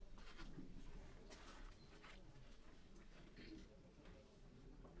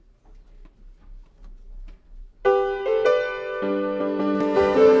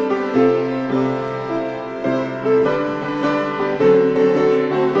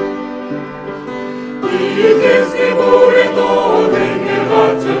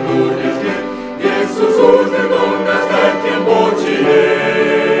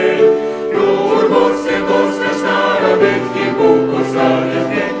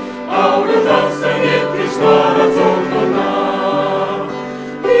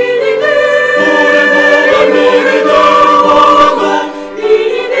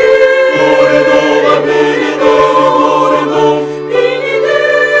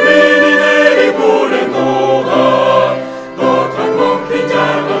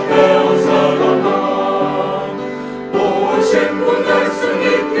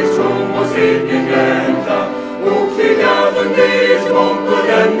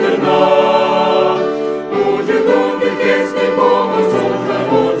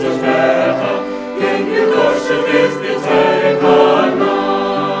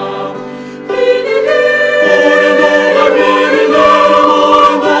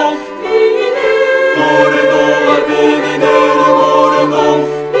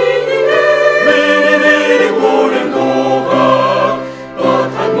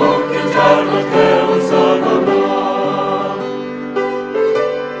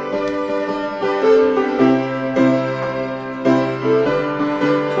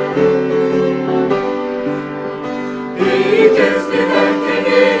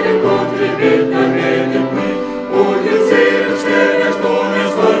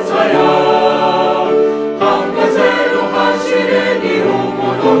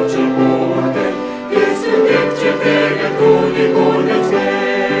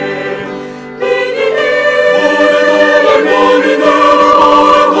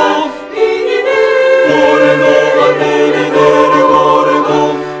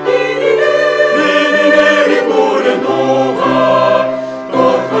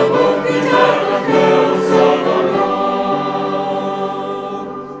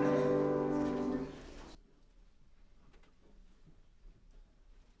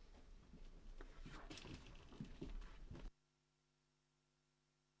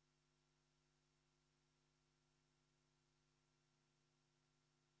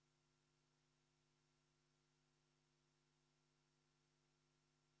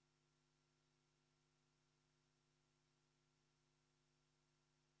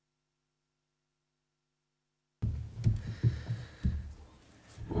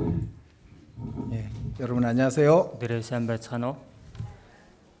여러분 안녕하세요. Өдрийн сайн байцгаана уу?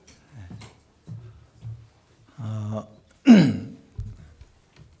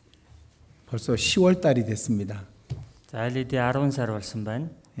 벌써 10월 달이 됐습니다. За аль хэдийн 10 сар болсон байна.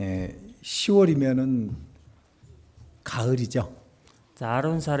 10월이면은 가을이죠. За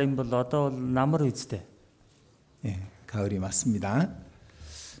 10 сарын бол одоо бол намар үстэй. 가을이 맞습니다.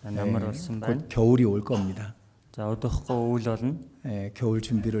 намар болсон байна. 곧 겨울이 올 겁니다. За өдөөхгүй үйл болно. 겨울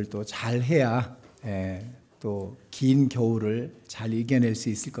준비를 또 잘 해야 또 긴 겨울을 잘 이겨낼 수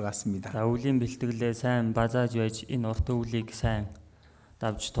있을 것 같습니다. За үлийн бэлтгэлээ сайн базааж байж энэ урт өвлийг сайн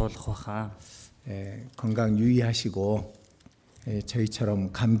давж туулах баха. 건강 유의하시고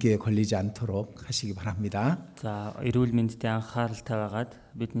저희처럼 감기에 걸리지 않도록 하시기 바랍니다. За эрүүл мэндэд анхаарал тавиагаад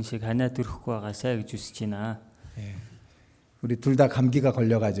бидний шиг ханаа төрөхгүй байгаасай гэж хүсэж байна. 우리 둘 다 감기가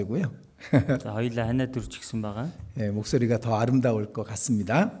걸려가지고요. За хоёулаа ханаа төрчихсэн байгаа. 목소리가 더 아름다울 것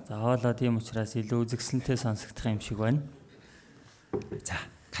같습니다. За хоолоо тийм учраас илүү үзэгсэлнтэй сонсогдох юм шиг байна. 자,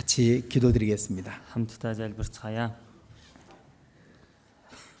 같이 기도드리겠습니다. хамтдаа залбирцгаая.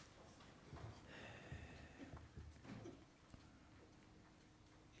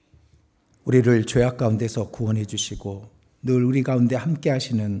 우리를 죄악 가운데서 구원해 주시고 늘 우리 가운데 함께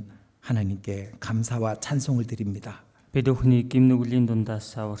하시는 하나님께 감사와 찬송을 드립니다. Бид бүхний гимнүглийн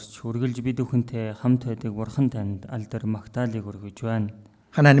дундаас аварч үргэлж бид бүхэнтэй хамт байдаг Бурхан танд алдар магтаалыг өргөж байна.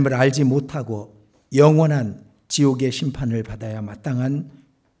 하나님을 알지 못하고 영원한 지옥의 심판을 받아야 마땅한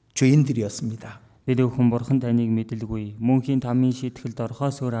죄인들이었습니다. Бид бүхэн Бурхан таныг мэдэлгүй мөнхийн тамийн шийтгэлд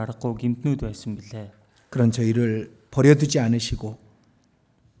орохоос өөр аргагүй гимтнүүд байсан билээ. 그런 저희를 버려두지 않으시고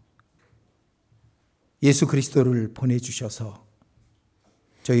예수 그리스도를 보내주셔서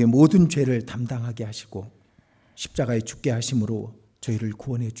저희의 모든 죄를 담당하게 하시고 십자가에 죽게 하심으로 저희를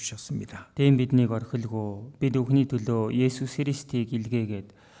구원해 주셨습니다. Тийм биднийг орхилгүй бид бүхний төлөө Есүс Христийг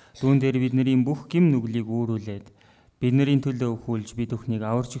илгээгээд түүн дээр бидний бүх гим нүглийг үүрүүлээд бидний төлөө өхүүлж бид бүхнийг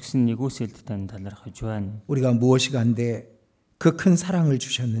аварч өгсөн нэгүсэлд тань талархаж байна. 우리가 무엇이 간데 그 큰 사랑을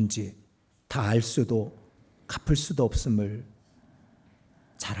주셨는지 다 알 수도 갚을 수도 없음을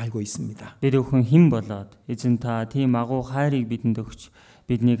잘 알고 있습니다. Бид бүхэн хэн болоод эзэн та тийм агуу хайрыг бидэнд өгч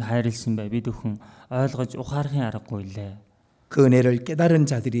биднийг хайрлсан бай. Бид бүхэн ойлгож ухаарахын аргагүй лээ. 그 은혜를 깨달은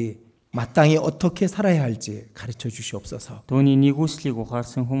자들이 마땅히 어떻게 살아야 할지 가르쳐 주시옵소서. Түүний нэгүслийг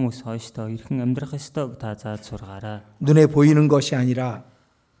ухаарсан хүмүүс хойштоо эрхэн амьдрах ёстойг та зааж сургаарай. 눈에 보이는 것이 아니라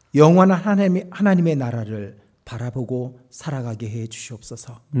영원한 하나님의 나라를 바라보고 살아가게 해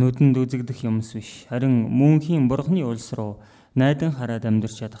주시옵소서. Нүдэнд үзэгдэх юмс биш. Харин мөнхийн бурхны улс руу найдан хараад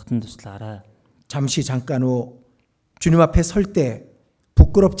амьдрч чадахтан туслаарай. 잠시 잠깐 후 주님 앞에 설 때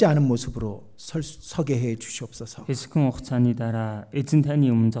부끄럽지 않은 모습으로 서게 해 주시옵소서. Хэсэгэн хугацааны дараа эзэн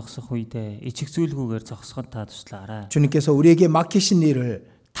таны өмнө зогсох үедээ ичиг зүйлгүйгээр зогсоход та туслаарай. 주님께서 우리에게 맡기신 일을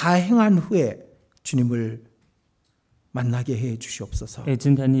다 행한 후에 주님을 만나게 해 주시옵소서.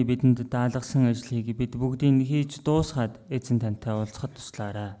 Эзэн таны бидэнд даалгасан ажлыг бид бүгдийг хийж дуусгаад эзэн тантай уулзахад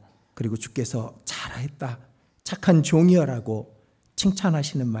туслаарай. 그리고 주께서 잘했다, 착한 종이여라고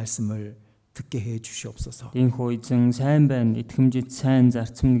칭찬하시는 말씀을 듣게 해 주시옵소서. Энэхүү эзэн сайн байна, итгэмжид сайн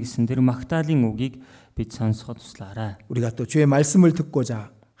зарцмна гэсэн тэр магтаалын үгийг бид сонсоход туслаарай. 우리가 또 주의 말씀을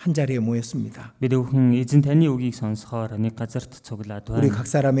듣고자 한 자리에 모였습니다. Бид өвхөн эзэн таны үгийг сонсохоор нэг газарт цуглаад 우리 байна. 각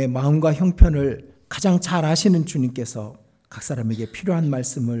사람의 마음과 형편을 가장 잘 아시는 주님께서 각 사람에게 필요한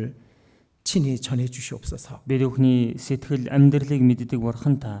말씀을 친히 전해 주시옵소서. Бид өвхний сэтгэл амьдралыг мэддэг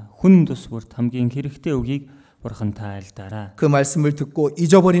бурхан та хүн тус бүрт хамгийн хэрэгтэй үгийг бурхан та айлдаарай. 그 말씀을 듣고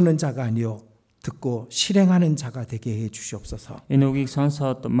잊어버리는 자가 아니요 듣고 실행하는 자가 되게 해 주시옵소서. Энэ үгийг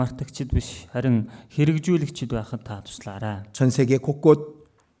сонсоод мартагчд биш харин хэрэгжүүлэгчд байхад та туслаарай. 전 세계 곳곳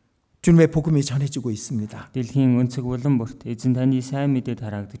주님의 복음이 전해지고 있습니다. Дэлхийн өнцөг булан бүрт эзэн таны сайн мэдээ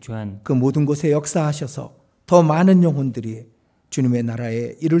тараагдж байна. 그 모든 곳에 역사하셔서 더 많은 영혼들이 주님의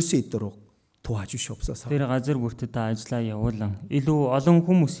나라에 이룰 수 있도록 도와주시옵소서. Тэр газар бүрт та ажиллаа явуулан илүү олон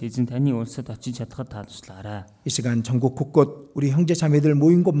хүмүүс эзэн таны улсад очиж чадхад та туслаарай. 이 시간 전국 곳곳 우리 형제 자매들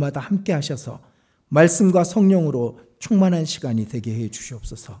모인 곳마다 함께 하셔서 말씀과 성령으로 충만한 시간이 되게 해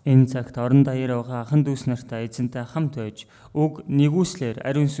주시옵소서. Энэ цагт орон даяар байгаа ахын дүүс нартай эзэнтэй хамт байж уг нэгүслэр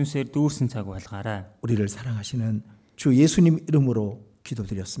ариун сүнсээр дүүрсэн цаг болгаарай. 우리를 사랑하시는 주 예수님 이름으로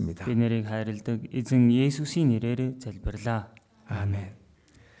기도드렸습니다. Би нэрийг хайрладаг эзэн Есүсийн нэрээр залбирлаа. 아멘.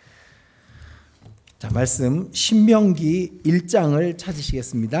 자, 말씀 신명기 1장을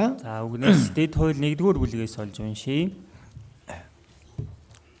찾으시겠습니다. За үгнээс дэд хууль 1-р бүлгээс олж уншийе.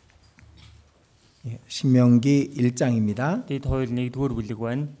 예, 신명기 1장입니다. дэд хууль 1-р бүлэг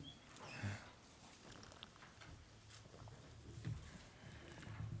байна.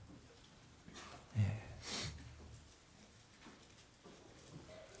 예.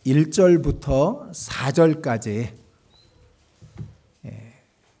 1절부터 4절까지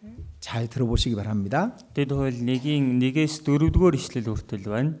잘 들어보시기 바랍니다. дэд хууль 1-ийн 1-ээс 4-р ишлэл хүртэл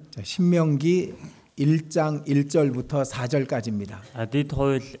байна. 자, 신명기 1장 1절부터 4절까지입니다. дэд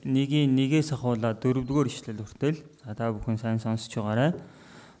хууль 1-ийн 1-ээс ахуулаад 4-р ишлэл хүртэл та бүхэн сайн сонсож байгаарай.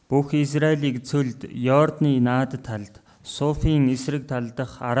 Бүх Израилийг цөлд Йордны наад талд Суфийн эсрэг тал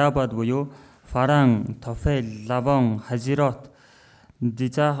дах Арабад буюу Фаран, Тофел, Лавон, Хазирот,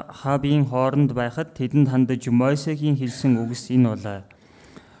 Дизахабийн хооронд байхад тэдэнд хандаж Мойсегийн хэлсэн үгс энэ болоо.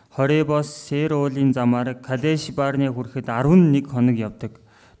 Хоребос Сэр уулын замаар Кадеш Барны хүрэхэд 11 хоног явдаг.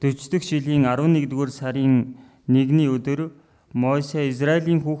 40 дэх жилийн 11-р сарын 1-ний өдөр Мойсе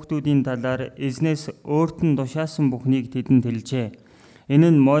Израилийн хүүхдүүдийн талаар эзнээс өөрт нь тушаасан бүхнийг тэдэнд хэлжээ.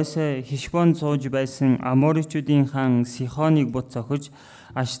 Энэ нь Мойсе Хешбон сууж байсан Аморичуудын хаан Сихоныг бут цохиж,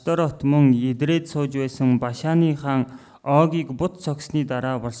 Ашторот мөн Идрээд сууж байсан Башаны хаан Огийг бут цогсны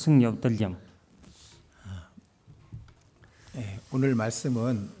дараа болсон явдал юм. 오늘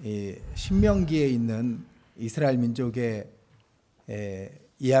말씀은 신명기에 있는 이스라엘 민족의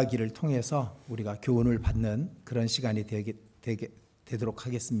이야기를 통해서 우리가 교훈을 받는 그런 시간이 되도록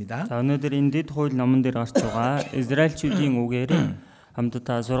하겠습니다. За өнөөдөр энэ дэд хууль номон дээр гарч байгаа Израильчүүдийн үгээр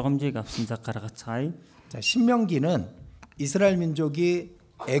хамтдаа сургамжийг авсан цаг гаргацгаая. 자, 신명기는 이스라엘 민족이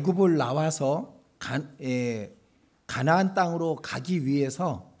애굽을 나와서 가나안 땅으로 가기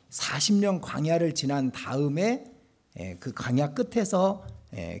위해서 40년 광야를 지난 다음에 그 광야 끝에서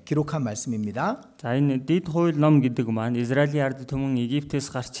기록한 말씀입니다. За энэ дэд хууль ном гэдэг маань Израилийн ард түмэн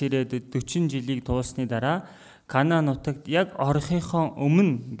Египтээс гарч ирээд 40 жилийг дуусны дараа Канаан нутагт яг орохынхон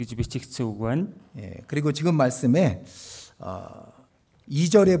өмнө гэж бичигдсэн үг байна. 그리고 지금 말씀에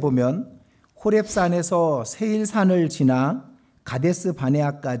 2절에 보면 호렙산에서 세일산을 지나 가데스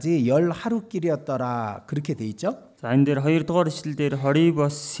바네아까지 10하루길이었더라 그렇게 돼 있죠. За энэ дээр 2-р ишлэл дээр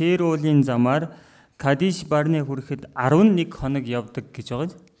Хорибос Сэр уулын замаар Кадиш Барны хүрэхэд 11 хоног явдаг гэж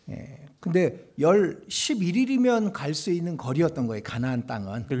байгаа. 근데 11일이면 갈 수 있는 거리였던 거예요. 가나안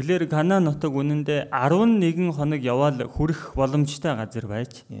땅은. Тэгэхээр Канаан нутаг үнэндээ 11 хоног явбал хүрэх боломжтой газар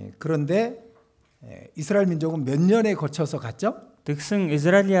байж. 그런데 이스라엘 민족은 몇 년에 거쳐서 갔죠? Тэгсэн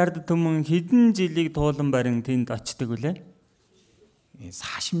Израилийн ард түмэн хэдэн жилийг туулан барин тэнд очдөг үлээ.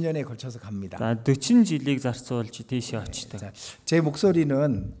 40년에 걸쳐서 갑니다. За 40 жилийг зарцуулж тийшээ очдог. 자, 제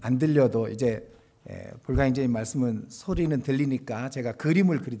목소리는 안 들려도 이제 불가인제님 말씀은 소리는 들리니까 제가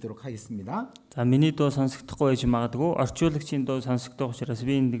그림을 그리도록 하겠습니다. За миний дуу сонсогдохгүй байж магадгүй орчуулагчийн дуу сонсогдох учраас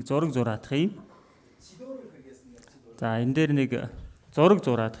би нэг зураг зураадахыг. 지도를 그리겠습니다. 지도. За энэ дээр нэг зураг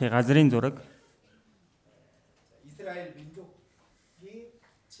зураадахыг газрын зураг. 이스라엘 민족이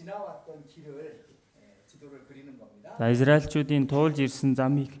지나왔던 길을 지도를 그리는 겁니다. За Израильчүүдийн туулж ирсэн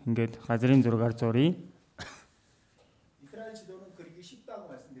замыг ингээд газрын зургаар зуръя. 이스라엘 지도는 그리기 쉽다고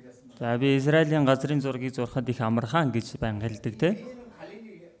말씀드렸습니다. За би Израилийн газрын зургийг зурхад их амархан гэж баян хэлдэг те. 위에는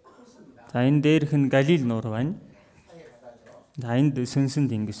갈릴리 호수입니다. За энэ дээрх нь Галил нуур байна. 사해 바다죠. За энд сүнсэн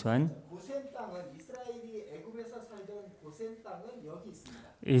тэнгис байна. 고센 땅은 이스라엘이 애굽에서 살던 고센 땅은 여기 있습니다.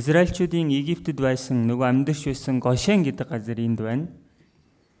 Израильчүүдийн Египтэд байсан нөгөө амьдарч байсан Гошен гэдэг газар энд байна.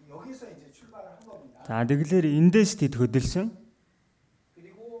 여기서 이제 출발을 한 겁니다. За тэгэлэр эндээс тэд хөдөлсөн.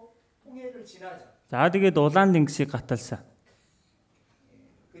 그리고 홍해를 지나죠. За тэгээд улаан тэнгисийг гаталсан.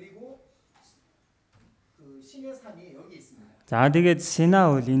 그리고 그 신의 산이 여기 있습니다. За тэгээд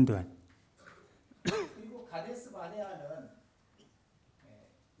Сина ул энд байна. 그리고 가데스 바네아는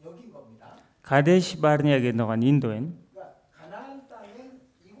여기인 겁니다. Кадеш Барнеа гэдэг нөгөө нь энд байна. 그러니까 가나안 땅은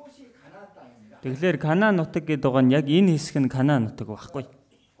이곳이 가나안 땅입니다. Тэгэхээр Канаан нутаг гэдэг байгаа нь яг энэ хэсэг нь Канаан нутаг байхгүй.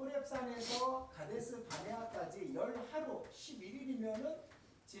 호렙산에서 가데스 바네아까지 열 하루 11일이면은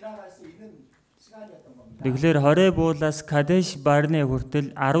지나갈 수 있는 시간이었던 겁니다. Тэгэхээр Хорэ буулаас Кадеш Барне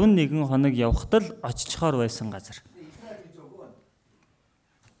хүртэл 11 хоног явхад л очичхоор байсан газар. 근데 이스라엘 민족은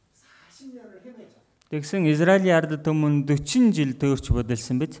 40년을 헤매죠. Тэгсэн Израилийн ард түмэн 40 жил төөрч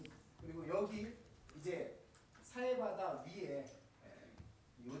бодолсон биз. 그리고 여기 이제 사해바다 위에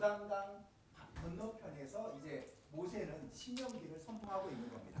요단강 건너편에서 이제 모세는 신명기를 선포하고 있는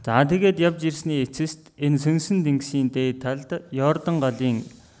겁니다. За тэгээд явж ирсний эцэст энэ сүнсэн тэнгисийн дээд талд Йордан галын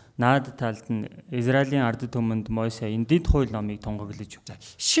наад талд нь Израилийн ард түмэнд Мосе энэ дэд хууль номыг тунгаглаж. 자,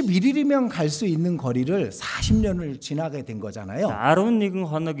 11일이면 갈 수 있는 거리를 40년을 지나게 된 거잖아요. 11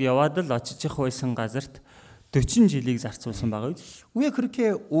 хоног яваад л очиж байсан газарт 40 жилийг зарцуулсан байгаа биз. 왜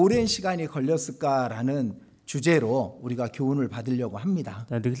그렇게 오랜 시간이 걸렸을까라는 주제로 우리가 교훈을 받으려고 합니다.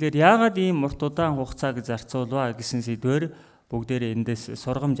 За тэгэхээр яагаад ийм урт удаан хугацааг зарцуулваа гэсэн сэдвээр бүгдээрээ эндээс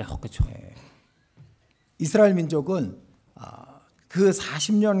сургамж авах гэж байна. 이스라엘 민족은 그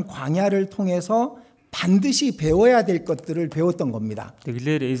 40년 광야를 통해서 반드시 배워야 될 것들을 배웠던 겁니다.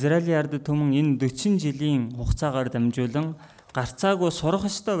 Тэгэхээр Израилийн ард түмэн энэ 40 жилийн хугацаагаар дамжуулан гарцаагүй сурах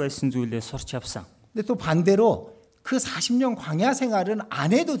ёстой байсан зүйлээ сурч авсан. 근데 또 반대로 그 40년 광야 생활은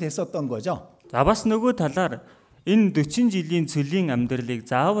안 해도 됐었던 거죠. За бас нөгөө талаар энэ 40 жилийн цөлийн амьдралыг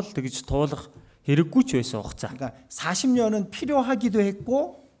заавал тэгж туулах хэрэггүй ч байсан хугацаа. 그러니까 40년은 필요하기도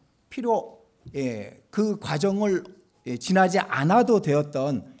했고 그 과정을 지나지 않아도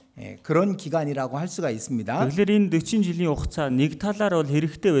되었던 그런 기간이라고 할 수가 있습니다. Тэгэхээр энэ 40 жилийн хугацаа нэг талаар бол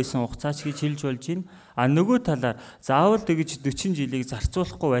хэрэгтэй байсан хугацаач гэж хэлж болж байна. А нөгөө талаар заавал тэгж 40 жилийг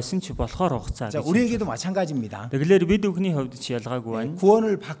зарцуулахгүй байсан ч болохоор хугацаа 자, гэж. 우리에게도 마찬가지입니다. Тэгэхээр бид бүхний хувьд ч ялгаагүй байна.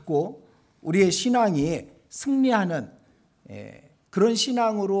 구원을 받고 우리의 신앙이 승리하는 그런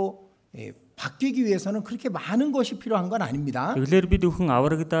신앙으로 바뀌기 위해서는 그렇게 많은 것이 필요한 건 아닙니다. Тэгэхээр бид бүхэн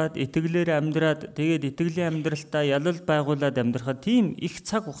аврагдаад итгэлээр амьдраад тэгээд итгэлийн амьдралтаа ялал байгуулад амьдрахад тийм их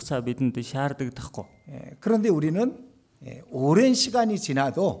цаг хугацаа бидэнд шаардагдахгүй. 그런데 우리는 오랜 시간이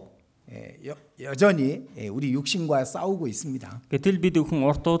지나도 여전히 우리 육신과 싸우고 있습니다. Гэтэл бид бүхэн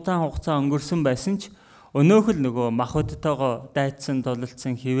урт удаан хугацаа өнгөрсөн байсан ч өнөөх л нөгөө махбодтойгоо дайцсан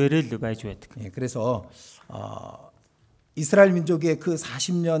дололцсон хിവэрэл байж байдаг. 그래서 이스라엘 민족의 그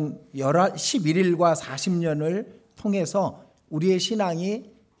 40년 11일과 40년을 통해서 우리의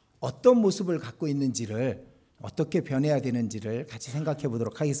신앙이 어떤 모습을 갖고 있는지를 어떻게 변해야 되는지를 같이 생각해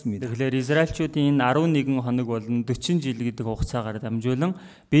보도록 하겠습니다. Тэгэхээр Израильчүүдийн 11 хоног болон 40 жил гэдэг хугацаагаар дамжуулан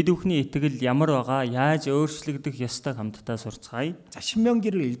бид бүхний итгэл ямар байгаа, яаж өөрчлөгдөх ёстойг хамтдаа сурцгаая. 자,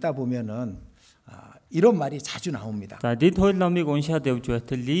 신명기를 읽다 보면은 이런 말이 자주 나옵니다. За дэд хууль номыг уншаад явж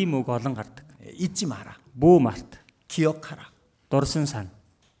байтал ийм үг олон гардаг. 잊지 마라. Бүү март, 기억하라. дурсан сан.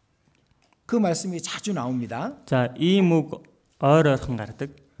 그 말씀이 자주 나옵니다. За ийм үг ойр ойрхон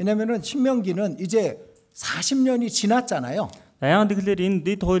гардаг. 왜냐면은 신명기는 이제 40년이 지났잖아요. Яг тэгэхээр энэ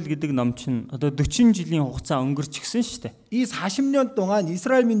дэд хууль гэдэг ном чинь одоо 40 жилийн хугацаа өнгөрчихсөн шүү дээ. 이 40년 동안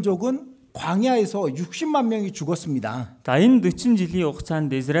이스라엘 민족은 광야에서 60만 명이 죽었습니다. За энэ 40 жилийн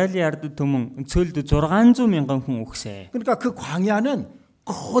хугацаанд Израилийн ард түмэн цөлд 600 мянган хүн өгсөө. 그러니까 그 광야는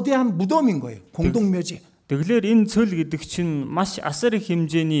거대한 무덤인 거예요. 공동묘지. Тэгэхээр энэ цөл гэдэг чинь маш асар их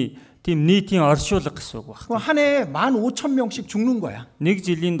хэмжээний тийм нийтийн оршуулга гэсэн үг байна. 한 해에 15,000명씩 죽는 거야. Нэг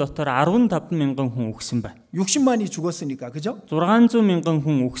жилийн дотор 15 мянган хүн өгсөн байна. 60만이 죽었으니까, 그죠? 600 мянган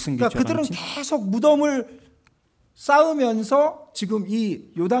хүн өгсөн гэж 그러니까 그들은 байна. 계속 무덤을 쌓으면서 지금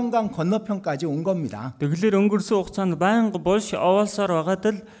이 요단강 건너편까지 온 겁니다. Тэгэхээр өнгөрсөн хугацаанд байнга булш овоолсоор байгаад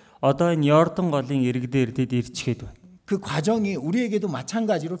л одоо энэ Йордан голын ирэг дээр тэд ирчгээд байна. 그 과정이 우리에게도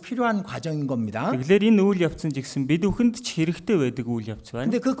마찬가지로 필요한 과정인 겁니다. Тэгэхээр энэ үйл явц нь гэсэн бид бүхэнд ч хэрэгтэй байдаг үйл явц байна.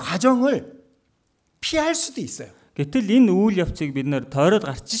 근데 그 과정을 피할 수도 있어요. Гэтэл энэ үйл явцыг бид нэр тойроод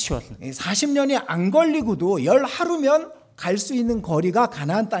гарчих болно. 40년이 안 걸리고도 열 하루면 갈 수 있는 거리가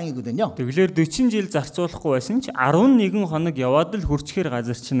가나안 땅이거든요. Тэгэхээр 40 жил зарцуулахгүй байсан ч 11 хоног яваад л хүрчхээр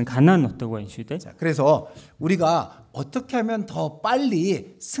газар чинь Канаан нутаг байна шүү дээ. 자, 그래서 우리가 어떻게 하면 더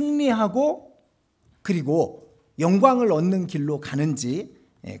빨리 승리하고 그리고 영광을 얻는 길로 가는지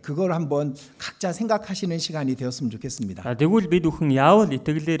그걸 한번 각자 생각하시는 시간이 되었으면 좋겠습니다. Тэгвэл бид бүхэн яавал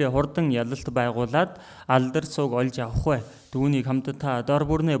итгэлээрээ хурдан ялалт байгуулад алдар цуг олж авах вэ? Түүнийг хамтдаа дор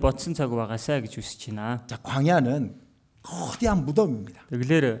бүрнээ бодсон цаг байгаасаа гэж хүсэж байна. 자, 광야는 거대한 무덤입니다.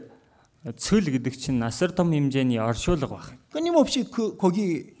 Тэгэхээр цөл гэдэг чинь асар том хэмжээний оршуулга баг. 끊임없이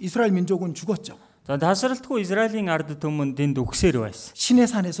거기 이스라엘 민족은 죽었죠. За тасралтгүй Израилийн ард түмэн тэнд өгсээр байсан.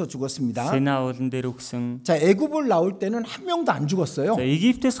 시내산에서 죽었습니다. Синаа уулан дээр өгсөн. 자, 애굽을 나올 때는 한 명도 안 죽었어요. За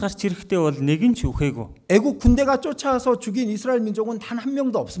Египтээс гарч ирэхдээ бол нэгэн ч үхээгүй. 애굽 군대가 쫓아와서 죽인 이스라엘 민족은 단 한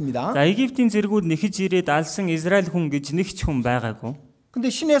명도 없습니다. За Египтийн зэргүүд нэхэж ирээд алсан Израиль хүн гэж нэг ч хүн байгаагүй. 근데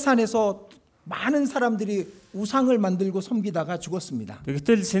시내산에서 많은 사람들이 우상을 만들고 섬기다가 죽었습니다.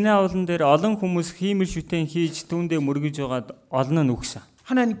 Гэтэл Синаа уулан дээр олон хүмүүс хиймэл шүтэн хийж түүндээ мөргөж байгаад олон нь өгсөн.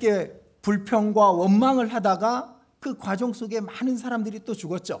 하나님께 불평과 원망을 하다가 그 과정 속에 많은 사람들이 또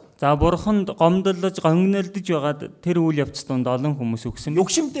죽었죠. За бурханд гомдлож гогнолдож байгаад тэр үйл явц донд олон хүмүүс өгсөн.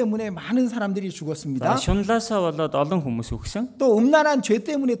 욕심 때문에 많은 사람들이 죽었습니다. Шунлаасаа болоод олон хүмүүс өгсөн. 또 음란한 죄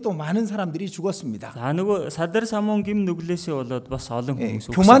때문에 또 많은 사람들이 죽었습니다. За нөгөө 사дар самун гим нүглээсээ болоод бас олон хүмүүс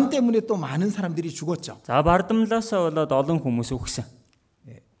өгсөн. 교만 때문에 또 많은 사람들이 죽었죠. За бардамлаасаа болоод олон хүмүүс өгсөн.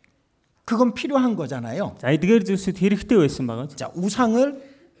 그건 필요한 거잖아요. За эдгээр зүйлсүүд хэрэгтэй байсан байгаа. 자, 우상을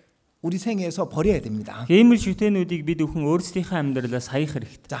우리 생애에서 버려야 됩니다. Хиймэл шүтэнүүдийг бид бүхэн өөрсдийнхөө амьдралаас хаях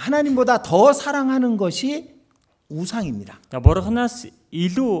хэрэгтэй. 자, 하나님보다 더 사랑하는 것이 우상입니다. За бурханаас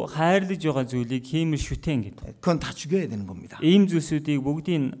илүү хайрлаж байгаа зүйлийг хиймэл шүтэн гэдэг. 그건 다 죽여야 되는 겁니다. Ийм зүйлсүүдийг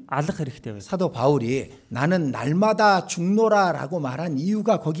бүгдийг алах хэрэгтэй байна. 사도 바울이 나는 날마다 죽노라라고 말한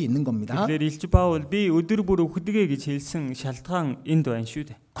이유가 거기 있는 겁니다. Тэгэхээр Илч Паул би өдөр бүр өвдөгэй гэж хэлсэн шалтгаан энд байна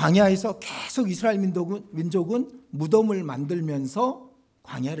шүү дээ. 광야에서 계속 이스라엘 민족은 무덤을 만들면서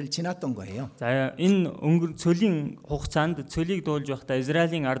광야를 지났던 거예요. За энэ цөлийн хугацаанд цөлийг дуулж байхдаа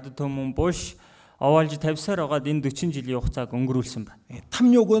Израилийн ард түмэн булш овоолж тавьсаар байгаад энэ 40 жилийн хугацааг өнгөрүүлсэн байна.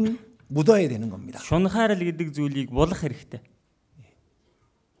 탐욕은 묻어야 되는 겁니다. Шунхаарал гэдэг зүйлийг булах хэрэгтэй.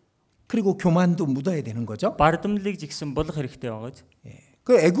 그리고 교만도 묻어야 되는 거죠. Бардамлыг жигсэн булах хэрэгтэй байгааз.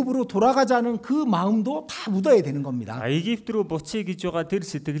 그 애굽으로 돌아가자는 그 마음도 다 묻어야 되는 겁니다. Египт рүү буцъя гэж байгаа тэр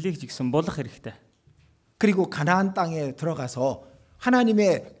сэтгэлийг жигсэн булах хэрэгтэй. 그리고 가나안 땅에 들어가서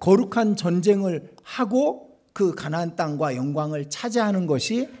하나님의 거룩한 전쟁을 하고 그 가나안 땅과 영광을 차지하는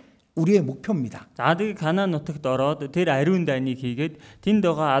것이 우리의 목표입니다. За тэгээд Канаан нутагт ороод тэр ариун дайныг хийгээд тэнд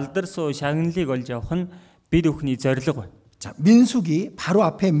байгаа алдар суу шагналыг олж авах нь бид бүхний зорилго байна. 자, 민수기 바로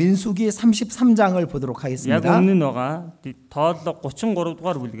앞에 민수기 33장을 보도록 Яг 하겠습니다. өмнө нь байгаа тооллого 33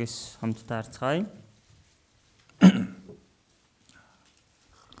 дугаар бүлгээс хамтдаа харцгаая.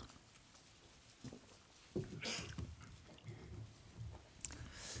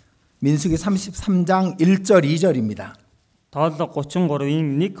 민수기 33장 1절 2절입니다. Тооллого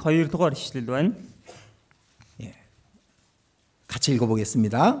 33-ийн 1, 2 дугаар ишлэл байна. 같이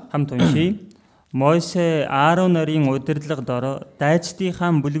읽어보겠습니다. Хамт уншийе. Мойсе Аарон нарын удирдлага дор дайчдынхаа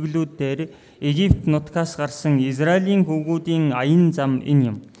бүлэглүүд дээр Египт нутгаас гарсан Израилийн хүүгүүдийн аян зам энэ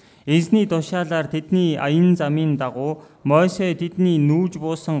юм. Эзний тушаалаар тэдний аян замын дагуу Мойсе тэдний нүүж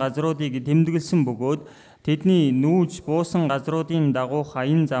буусан газруудыг тэмдэглэсэн бөгөөд тэдний нүүж буусан газруудын дагуух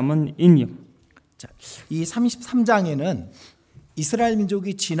аян зам нь энэ юм. 자, 이 33장에는 이스라엘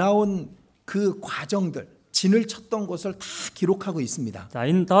민족이 지나온 그 과정들, 진을 쳤던 곳을 다 기록하고 있습니다. За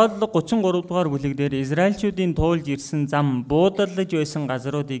энэ тооллого 33 дугаар бүлэг дээр Израильчүүдийн туулж ирсэн зам, буудалж байсан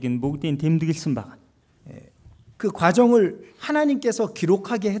газруудыг нь бүгдийг тэмдэглэсэн байна. 그 과정을 하나님께서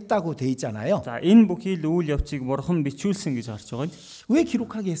기록하게 했다고 돼 있잖아요. За энэ бүхий л үйл явцыг бурхан бичүүлсэн гэж харж байгаа. 왜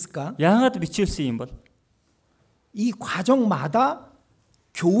기록하게 했을까? Яагаад бичүүлсэн юм бол? 이 과정마다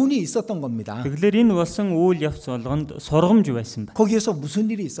교훈이 있었던 겁니다. Тэгэхээр энэ болсон үйл явц болгонд сургамж байсан байна. 거기에서 무슨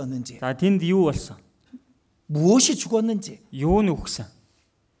일이 있었는지, За тэнд юу болсон? 무엇이 죽었는지, Юу нь өгсөн?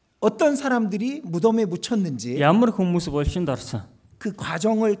 어떤 사람들이 무덤에 묻혔는지 ямар хүмүүс булшинд орсон. 그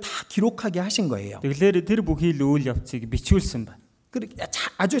과정을 다 기록하게 하신 거예요. Тэгэхээр тэр бүхий л үйл явцыг бичүүлсэн байна.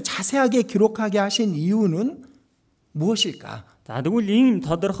 아주 자세하게 기록하게 하신 이유는 무엇일까? За тэгвэл ийм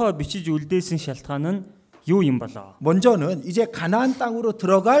тодорхой бичиж үлдээсэн шалтгаан нь юу юм болоо? 먼저는 이제 가나안 땅으로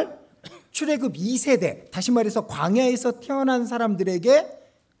들어갈 출애굽 2세대, 다시 말해서 광야에서 태어난 사람들에게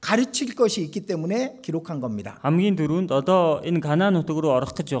가르칠 것이 있기 때문에 기록한 겁니다. Хамгийн дөрөнд одоо энэ Канаан нутаг руу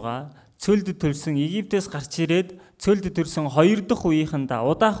орох гэж байгаа цөлд төрсэн Египтээс гарч ирээд цөлд төрсэн хоёр дахь үеийнхэндээ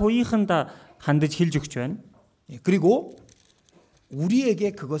удаах үеийнхэндээ хандаж хэлж өгч байна. 그리고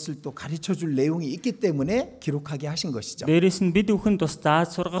우리에게 그것을 또 가르쳐 줄 내용이 있기 때문에 기록하게 하신 것이죠. Дээрээс нь бид бүхэн тус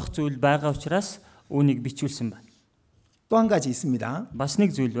зааж сургах зүйл байгаа учраас үүнийг бичүүлсэн байна. 또 한 가지 있습니다. Бас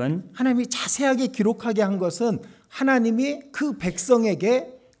нэг зүйл байна. 하나님이 자세하게 기록하게 한 것은 하나님이 그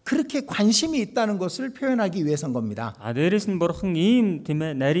백성에게 그렇게 관심이 있다는 것을 표현하기 위해서인 겁니다. Дээрээс нь бурхан ийм тийм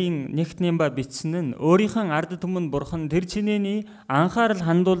ээ нарийн нэгтнэмба бичсэн нь өөрийнхөө ард түмэнд бурхан тэр чинээний анхаарал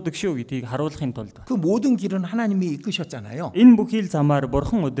хандуулдаг шүү гэдгийг харуулахын тулд. 그 모든 길은 하나님이 이끄셨잖아요. Энэ бүхий л замаар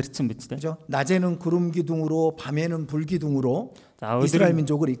бурхан удирдсан биз дээ. 그렇죠? 낮에는 구름 기둥으로 밤에는 불 기둥으로 자, 이스라엘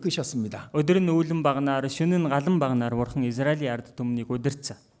민족을 이끄셨습니다. өдөр нь үүлэн багнаар шөнө нь галан багнаар бурхан Израилийн ард түмнийг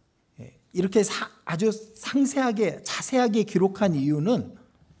удирдсан. 이렇게 아주 상세하게 자세하게 기록한 이유는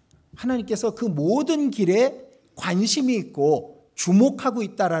하나님께서 그 모든 길에 관심이 있고 주목하고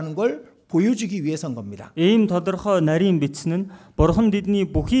있다라는 걸 보여주기 위해서인 겁니다. Ийм тодорхой нарийн бичсэн нь бурхан тэдний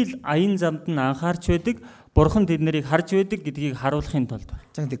бүхий л аян замд нь анхаарч байдаг, бурхан тэднийг харж байдаг гэдгийг харуулахын тулд.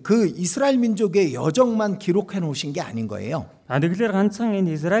 자, 근데 그 이스라엘 민족의 여정만 기록해 놓으신 게 아닌 거예요. Тэгэхээр ганцхан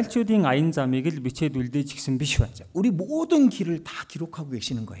энэ Израильчүүдийн аян замыг л бичээд үлдээж гисэн биш байна. 우리 모든 길을 다 기록하고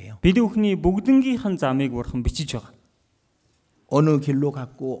계시는 거예요. Бид бүхний бүгднгийнхэн замыг бурхан бичиж байгаа. 어느 길로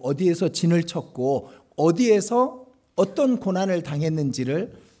갔고 어디에서 진을 쳤고 어디에서 어떤 고난을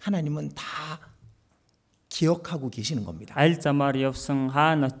당했는지를 하나님은 다 기억하고 계시는 겁니다. Аль замаар явсан,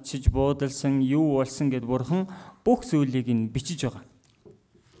 хаана очиж буудалсан, юу болсон гэд бурхан бүх зүйлийг нь бичиж байгаа.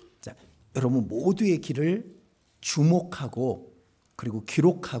 자, 여러분 모두의 길을 주목하고 그리고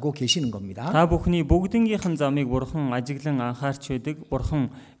기록하고 계시는 겁니다. Та бүхний бүгднгийнхэн замыг бурхан ажиглан анхаарч байдаг, бурхан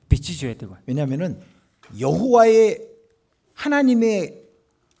бичиж байдаг. 왜냐하면은 여호와의 하나님의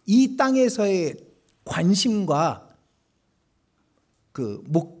이 땅에서의 관심과 그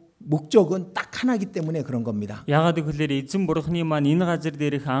목적은 딱 하나이기 때문에 그런 겁니다. Яагаад гэвэл эзэн бурханы маань энэ газар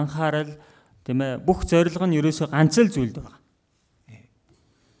дээрх анхаарал тийм ээ бүх зорилго нь ерөөсөө ганц л зүйлд байгаа.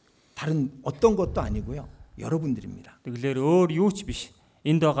 다른 어떤 것도 아니고요. 여러분들입니다. Тэгэхээр өөр юу ч биш.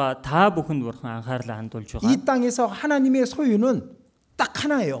 Энд байгаа та бүхэнд бурхан анхаарлаа хандуулж байгаа. 이 땅에서 하나님의 소유는 딱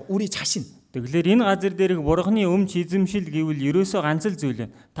하나예요. 우리 자신. Тэгэхээр энэ газар дээрх бурханы өмч эзэмшил гэвэл ерөөсөө ганц л зүйл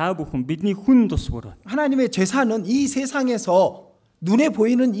байна. Та бүхэн бидний хүн тус бүр. 하나님의 재산은 이 세상에서 눈에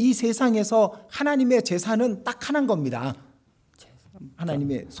보이는 이 세상에서 하나님의 재산은 딱 하나인 겁니다.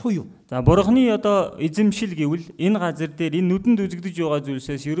 하나님의 소유. За бурханы одоо эзэмшил гэвэл энэ газар дээр энэ нүдэнд үзэгдэж байгаа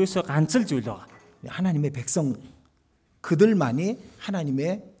зүйлсээс ерөөсөө ганц л зүйл байгаа. 하나님의 백성 그들만이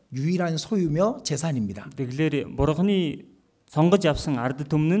하나님의 유일한 소유며 재산입니다. Тэгэхээр бурханы сонгож авсан ард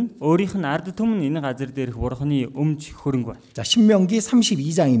түмэн нь өөрийнх нь ард түмэн энэ газар дээрх бурханы өмч хөрөнгө байна. 자, 신명기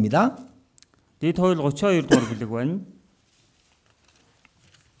 32장입니다. Дэд хууль 32 дугаар бүлэг байна.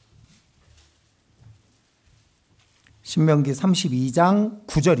 신명기 32장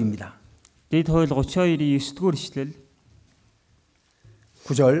 9절입니다. Дэд хууль 32-ийн 9-р ишлэл.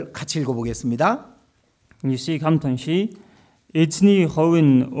 9절 같이 읽어보겠습니다. 9-ийг хамт уншийе. Эзэний хувь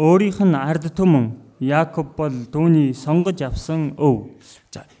нь өөрийнх нь ард түмэн Яаков бол түүний сонгож авсан өв.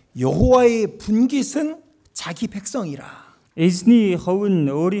 자, 여호와의 분깃은 자기 백성이라. Эзэний хувь нь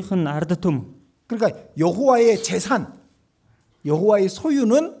өөрийнх нь ард түмэн. 그러니까 여호와의 재산, 여호와의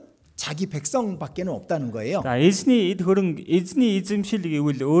소유는 자기 백성밖에는 없다는 거예요. За эзний эд хөрөнгө, эзний эзэмшил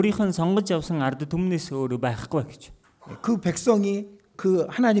гэвэл өөрийнх нь сонгож авсан ард түмнээс өөр байхгүй гэж. 그 백성이 그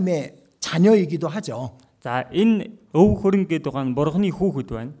하나님의 자녀이기도 하죠. За энэ өв хөрөнгө гэдэг нь бурханы хүүхэд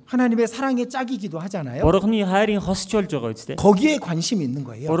байна. 하나님의 사랑의 짝이기도 하잖아요. бурханы хайрын хосч болж байгаа үстэй. 거기에 관심이 있는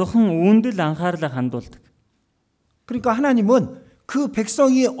거예요. бурхан үүнд л анхаарлаа хандуулдаг. 그러니까 하나님은 그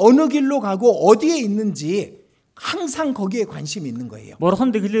백성이 어느 길로 가고 어디에 있는지 항상 거기에 관심이 있는 거예요. бурхан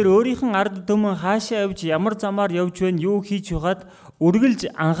тэгэхээр өөрийнх нь ард түмэн хаашаа явж ямар замаар явж байна, юу хийж байгаад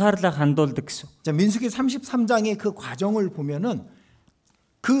үргэлж анхаарлаа хандуулдаг гэсэн. 자, 민수기 33장의 그 과정을 보면은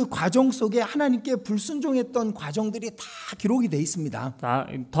그 과정 속에 하나님께 불순종했던 과정들이 다 기록이 돼 있습니다. За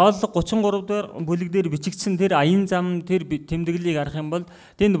тооллого 33 дээр бүлэг дээр бичигдсэн тэр аян зам тэр тэмдэглэлийг харах юм бол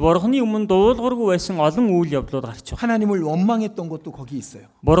тэнд бурхны өмнө дуулуургүй байсан олон үйл явдлууд гарч байна. 하나님을 원망했던 것도 거기 있어요.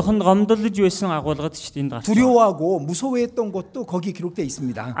 Бурханд гомдолж байсан агуулгад ч тэнд гарч байна. 두려워하고 무서워했던 것도 거기 기록돼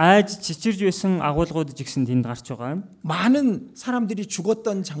있습니다. Айж чичирж байсан агуулгууд ч гэсэн тэнд гарч байгаа. 많은 사람들이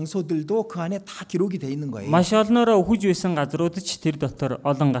죽었던 장소들도 그 안에 다 기록이 돼 있는 거예요. Маш олноороо өхөж байсан газрууд ч тэр дотор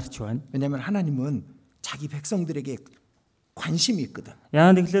олон гарч байна. 왜냐하면 하나님은 자기 백성들에게 관심이 있거든.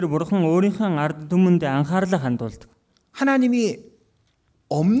 Яагаад гэвэл бурхан өөрийнхөө ард түмэнд анхаарлаа хандуулдаг. 하나님이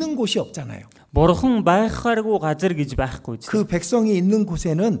없는 곳이 없잖아요. Бурхан байхааргүй газар гэж байхгүй. 그 백성이 있는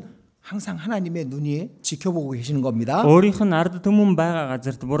곳에는 항상 하나님의 눈이 지켜보고 계시는 겁니다. өөрийнх нь ард түмэн байгаа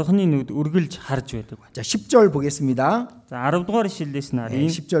газарт бурханы нүд үргэлж харж байдаг. 자, 10절 보겠습니다. За 10 дугаар ишлэлээс нарийн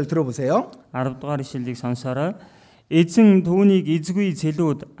 10절 들어보세요. 10 дугаар ишлэлийг сонсороо. Эзэн түүнийг эзгүй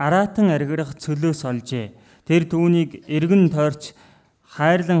цэлүүд араатан аргирах цөлөөс олжээ. Тэр түүнийг эргэн тойрч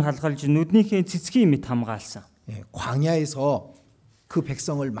хайрлан халгалж нүднийхээ цэцгийн мэт хамгаалсан. 광야에서 그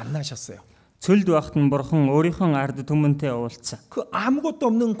백성을 만나셨어요. Цөлд багт нь бурхан өөрийнхөө ард түмэнтэй уулзсан. 그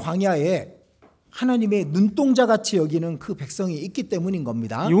아무것도 없는 광야에 하나님의 눈동자 같이 여기는 그 백성이 있기 때문인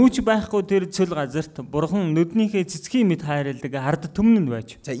겁니다. Юу ч байхгүй тэр цөл газарт бурхан нүднийхээ цэцгийн мэт хайрладаг ард түмэн нь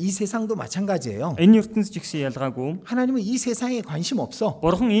байж. 자, 이 세상도 마찬가지예요. Энэ ертөнц ч гэсэн ялгаагүй. 하나님은 이 세상에 관심 없어.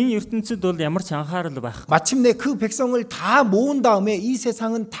 Бурхан энэ ертөнцид бол ямар ч анхаарал байх. 마침내 그 백성을 다 모은 다음에 이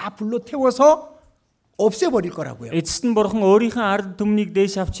세상은 다 불로 태워서 없애버릴 거라고요. Эцэст нь бурхан өөрийнхөө ард түмнийг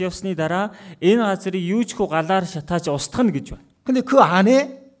дээш авч явсны дараа энэ газрыг юу ч хүү галаар шатааж устгах гэж байна. 근데 그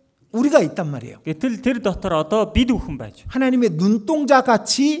안에 우리가 있단 말이에요. Гэтэл тэр дотор одоо бид бүхэн байж. 하나님의 눈동자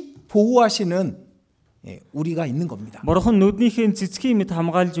같이 보호하시는 우리가 있는 겁니다. Бурхан нүднийхээ цэцгийн мэт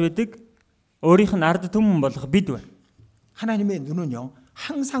хамгаалж байдаг өөрийнх нь ард түмэн болох бид байна. 하나님의 눈은요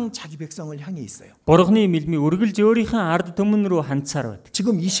항상 자기 백성을 향해 있어요. Бурханы мэлми үргэлж өөрийнхөө ард түмэн рүү хандсаар байдаг.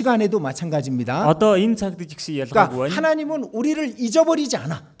 지금 이 시간에도 마찬가지입니다. Одоо энэ цагт ч гэсэн ялгаагүй 그러니까 байна. 하나님은 우리를 잊어버리지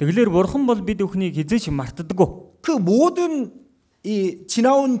않아. Тэгэлэр бурхан бол бид бүхнийг хизээч мартдаггүй. 그 모든 이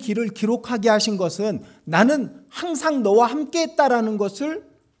지나온 길을 기록하게 하신 것은 나는 항상 너와 함께했다라는 것을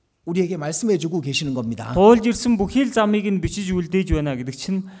우리에게 말씀해주고 계시는 겁니다. Туулж ирсэн бүхий л замыг нь бичиж үлдээж байна гэдэг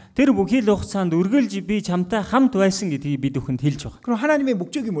чинь тэр бүхий л хугацаанд үргэлж би чамтай хамт байсан гэдгийг бид бүхэнд хэлж байгаа. 그럼 하나님의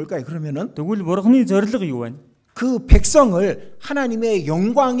목적이 뭘까요? 그러면은 Тэгвэл бурханы зорилго юу вэ? 그 백성을 하나님의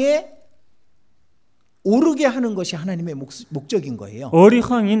영광에 오르게 하는 것이 하나님의 목적인 거예요.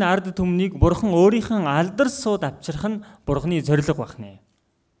 Өөрийнхөө энэ ард түмнийг бурхан өөрийнхөө алдар сууд авчрах нь бурханы зорилго байна.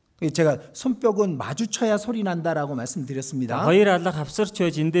 제가 손뼉은 마주쳐야 소리 난다라고 말씀드렸습니다. Хоёр алга хавсарч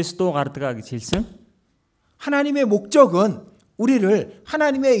байж эндээс дуу гардаг гэж хэлсэн. 하나님의 목적은 우리를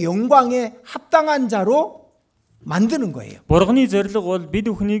하나님의 영광에 합당한 자로 만드는 거예요. Бурханы зорилго бол бид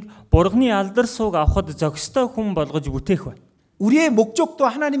бүхнийг бурханы алдар сууг авахд зохистой хүн болгож бүтээх байна. 우리의 목적도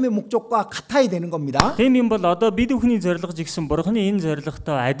하나님의 목적과 같아야 되는 겁니다. Тийм юм бол одоо бид бүхний зорилго жигсэн бурханы энэ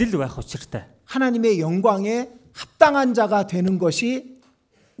зорилготой адил байх учиртай. 하나님의 영광에 합당한 자가 되는 것이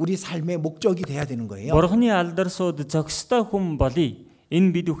우리 삶의 목적이 돼야 되는 거예요. Бурханы алдар сууд зохистой хүн болъё.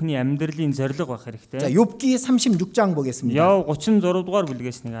 Энэ бид бүхний амьдралын зорилго байх хэрэгтэй. 자, 욥기 36장 보겠습니다. Яв 36 дугаар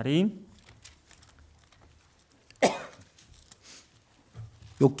бүлгээс нэг харъя.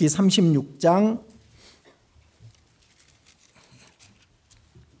 욥기 36장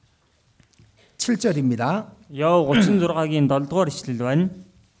 7절입니다. Яв 36-гийн 7 дугаар ишлэл байна.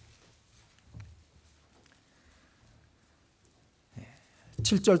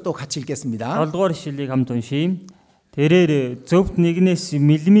 7절 또 같이 읽겠습니다. 7 дугаар ишлэлийг хамт уншийе. Тэрээр зөвхт нэгнээс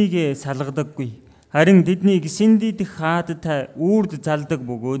мэлмигээ салгадаггүй. Харин тэднийг сэндидэх хаадтай үрд залдаг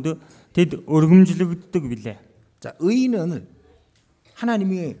бөгөөд тэд өргөмжлөгддөг билээ. 자, 의인은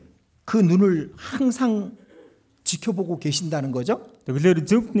하나님이 그 눈을 항상 지켜보고 계신다는 거죠. Тэгэлэр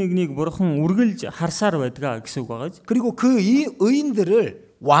зөвхт нэгнийг бурхан үргэлж харсаар байдгаа гэсэн үг байгаа. 그리고 그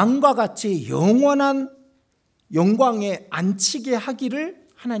의인들을 왕과 같이 영원한 영광에 앉히게 하기를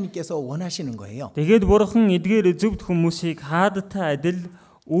하나님께서 원하시는 거예요. Тэгээд бурхан эдгээр зөвхт хүмүүсийг хаадтай адил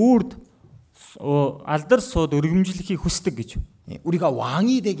үрд алдар сууд өргөмжлөхийг хүсдэг гэж. 우리가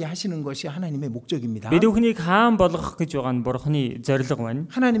왕이 되게 하시는 것이 하나님의 목적입니다. Бид бүхнийг хаан болгох гэж байгаа нь бурханы зорилго байна.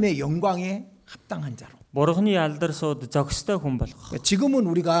 하나님의 영광에 합당한 자로. Бурханы алдар сууд зохистой хүн болгох. 지금은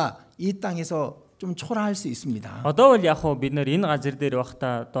우리가 이 땅에서 좀 초라할 수 있습니다. Одоо бол яг хөө бид нар энэ газар дээр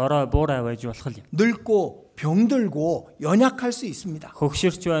байхдаа дорой буурай байж болох юм. 늙고 병들고 연약할 수 있습니다.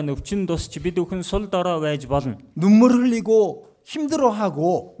 Хөгшөрч байна, өвчин дусч бид бүхэн сул дорой байж болно. 눈물 흘리고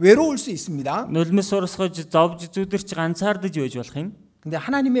힘들어하고 외로울 수 있습니다. Нулимс урсгаж, зовж зүдэрч ганцаардаж байж болох юм. 근데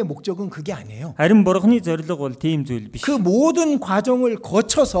하나님의 목적은 그게 아니에요. Харин Бурхны зорилго бол тийм зүйл биш. 그 모든 과정을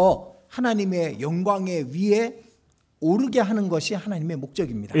거쳐서 하나님의 영광의 위에 오르게 하는 것이 하나님의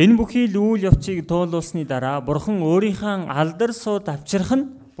목적입니다. Энэ бүхий л үйл явцыг туулуулсны дараа Бурхан өөрийнхөө алдар сууд авчрах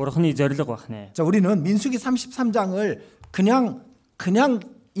нь Бурхны зорилго байна. 자, 우리는 민수기 33장을 그냥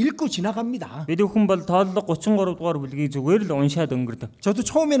읽고 지나갑니다. Бид бүхэн бол тооллого 33 дугаар бүлгийг зүгээр л уншаад өнгөрдөг. 저도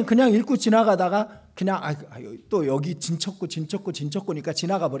처음에는 그냥 읽고 지나가다가 그냥 또 여기 진척구니까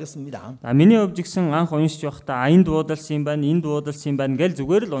지나가 버렸습니다. Миний хувьд гисэн анх уншиж байхдаа энд дуудалсан юм байна, энд дуудалсан юм байна гэж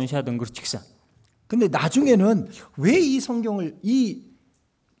зүгээр л уншаад өнгөрчихсөн. 근데 나중에는 왜 이 성경을 이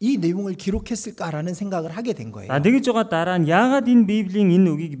내용을 기록했을까라는 생각을 하게 된 거예요. Тэгж байгаа дараа нь яагаад энэ Библийн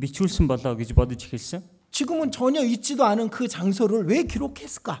энэ үгийг бичүүлсэн болоо гэж бодож эхэлсэн. 지금은 전혀 있지도 않은 그 장소를 왜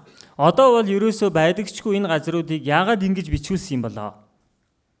기록했을까? Одоо бол ерөөсөө байдагчгүй энэ газруудыг яагаад ингэж бичүүлсэн юм болоо?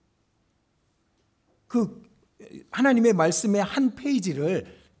 그 하나님의 말씀의 한 페이지를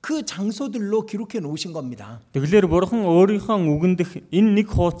그 장소들로 기록해 놓으신 겁니다. Тэгэхээр Бурхан өөрийнхөө үгэндх энэ нэг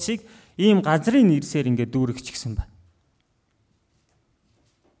хуудсыг ийм газрын нэрсээр ингээд дүүргэчихсэн байна.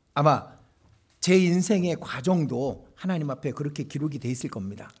 아마 제 인생의 과정도 하나님 앞에 그렇게 기록이 돼 있을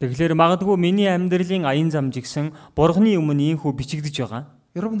겁니다. Тэгэхээр магадгүй миний амьдралын аян зам жигсэн Бурханы өмнө ийхүү бичигдэж байгаа.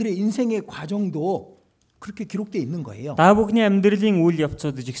 여러분들의 인생의 과정도 그렇게 기록돼 있는 거예요. Та бүхний амьдралын үйл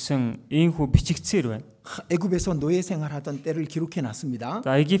явцууд жигсэн ийхүү бичигдсээр байна. 애굽에서 노예 생활하던 때를 기록해 놨습니다.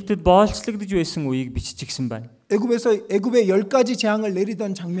 За Египтэд боолчлогдож байсан үеийг биччихсэн байна. 애굽에 10가지 재앙을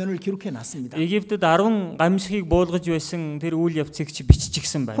내리던 장면을 기록해 놨습니다. Египтэд 10 гамшигыг буулгаж байсан тэр үйл явцыг чи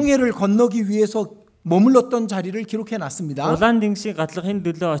биччихсэн байна. 홍해를 건너기 위해서 머물렀던 자리를 기록해 놨습니다. Улаан дэнгисийг гатлахын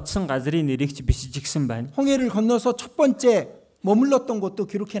төлөө очисон газрын нэрийг чи биччихсэн байна. 홍해를 건너서 첫 번째 머물렀던 곳도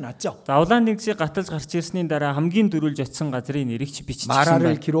기록해 놨죠. За улаан дэнгисийг гаталж гарч ирсний дараа хамгийн дөрүүлж очисон газрын нэрийг чи биччихсэн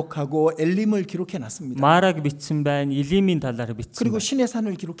마라를 байна. 기록하고 엘림을 기록해 놨습니다. Мараг бичсэн байна, Илимийн талаар бичсэн 그리고 байна. 신의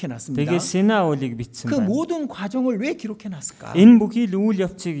산을 기록해 놨습니다. Тэгээ Сина уулыг бичсэн 그 байна. 모든 과정을 왜 기록해 놨을까? Энэ бүхий л үйл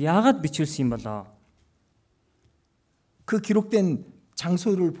явцыг яагаад бичүүлсэн юм болоо? 그 기록된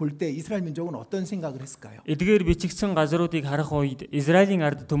장소를 볼 때 이스라엘 민족은 어떤 생각을 했을까요? Эдгээр бичигдсэн газруудыг харах үед Израилийн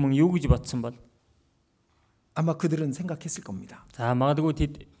ард түмэн юу гэж бодсон бол? 아마 그들은 생각했을 겁니다. За магадгүй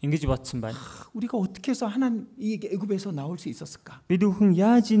тэд ингэж бодсон байна. 우리가 어떻게 해서 하나님 이 애굽에서 나올 수 있었을까? Бид бүхэн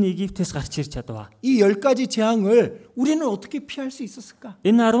яаж энэ Египтээс гарч ирч чадваа? 이 10가지 재앙을 우리는 어떻게 피할 수 있었을까?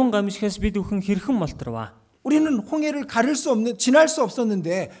 Энэ 10 гамшигаас бид бүхэн хэрхэн молторваа? 우리는 홍해를 지날 수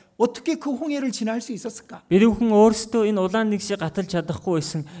없었는데 어떻게 그 홍해를 지날 수 있었을까? Бид бүхэн өөрсдөө энэ улаан нэгсийг гаталж чадахгүй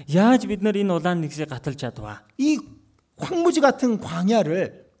байсан. Яаж бид нар энэ улаан нэгсийг гаталж чадваа? 이 황무지 같은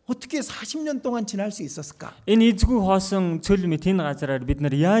광야를 어떻게 40년 동안 지날 수 있었을까? Энэ эзгүй хоосон цөл мэт энэ газараар бид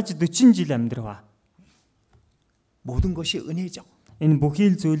нар яаж 40 жил амьдрваа? 모든 것이 은혜죠. Энэ бүхий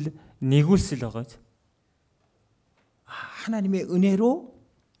л зүйл нэгүүлсэл байгаа. 하나님의 은혜로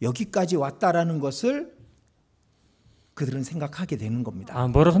여기까지 왔다라는 것을 그들은 생각하게 되는 겁니다.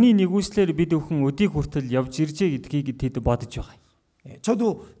 Бурхны нэгүүлслээр бид бүхэн өдийг хүртэл явж иржээ гэдгийг тэд бодож байгаа.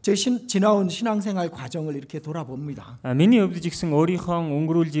 저도 제 지나온 신앙생활 과정을 이렇게 돌아봅니다. Миний өвдөж гисэн өөрийнхөө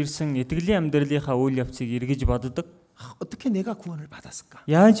өнгөрүүлж ирсэн итгэлийн амьдралынхаа үйл явцыг эргэж боддог. 어떻게 내가 구원을 받았을까?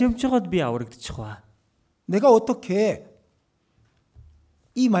 Яаж явж байгаад би аврагдчих вэ? 내가 어떻게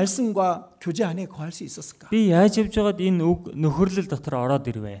이 말씀과 교제 안에 거할 수 있었을까? Би яаж явж байгаад энэ үг нөхөрлөл дотор ороод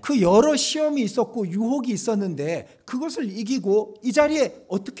ирвэ? 그 여러 시험이 있었고 유혹이 있었는데 그것을 이기고 이 자리에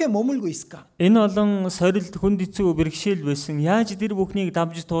어떻게 머물고 있을까? Энэ олон сорилт хүнд эцүү бэрхшээл байсан. Яаж тэр бүхнийг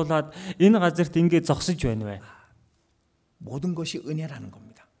давж туулаад энэ газарт ингэ зогсож байна вэ? 모든 것이 은혜라는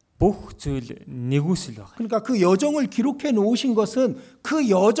겁니다. Бүх зүйл нэгүсэл байна. 그러니까 그 여정을 기록해 놓으신 것은 그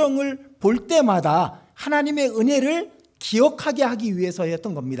여정을 볼 때마다 하나님의 은혜를 기억하게 하기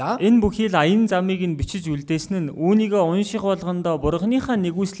위해서였던 겁니다. Энэ бүхий л аян замыг нь бичиж үлдээсэн нь үүнийгээ унших болгондоо Бурхныхаа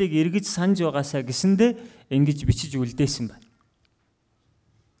нэгүслийг эргэж санаж байгаасаа гэсэндэ ингэж бичиж үлдээсэн байна.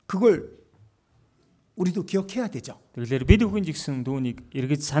 그걸 우리도 기억해야 되죠. Тэгэхээр бид бүхэн жигсэн дүүнийг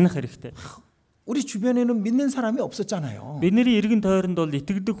эргэж санах хэрэгтэй. 우리 주변에는 믿는 사람이 없었잖아요. Бидний эргэн тойронд бол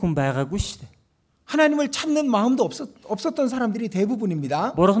итгэдэг хүн байгаагүй шүү дээ. 하나님을 찾는 마음도 없었던 사람들이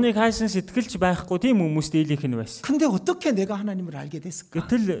대부분입니다. Бурхныг хайсан сэтгэлч байхгүй тийм хүмүүс дийлийнх нь байсан. 근데 어떻게 내가 하나님을 알게 됐을까?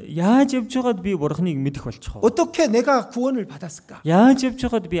 Гэтэл яаж явж байгаад би Бурхныг мэдэх болчих вэ? 어떻게 내가 구원을 받았을까? Яаж явж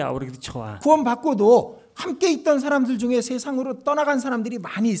байгаад би аврагдчих вэ? 구원 받고도 함께 있던 사람들 중에 세상으로 떠나간 사람들이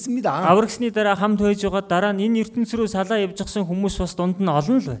많이 있습니다. Аврагсны дараа хамт байж байгаа дараа нь энэ ертөнцийн рүү салаа явжсан хүмүүс бас дунд нь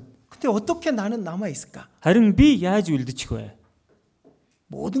олон л байна. 근데 어떻게 나는 남아 있을까? Харин би яаж үлдчих вэ?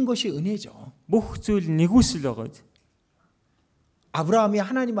 모든 것이 은혜죠. Бүх зүйл нэгүсэл байгаа. 아브라함이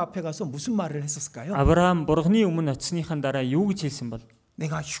하나님 앞에 가서 무슨 말을 했었을까요? Авраам Бурхны өмнө очисныхаа дараа юу гэж хэлсэн бол?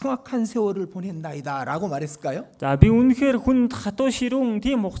 내가 흉악한 세월을 보낸다이다라고 말했을까요? За би үнэхээр хүнд хатуу ширүүн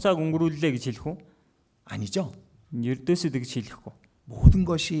тийм хугацааг өнгөрүүллээ гэж хэлэх үү? 아니죠. Ердөөсөө тэгж хэлэхгүй. 모든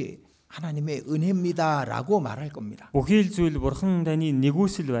것이 하나님의 은혜입니다라고 말할 겁니다. Бүхий л зүйл бурхан таны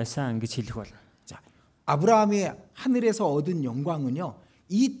нэгүсэл байсан гэж хэлэх болно. 자, 아브라함이 하늘에서 얻은 영광은요,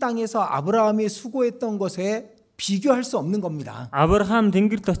 이 땅에서 아브라함이 수고했던 것에 비교할 수 없는 겁니다. Авраам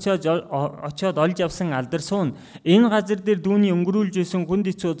тэнгэрт очоод олж авсан алдар суун энэ газар дээр дүүний өнгөрүүлж исэн хүнд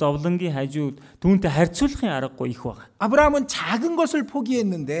хэцүү зовлонгийн хажууд түүнтэй харьцуулахын аргагүй их байна. 아브라함은 작은 것을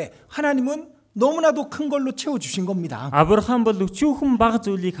포기했는데 하나님은 너무나도 큰 걸로 채워 주신 겁니다. Авраам бол өчүүхэн бага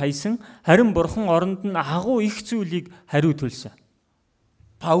зүйлийг хайсан, харин бурхан оронд нь агуу их зүйлийг хариу төлсөн.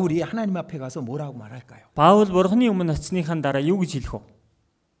 바울이 하나님 앞에 가서 뭐라고 말할까요? Паул бурханы өмнө очсныхаа дараа юу гэж хэлэх вэ?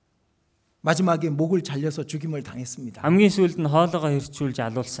 마지막에 목을 잘려서 죽임을 당했습니다. Хамгийн сүүлд нь хоолойгоо хэрчүүлж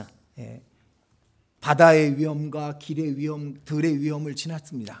алуулсан. 예. 바다의 위험과 길의 위험, 들의 위험을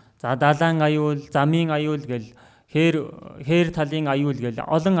지났습니다. За далайн аюул, замын аюул гэл хээр талын аюул гэл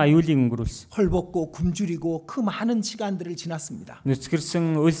олон аюулыг өнгөрүүлсэн. 헐벗고 굶주리고 그 많은 시간들을 지났습니다.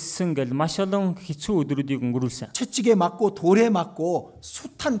 Нүцгэрсэн, өлссөн гэл маш олон хэцүү өдрүүдийг өнгөрүүлсэн. 채찍에 맞고 돌에 맞고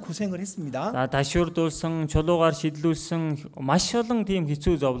숱한 고생을 했습니다. За ташуурдуулсан, чулуугаар шидлүүлсэн маш олон тийм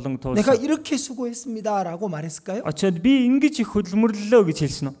хэцүү зовлон 내가 туулсан. 이렇게 수고했습니다라고 말했을까요? Очоод би ингэж их хөдөлмөрлөлөө гэж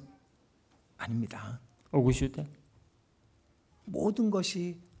хэлсэн үү? 아닙니다. Үгүй шүү дээ. 모든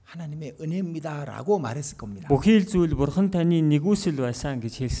것이 하나님의 은혜입니다라고 말했을 겁니다. Бүхий л зүйл бурхан таны нэгүсэл байсан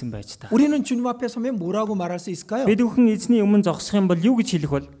гэж хэлсэн байж та. 우리는 주님 앞에 서면 뭐라고 말할 수 있을까요? Бид бүхэн эзний өмнө зогсох юм бол юу гэж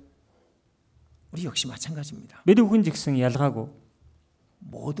хэлэх вэ? 우리 역시 마찬가지입니다. Бид бүхэн ч гэсэн ялгаагүй.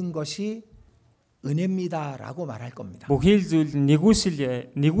 모든 것이 은혜입니다라고 말할 겁니다. Бүхий л зүйл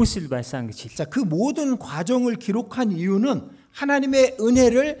нэгүсэл байсан гэж хэлсэн. 자, 그 모든 과정을 기록한 이유는 하나님의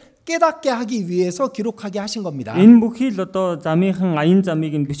은혜를 깨닫게 하기 위해서 기록하게 하신 겁니다. Энэ бүхий л одоо замынхан аян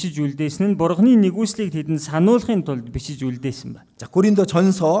замыг нь бичиж үлдээсэн нь бурхны нэгүслийг тэдэнд сануулахын тулд бичиж үлдээсэн байна. 자, 고린도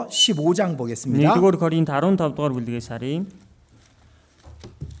전서 15장 보겠습니다. 1-р Коринт 15 дугаар бүлгээс харъя.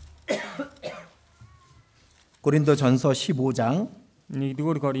 고린도 전서 15장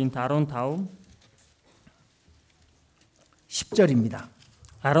 1-р Коринт 15 10절입니다.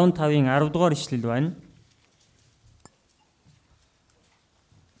 15-ын 10 дугаар ишлэл байна.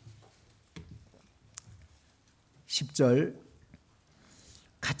 10절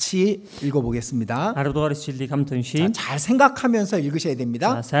같이 읽어보겠습니다. 10 дугаар ишлэлийг хамт уншийе. 잘 생각하면서 읽으셔야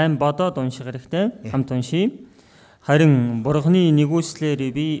됩니다. Сайн бодоод унших хэрэгтэй. Хамт уншийе. Харин бурхны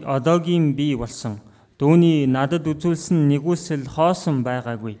нэгүслээр би одоогийн бий болсон. Дүүний надад үзүүлсэн нэгүсэл хоосон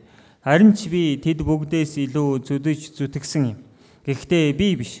байгаагүй. Харин ч би тэд бүгдээс илүү зүдэж зүтгэсэн юм. Гэхдээ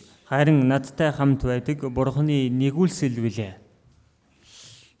би биш, харин надтай хамт байдаг бурхны нэгүсэл билээ.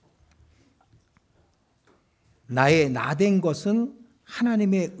 나의 나된 것은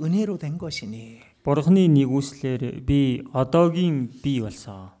하나님의 은혜로 된 것이니. бурхны нэгүслээр би одоогийн бий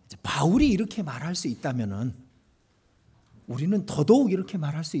болсон. 바울이 이렇게 말할 수 있다면은 우리는 더더욱 이렇게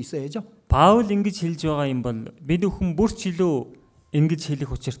말할 수 있어야죠. Паул ингэж хэлж байгаа юм бол бид бүхэн бүр ч илүү ингэж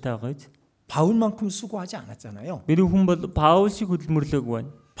хэлэх учиртай байгаа биз? 바울만큼 수고하지 않았잖아요. Бид бүхэн бол Паул шиг хөдөлмөрлөөгүй байна.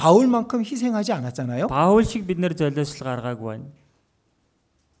 바울만큼 희생하지 않았잖아요. Паул шиг бид нэр золиослол гаргаагүй байна.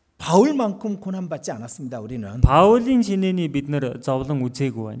 바울만큼 고난받지 않았습니다. 우리는. Паулын шинээний бид нэр зовлон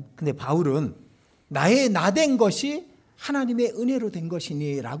үзээгүй байна. 근데 바울은 나의 나된 것이 하나님의 은혜로 된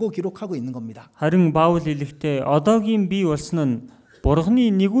것이니라고 기록하고 있는 겁니다. Харин Паул хэлэхдээ одоогийн бий болсон нь бурхны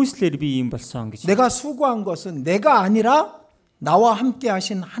нэгүслэр би юм болсон гэж. 내가 수고한 것은 내가 아니라 나와 함께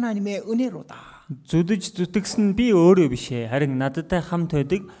하신 하나님의 은혜로다. Зүдэж зүтгэсэн би өөрөө биш ээ. Харин надтай хамт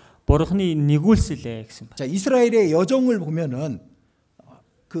байдаг бурхны нэгүслээ гэсэн байна. 자, 이스라엘의 여정을 보면은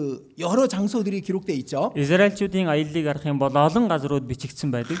그 여러 장소들이 기록돼 있죠. Израильчүүдийн аяллыг харах юм бол олон газрууд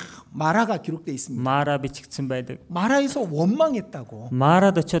бичигдсэн байдаг. 마라가 기록돼 있습니다. Мара бичигдсэн байдаг. 마라에서 원망했다고.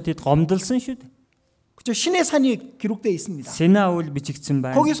 Марад очоод тэд гомдолсон шүү дээ. 그죠? 신의 산이 기록돼 있습니다. Синаул бичигдсэн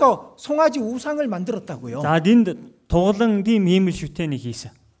байна. 거기서 송아지 우상을 만들었다고요. За тэнд туглан тийм хиймэл шүтээний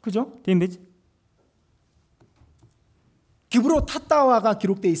хийсэн. 그죠? Тийм биз? 기브로 탓다와가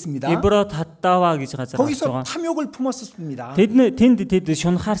기록돼 있습니다. Гибро Таттава гэж газар 거기서 байгаа. 탐욕을 품었습니다. тэнд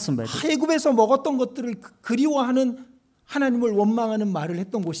шунхаарсан байдаг. 애굽에서 먹었던 것들을 그리워하는 하나님을 원망하는 말을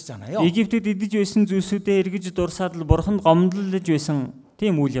했던 곳이잖아요. Египтэд идэж байсан зүйлсүүдээ эргэж дурсаад л бурханд гомдлож байсан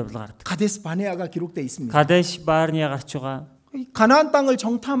тийм үйл явдал гардаг. 가데스 바네아가 기록돼 있습니다. Кадеш Барния гарч байгаа. 가나안 땅을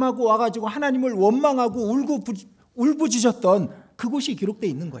정탐하고 와가지고 하나님을 원망하고 울부짖었던 그곳이 기록돼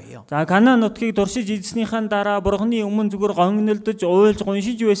있는 거예요. За Канаан нутгийг дуршиж идснийхэн дараа бурханы өмнө зүгээр гонглолдож уйлж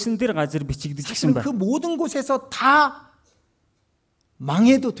гуншиж байсан тэр газар бичигдэж гисэн 그 байна. 모든 곳에서 다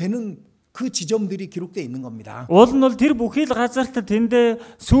망해도 되는 그 지점들이 기록되어 있는 겁니다. Уул нь бол тэр бүхий л газарт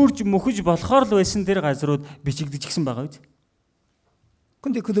тэндээ сүрж мөхөж болохоор л байсан тэр газрууд бичигдчихсэн байгаа биз.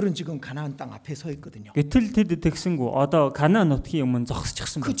 근데 그들은 지금 가나안 땅 앞에 서 있거든요. Гэтэл тэд тэгсэнгүү одоо Канаан нутгийн өмнө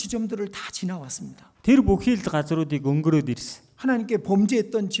зогсчихсан 그 байна. 지점들을 다 지나왔습니다. Тэр бүхий л газруудыг өнгөрөөд ирсэн. 하나님께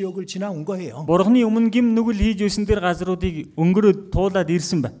범죄했던 지역을 지나온 거예요. Бурхны өмнө гим нүгэл хийж байсан тэр газруудыг өнгөрөөд туулаад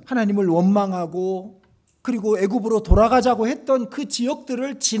ирсэн байна. 하나님을 원망하고 그리고 애굽으로 돌아가자고 했던 그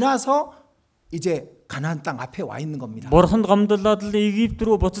지역들을 지나서 이제 가나안 땅 앞에 와 있는 겁니다. Бурханд гомдлоод л Египт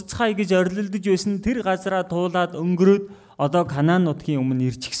рүү буцацгаая гэж орилдож байсан тэр газараа туулаад өнгөрөөд одоо Канаан нутгийн өмнө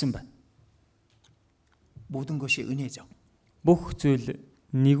ирчихсэн байна. 모든 것이 은혜죠. Бүх зүйл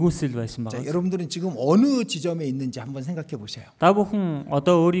нэгүсэл байсан 자, байгаа. 여러분들은 지금 어느 지점에 있는지 한번 생각해 보세요. Та бүхэн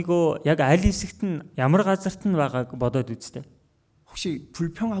одоо өөрийгөө яг аль хэсэгт нь ямар газарт нь байгааг бодоод үзтээ. 혹시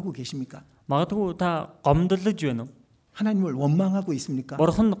불평하고 계십니까? Магадгүй та гомдлож байна уу? 하나님을 원망하고 있습니까?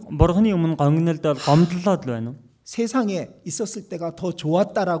 Бурхны өмнө гомгнолдол гомдлоод л байна уу? 세상에 있었을 때가 더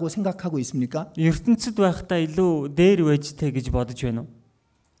좋았다라고 생각하고 있습니까? ертөнцид байхдаа илүү дээр байжтэй гэж бодож байна уу?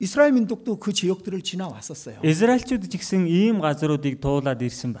 이스라엘 민족도 그 지역들을 지나왔었어요. Израильчууд ч гэсэн ийм газруудыг туулаад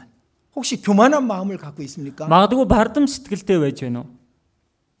ирсэн байна. 혹시 교만한 마음을 갖고 있습니까? Магадгүй бардам сэтгэлтэй байж байна уу?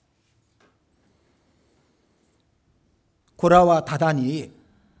 고라와 다단이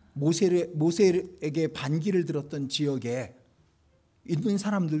모세에게 반기를 들었던 지역에 있는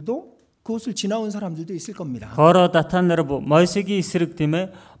사람들도 그것을 지나온 사람들도 있을 겁니다. Хоро Датан нар Мойсегийн эсрэг тийм ээ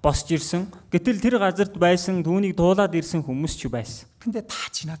босч ирсэн. Гэтэл тэр газарт байсан түүнийг дуулаад ирсэн хүмүүс ч байсан. 근데 다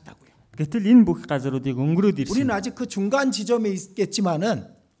지났다고요. Гэтэл энэ бүх газруудыг өнгөрөөд ирсэн. 우리는 아직 그 중간 지점에 있겠지만은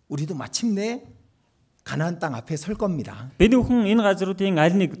우리도 마침내 가나안 땅 앞에 설 겁니다. Бид бүхэн энэ газруудын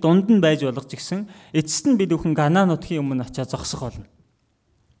аль нэг дунд нь байж болох ч гэсэн эцэст нь бид бүхэн Канаан нутгийн өмнө очиж зогсох болно.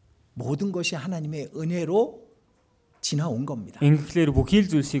 모든 것이 하나님의 은혜로 지나온 겁니다. Ингэхлээр бүхий л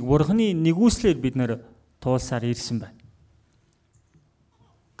зүйлсийг Бурхны нэгүслээр бид нэр туулсаар ирсэн байна.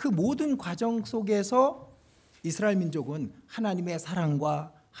 그 모든 과정 속에서 이스라엘 민족은 하나님의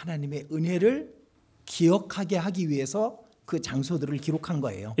사랑과 하나님의 은혜를 기억하게 하기 위해서 그 장소들을 기록한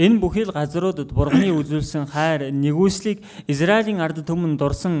거예요. Энэ бүхий л газруудад Бурхны үзүүлсэн хайр нэгүслийг Израилийн ард түмэн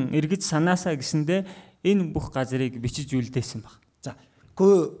дурсан эргэж санаасаа гэсэндэ энэ бүх газрыг бичиж үлдээсэн баг. 자,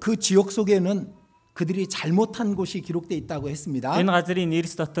 그 지역 속에는 그들이 잘못한 곳이 기록되어 있다고 했습니다. Энэ газрын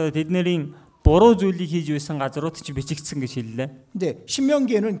нэрс дотор тэднэрийн буруу зүйлийг хийж байсан газрууд ч бичигдсэн гэж хэллээ. 근데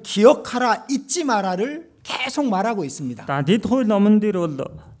신명기에는 기억하라 잊지 마라를 계속 말하고 있습니다. Дэд хууль номон дээр бол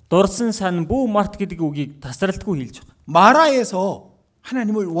дурсан сан бүү март гэдэг үгийг тасралтгүй хэлж байгаа. 마라에서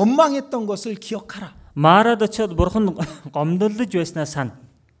하나님을 원망했던 것을 기억하라. Марад очиод бурхан гомдлож байснаа сан.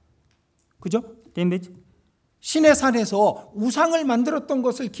 그죠? Тийм биз? 신의 산에서 우상을 만들었던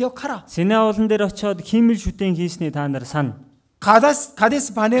것을 기억하라. Синай уулан дээр очиод хиймэл шүтэн хийсний та нар сан.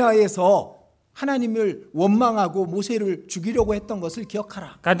 가데스 바네아에서 하나님을 원망하고 모세를 죽이려고 했던 것을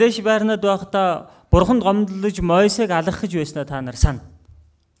기억하라. Гадеш байрнад байхдаа бурханд гомдлож Мойсег алгахж байснаа та нар сан.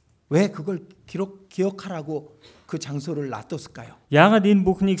 왜 그걸 기억하라고 그 장소를 놔뒀을까요? Яагаад энэ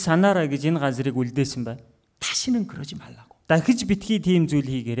бүхнийг санаарай гэж энэ газрыг үлдээсэн бэ? 다시는 그러지 말라고. Дахиж битгий тийм зүйл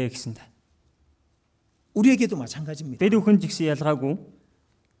хийгээрэй гэсэндэ. 우리에게도 마찬가지입니다. Бид бүхэн ч гэсэн ялгаагүй.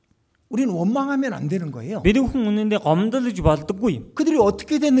 우리는 원망하면 안 되는 거예요. Бид бүхэн үнэндээ гомдлож болдоггүй юм. 그들이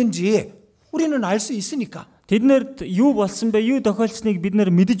어떻게 됐는지 우리는 알 수 있으니까. Тэднэрт юу болсон бэ? Юу тохиолдсныг бид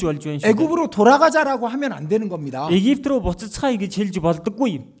нар мэдэж болж байна шүү. 애굽으로 돌아가자라고 하면 안 되는 겁니다. Египт рүү буцацгаая гэж хэлж болдоггүй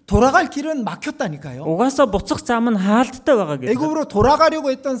юм. 돌아갈 길은 막혔다니까요. Угаасаа буцах зам нь хаалттай байгаа гэдэг. 애굽으로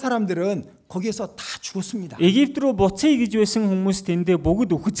돌아가려고 했던 사람들은 거기에서 다 죽었습니다. Египт рүү буцъя гэж байсан хүмүүс тэндээ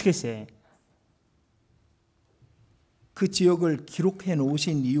бүгд үхцгээсэ. 그 지역을 기록해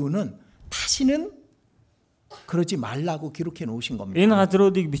놓으신 이유는 다시는 그러지 말라고 기록해 놓으신 겁니다. Энэ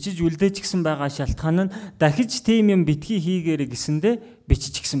газруудыг бичиж үлдээчихсэн байгаа шалтгаан нь дахиж тийм юм битгий хийгээрэй гэсэндэ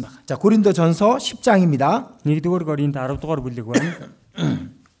биччихсэн байна. 자, 고린도전서 10장입니다. 1-р Коринт 10-р бүлэг байна.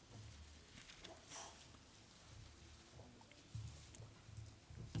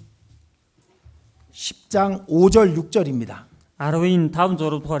 10장 5절 6절입니다. 10-ийн 5,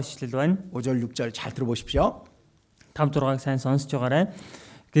 6 дугаар ишлэл байна. 5절 6절 잘 들어보십시오. 5, 6-ыг сайн сонсож байгаарай.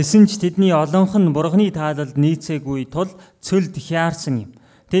 Гэсэн ч тэдний олонх нь Бурхны таалалд нийцээгүй тул цөлд хяарсан юм.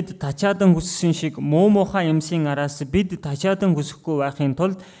 Тэд тачаадан хүссэн шиг муухай юмсын араас бид тачаадан хүсэхгүй байхын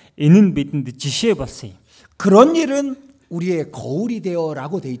тулд энэ нь бидэнд жишээ болсон юм. 그런 일은 우리의 거울이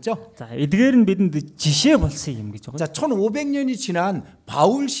되어라고 돼 있죠. За, эдгээр нь бидэнд жишээ болсон юм гэж байгаа. 자, 1500년이 지난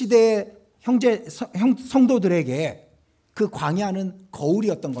바울 시대 성도들에게 그 광야는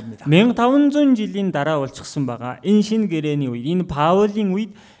거울이었던 겁니다. 1500 жилийн дараа болчихсон байгаа. Энэ шинэ гэрээний үед, энэ Паулийн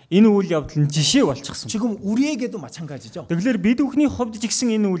үед энэ үйл явдал нь жишээ болчихсон. 지금 우리에게도 마찬가지죠. Тэгэхээр бид бүхний хувьд ч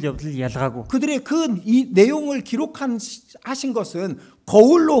гэсэн энэ үйл явдал ялгаагүй. 그들의 이 내용을 하신 것은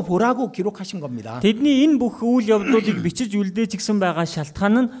거울로 보라고 기록하신 겁니다. Тэдний энэ бүх үйл явдлуудыг бичиж үлдээчихсэн байгаа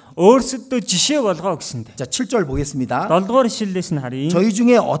шалтгаан нь өөрсөдөө жишээ болгоо гэсэндэ. 자, 7절 보겠습니다. 7-р ишлэлээс нь харъя. 저희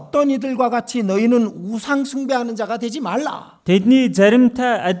중에 어떤 이들과 같이 너희는 우상 숭배하는 자가 되지 말라. Тэдний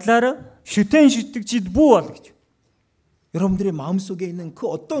заримтай адилаар шүтэн шүтгэжид бүү бол гэж. 여러분들의 마음속에 있는 그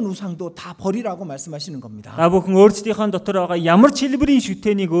어떤 우상도 다 버리라고 말씀하시는 겁니다. Та бүхэн өөрсдийнхөө дотор байгаа ямар ч хэлбэрийн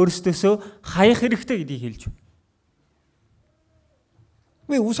шүтэнийг өөрсдөөсөө хаях хэрэгтэй гэдгийг хэлж байна.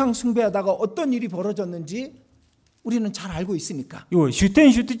 왜 우상 숭배하다가 어떤 일이 벌어졌는지 우리는 잘 알고 있으니까. Юу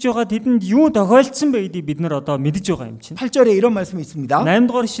шүтэн шүтэж байгаа тэдэнд юу тохиолдсон бэ гэдгийг бид нар одоо мэдж байгаа юм чинь. 8절에 이런 말씀이 있습니다.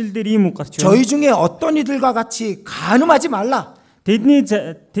 8-р ишлэл дээр ийм үг гарч байна. 저희 중에 어떤 이들과 같이 간음하지 말라.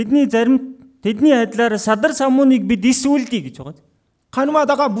 Тэдний адилаар садар самууныг бид ис үлдээ гэж байгаа.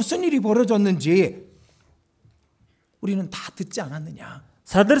 간음하다가 무슨 일이 벌어졌는지 우리는 다 듣지 않았느냐.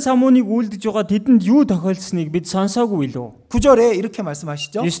 Садар самууныг үлдэж байгаа тэдэнд юу тохиолдсныг бид сонсоогүй билүү? 9절에 이렇게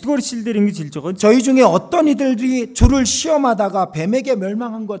말씀하시죠. 9-р ишлэлээр ингэж хэлж байгаа. 저희 중에 어떤 이들이 주를 시험하다가 뱀에게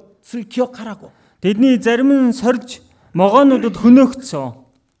멸망한 것을 기억하라고. Тэдний зарим нь сорж могоонуудад хөнөөгдсөн.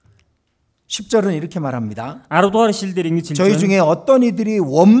 10절은 이렇게 말합니다. 10-р ишлэлээр ингэж хэлж 저희 байна. 중에 어떤 이들이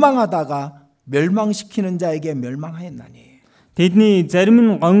원망하다가 멸망시키는 자에게 멸망하였나니. Тэдний зарим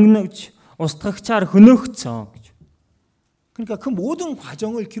нь гонгнож устгагчаар хөнөөгдсөн гэж. 그러니까 그 모든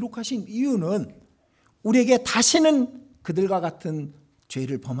과정을 기록하신 이유는 우리에게 다시는 그들과 같은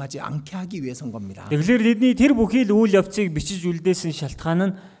죄를 범하지 않게 하기 위해서인 겁니다. Тэгэхээр тэдний тэр бүхий л үйл явцыг бичиж үлдээсэн шалтгаан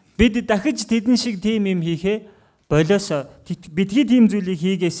нь бид дахиж тэдэн шиг тийм юм хийхээ болоосо бидний тийм зүйлийг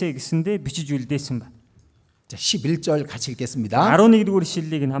хийгээсэ гэсэндээ бичиж үлдээсэн ба. 자, 11절 같이 읽겠습니다. 11-р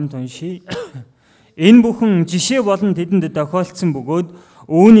ишлэлийг нь хамт уншийе. Энэ бүхэн жишээ болон тэдэнд тохиолдсон бөгөөд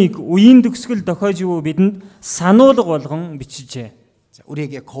үүнийг үеийн төгсгөл тохиож юу бидэнд сануулга болгон бичижээ. 자,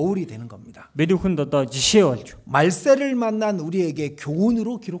 우리에게 거울이 되는 겁니다. Бид бүхэнд одоо жишээ болж. 말세를 만난 우리에게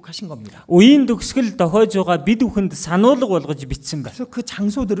교훈으로 기록하신 겁니다. Үеийн төгсгөл тохиож байгаа бид бүхэнд сануулга болгож бичсэн байна. 그래서 그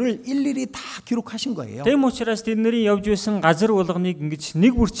장소들을 일일이 다 기록하신 거예요. Тэм учраас тэдний явж байсан газар болгоныг ингэж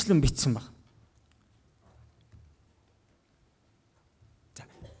нэг бүрчлэн бичсэн баг.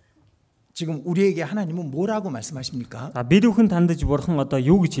 지금 우리에게 하나님은 뭐라고 말씀하십니까? Бид бүхэн тандаж бурхан одоо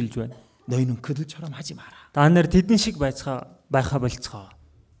юу гэж хэлж байна? 너희는 그들처럼 하지 마라. Та нар тэдэн шиг байхаа болцгоо.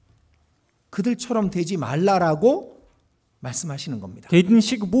 그들처럼 되지 말라라고 말씀하시는 겁니다. Тэдэн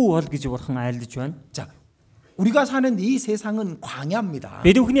шиг бүү бол гэж бурхан айлдаж байна. 자, 우리가 사는 이 세상은 광야입니다.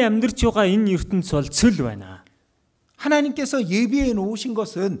 Бид бүхний амьдарч байгаа энэ ертөнц бол цөл байна. 하나님께서 예비해 놓으신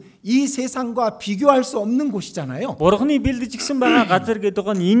것은 이 세상과 비교할 수 없는 곳이잖아요. Бурханы бэлдэж гисэн байгаа газар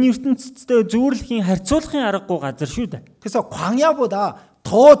гэдэг нь энэ ертөнцтэй зүйрлэхийн харьцуулахын аргагүй газар шүү дээ. 그래서 광야보다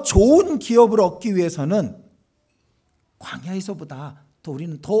더 좋은 기업을 얻기 위해서는 광야에서보다 더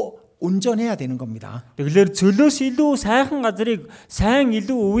우리는 더 온전해야 되는 겁니다. Тэгэхээр цөлөөс илүү сайхан газрыг сайн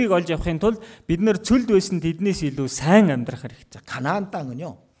илүү өвийг олж авахын тулд бид нар цөлд байсан тэднээс илүү сайн амьдрах хэрэгтэй. 가나안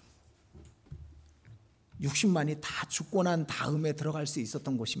땅은요. 60만이 다 죽고 난 다음에 들어갈 수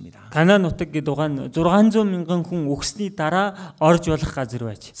있었던 곳입니다. Канаан нутаг гэдэг нь 600 мянган хүн өгсний дараа орж болох газар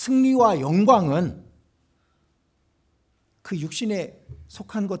байж. 승리와 영광은 그 육신에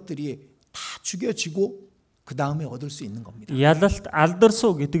속한 것들이 다 죽여지고 그 다음에 얻을 수 있는 겁니다. Ялалт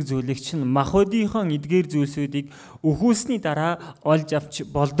алдарсуу гэдэг зүйлийг чинь махбодийнхоо эдгээр зүйлсүүдийг өхүүлсний дараа олж авч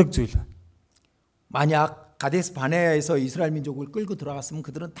болдог зүйл. 만약 가데스 바네아에서 이스라엘 민족을 끌고 들어갔으면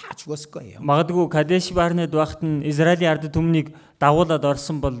그들은 다 죽었을 거예요. Магадгүй Кадеш Барнед багт нь Израилийн ард түмнийг дагуулад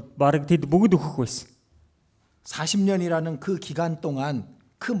орсон бол бараг тэд бүгд өөхөх байсан. 40년이라는 그 기간 동안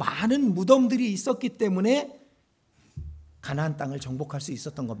그 많은 무덤들이 있었기 때문에 가나안 땅을 정복할 수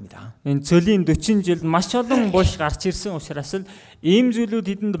있었던 겁니다. Энэ цөлийн 40 жилд маш олон булш гарч ирсэн учраас л ийм зүйлүүд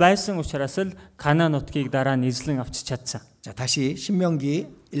тэдэнд байсан учраас л Канаан нутгийг дараа нь эзлэн авч чадсан. 자, 다시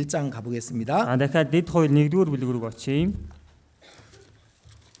신명기 1장 가보겠습니다. Дахиад дэд хууль 1-р бүлэг рүү очие.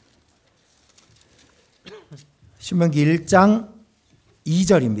 신명기 1장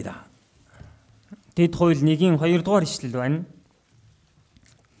 2절입니다. Дэд хууль 1-ийн 2-р ишлэл байна.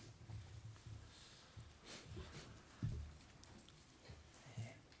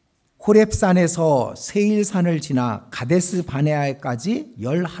 호렙산에서 세일산을 지나 가데스 바네아에까지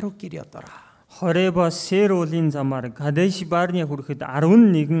 10하루길이었더라. Хоребоос Сэр уулын замаар Кадеш Барне хүрэхэд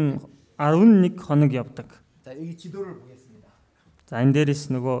 11 хоног явдаг. 자, 여기 지도를 보겠습니다. За энэ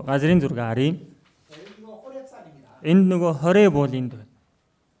дээрээс нөгөө газрын зураг харъя. 여기 호렙산입니다. Энд нөгөө Хореб уулын байна.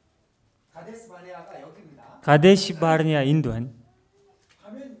 가데스 바네아가 여기입니다. Кадеш Барне энд байна.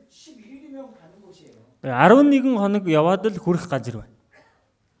 가면 11일이면 가는 곳이에요. 11 хоног яваад л хүрэх газар байна.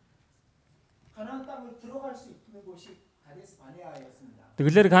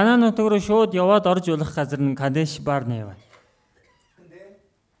 Тэгэхээр Канаан нутаг руу шууд яваад орж болох газар нь Кадеш Барнеа байна. 근데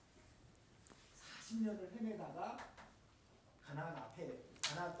 40년을 헤매다가 가나안 땅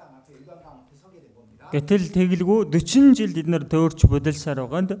앞에 일반강 앞에 서게 된 겁니다. Гэтэл тэгэлгүй 40 жил эднэр төөрч будалсаар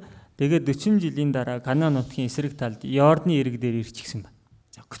байгаад тэгээд 40 жилийн дараа Канаан нутгийн эсрэг талд Йордны ирэг дээр ирчихсэн байна.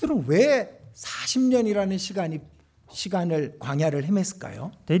 자, 그들은 왜 40년이라는 시간을 광야를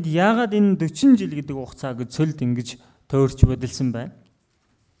헤맸을까요? Тэгэд яагаад энэ 40 жил гэдэг хугацааг цөлд ингэж төөрч будалсан байна?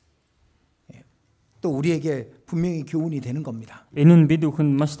 또 우리에게 분명히 교훈이 되는 겁니다. Энэ нь бид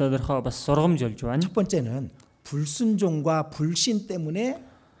бүхэнд маш тодорхой бас сургамж болж байна. 첫 번째는 불순종과 불신 때문에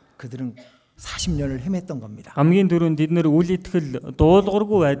그들은 40년을 헤맸던 겁니다. Хамгийн түрүүнд эднэр үл итгэл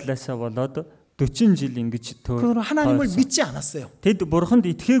дуулуургүй байдлаасаа болоод 40 жил ингэж 그들은 하나님을 믿지 않았어요. Тэд бурханд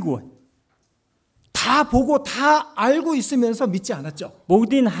итгээгүй байна. 다 보고 다 알고 있으면서 믿지 않았죠.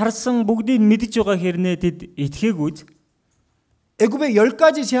 Бүгдийг харсан, бүгдийг мэдж байгаа хэрнээ тэд итгээгүй. 애굽에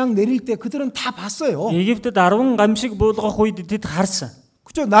 10가지 재앙 내릴 때 그들은 다 봤어요. Египтэд 10 гамшиг буулгах үед тэд харсан.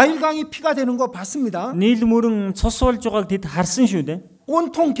 그죠? 나일강이 피가 되는 거 봤습니다. Нийл мөрөн цус болж байгааг тэд харсан шүү дээ.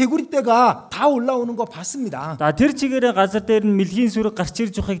 온통 개구리떼가 다 올라오는 거 봤습니다. За тэр чигээрээ газар дээр нь мэлхийн сүрэг гарч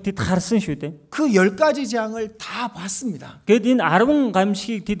ирж байгааг тэд харсан шүү дээ. 그 10가지 재앙을 다 봤습니다. Гэт энэ 10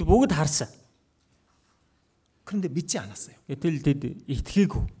 гамшигыг тэд бүгд харсан. 그런데 믿지 않았어요. Гэтэл тэд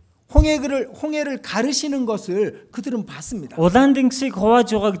итгээгүй. 홍해를 가르시는 것을 그들은 봤습니다. Улаан дэнгисийг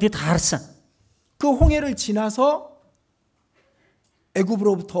хувааж байгааг тэд харсан. 그 홍해를 지나서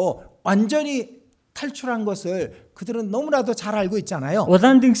애굽으로부터 완전히 탈출한 것을 그들은 너무나도 잘 알고 있잖아요.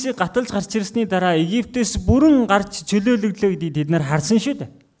 Улаан дэнгисийг гаталж гарч ирсний дараа Египтээс бүрэн гарч чөлөөлөглөө гэдгийг тэд нар харсан шүү дээ.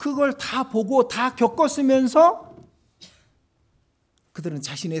 그걸 다 보고 다 겪었으면서 그들은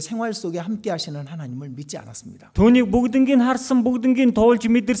자신의 생활 속에 함께 하시는 하나님을 믿지 않았습니다. Түүнийг бүгднийг харсан, бүгднийг туулж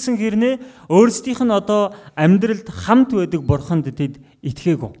мэдэрсэн хэрнээ өөрсдийнх нь одоо амьдралд хамт байдаг бурханд тэд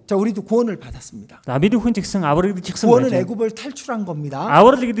итгээгүй. 자, 우리도 구원을 받았습니다. За бид бүхэн ч гэсэн аврагдчихсан 구원은 байна. 애굽을 탈출한 겁니다.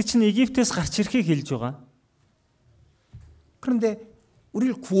 Аврал гэдэг чинь Египтээс гарч ирэхийг хэлж байгаа. 그런데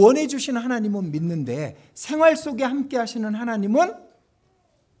우리를 구원해 주시는 하나님은 믿는데 생활 속에 함께 하시는 하나님은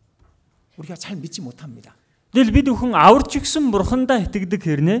우리가 잘 믿지 못합니다. Тэгэл бид бүхэн аварч өгсөн бурхандаа итгэдэг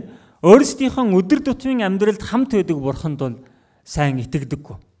хэрнээ өөрсдийнхөө өдөр тутмын амьдралд хамт байдаг бурханд бол сайн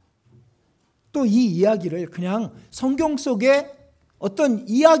итгэдэггүй. 또 이 이야기를 그냥 성경 속에 어떤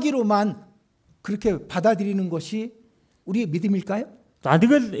이야기로만 그렇게 받아들이는 것이 우리의 믿음일까요? За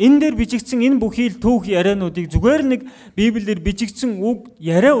тэгэл энэ дээр бичигдсэн энэ бүхий л түүх яриануудыг зүгээр нэг Библиэр бичигдсэн үг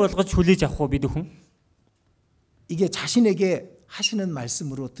яриа болгож хүлээж авах уу бид бүхэн? 이게 자신에게 하시는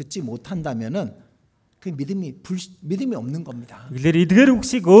말씀으로 듣지 못한다면은 그 믿음이 없는 겁니다. Тэгэхээр эдгээр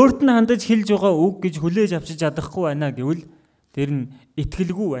үгсийг өөрт нь хандаж хэлж байгаа үг гэж хүлээж авчиж чадахгүй байна гэвэл тэр нь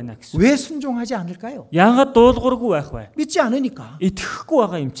итгэлгүй байна гэсэн. 왜 순종하지 않을까요? Яагаад дуулуургүй байх вэ? 믿지 않으니까. Итгэхгүй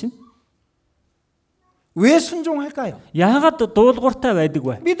байгаа юм чинь. 왜 순종할까요? Яагаад дуулууртай байдаг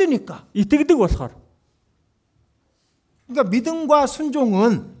вэ? 믿으니까. Итгэдэг болохоор. 그러니까 믿음과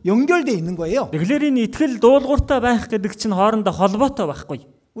순종은 연결돼 있는 거예요. Тэгэхээр энэ итгэл дуулууртай байх гэдэг чинь хоорондоо холбоотой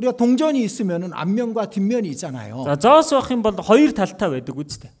байхгүй. 우리가 동전이 있으면은 앞면과 뒷면이 있잖아요. За зоос байх юм бол хоёр талтай байдаг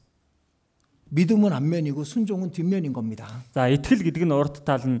үстэй. 믿음은 앞면이고 순종은 뒷면인 겁니다. За итгэл гэдэг нь урд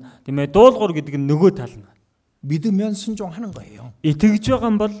тал нь тийм ээ дуулуур гэдэг нь нөгөө тал нь. 믿으면 순종하는 거예요. Итгэж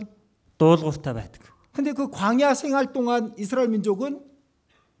байгаа юм бол дуулууртай байдаг. 근데 그 광야 생활 동안 이스라엘 민족은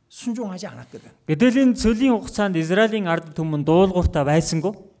순종하지 않았거든. Гэтэл энэ цөлийн хугацаанд Израилийн ард түмэн дуулууртай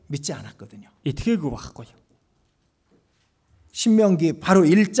байсангүй 믿지 않았거든요. итгээгүй байхгүй. 신명기 바로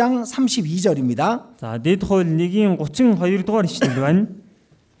 1장 32절입니다. За дэд хууль 1:32 дугаар ишлэл байна.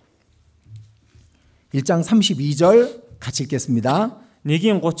 1장 32절 같이 읽겠습니다.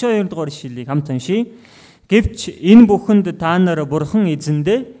 1:32 дугаар ишлэлийг хамт уншийе. Гэвч энэ бүхэнд та нар бурхан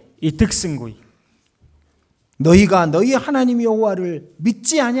эзэндээ итгэсэнгүй. 너희가 너희 하나님 여호와를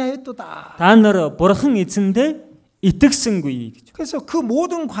믿지 아니하였도다. Та нар бурхан эзэндээ итгэсэнгүй гэж. 그래서 그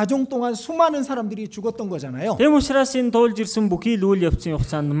모든 과정 동안 수많은 사람들이 죽었던 거잖아요. Тэм учраас энэ туулж ирсэн бүхий л үйл явцын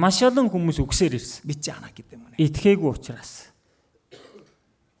хугацаанд маш олон хүмүүс үгсээр ирсэн. 믿지 않았기 때문에. Итгээгүй учраас.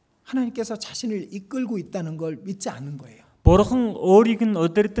 하나님께서 자신을 이끌고 있다는 걸 믿지 않는 거예요. Бурхан өөрийг нь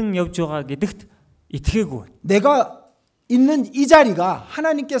удирдан явж байгаа гэдэгт итгээгүй. 내가 있는 이 자리가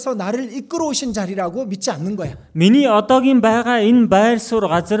하나님께서 나를 이끌어 오신 자리라고 믿지 않는 거야. Миний одоогийн байгаа энэ байр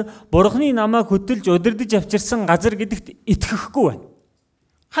суурь газар Бурханы намайг хөтөлж удирдах авчирсан газар гэдэгт итгэхгүй байна.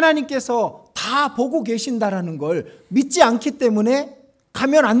 하나님께서 다 보고 계신다라는 걸 믿지 않기 때문에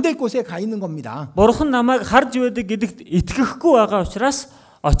가면 안 될 곳에 가 있는 겁니다. Бурхан намайг харж байдаг гэдэгт итгэхгүй байгаа учраас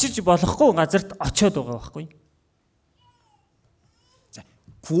очиж болохгүй газарт очиод байгаа байхгүй. 자,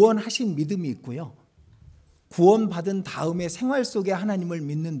 구원하신 믿음이 있고요. 구원받은 다음에 생활 속에 하나님을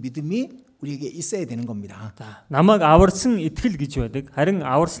믿는 믿음이 우리에게 있어야 되는 겁니다. Намайг аварсан итгэл гэж байдаг. Харин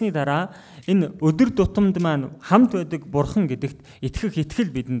аварсны дараа энэ өдөр тутамд маань хамт байдаг бурхан гэдэгт итгэх итгэл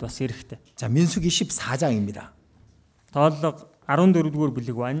бидэнд бас хэрэгтэй. 자, 민수기 14장입니다. Тооллого 14-р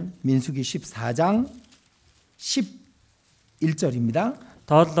бүлэг байна. 민수기 14장 11절입니다.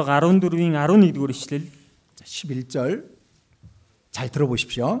 Тооллого 14-ийн 11-р ишлэл. 자, 11절 잘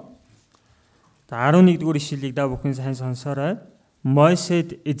들어보십시오. 11-р ишлэлийг та бүхэн сайн сонсоорой.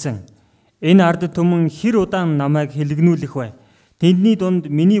 Мойсед эзэн энэ ард түмэн хэр удаан намайг хэлгнүүлэх вэ? Тэдний дунд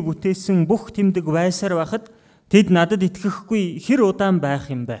миний бүтээсэн бүх тэмдэг байсаар байхад тэд надад итгэхгүй хэр удаан байх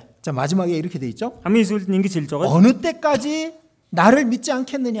юм бэ? 자, 마지막에 이렇게 돼 있죠. хамгийн сүүлд нь ингэж хэлж байгаа. 어느 때까지 나를 믿지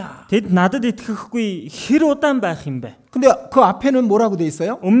않겠느냐. Тэд надад итгэхгүй хэр удаан байх юм бэ? 근데 그 앞에는 뭐라고 돼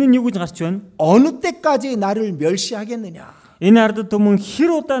있어요? Өмнө нь юу гэж гарч байна? 어느 때까지 나를 멸시하겠느냐. Энэ ард түмэн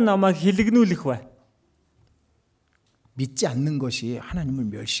хэр удаан намайг хэлгнүүлэх вэ? 믿지 않는 것이 하나님을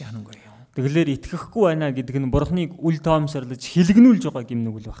멸시하는 거예요. Тэгэлэр итгэхгүй байна гэдэг нь бурхныг үл тоомсорлож хэлгнүүлж байгаа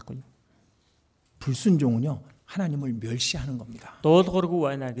гэмнүгэл байхгүй юу? 불순종은요, 하나님을 멸시하는 겁니다. Дуулуургүй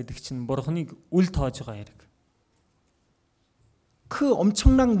байна гэдэг чинь бурхныг үл тоож байгаа хэрэг. 그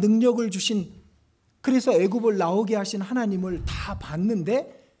엄청난 능력을 주신, 그래서 애굽을 나오게 하신 하나님을 다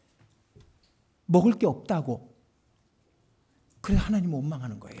봤는데 먹을 게 없다고. 그래 하나님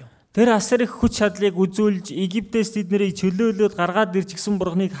원망하는 거예요. Тэр асар их хүч чадлыг үзүүлж Египтээс тэднийг чөлөөлөөд гаргаад ирж гисэн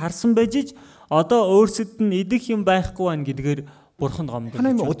бурхныг харсан байж одоо өөрсөд нь идэх юм байхгүй байна гэдгээр бурханд гомдож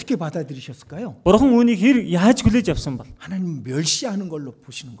하나님은 байна. 어떻게 받아들이셨을까요? Бурхан үүнийг хэр яаж хүлээж авсан бол? 하나님 멸시하는 걸로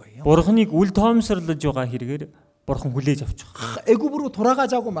보시는 거예요. Бурханыг үл тоомсорлож байгаа хэрэгээр бурхан хүлээж авч байгаа. 애굽으로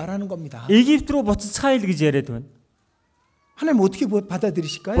돌아가자고 말하는 겁니다. Египт рүү буцацгаая л гэж яриад байна. 하나님 어떻게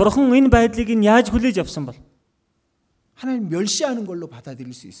받아들이실까요? Бурхан энэ байдлыг нь яаж хүлээж авсан бол? 하나님 멸시하는 걸로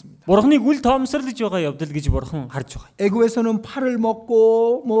받아들일 수 있습니다. Бурханыг үл тоомсорлож байгаа явдал гэж бурхан харж байгаа. 애굽에서는 파를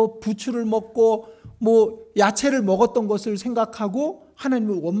먹고 뭐 부추를 먹고 뭐 야채를 먹었던 것을 생각하고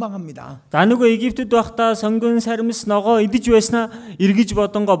하나님을 원망합니다. За нөгөө Египтэд байхдаа сонгон саримс ногоо идэж байснаа эргэж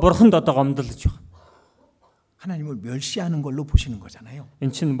бодонгоо бурханд одоо гомдолж байгаа. 하나님을 멸시하는 걸로 보시는 거잖아요.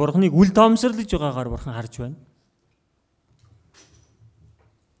 Энд чинь бурханыг үл тоомсорлож байгаагаар бурхан харж байна.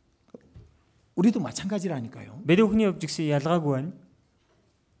 우리도 마찬가지라니까요. Бид бүхний хувьд гэсэн ялгаагүй байна.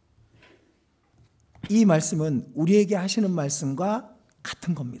 이 말씀은 우리에게 하시는 말씀과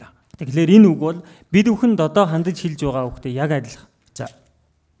같은 겁니다. Тэгэхээр энэ үг бол бид бүхэнд одоо хандаж хэлж байгаа үгтэй яг адилхан. 자,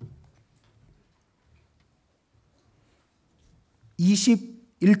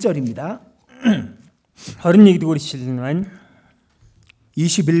 21절입니다. 21-р ишлэл нь байна.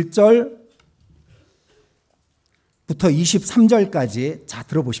 21절부터 23절까지 자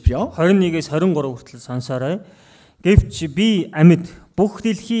들어보십시오. 21-ээс 23 хүртэл сонсоорой. Гэвч би амьд бүх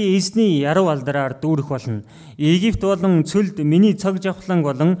дэлхий эзний яруу алдраар дүүрэх болно. Египт болон цөлд миний цаг жавхлан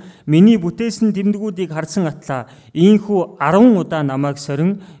болон миний бүтээсэн тэмдгүүдийг харсан атлаа. Ийхүү 10 удаа намайг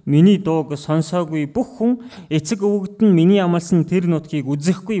сорин миний дууг сонсоогүй бүх хүн эцэг өвгөд нь миний амласан тэр нутгийг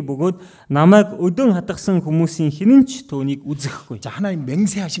үзэхгүй бөгөөд намайг өдөн хатгсан хүмүүсийн хинэн ч түүнийг үзэхгүй. 자, 하나님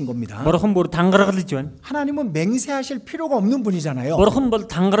맹세하신 겁니다. Бурхан бүр тангаргалж байна. 하나님은 맹세하실 필요가 없는 분이잖아요. Бурхан бол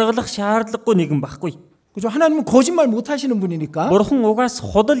тангаргалах шаардлагагүй нэгэн байхгүй. 그죠? 하나님은 거짓말 못 하시는 분이니까. Бурхан угаас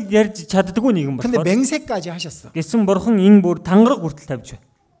худал ярьж чаддаггүй нэгэн 근데 болохоор. 맹세까지 하셨어. Гэсэн бурхан энэ бүр тангараг хүртэл тавьж байна.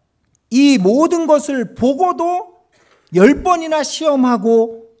 이 모든 것을 보고도 10번이나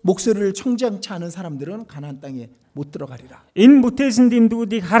시험하고 목소리를 청장치 않은 사람들은 가나안 땅에 못 들어가리라. Энэ бүтээсэн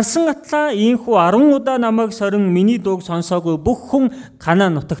дэмдгүүдийг харсан атлаа ийхүү 10 удаа намайг сорин миний дууг сонсоогүй бүх хүн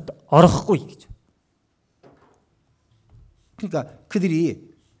Канаан нутагт орохгүй гэж. 그러니까 그들이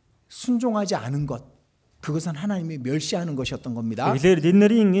순종하지 않은 것, 그것은 하나님이 멸시하는 것이었던 겁니다. Тэгэхээр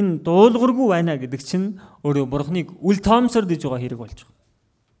тэдний энэ дуулуургүй байна гэдэг чинь өөрөө бурхныг үл тоомсорлож байгаа хэрэг болж байгаа.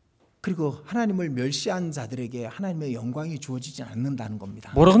 그리고 하나님을 멸시한 자들에게 하나님의 영광이 주어지지 않는다는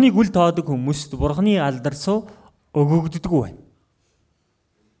겁니다. Бурхныг үл тоодог хүмүүст бурхны алдарсуу өгөгддөггүй байна.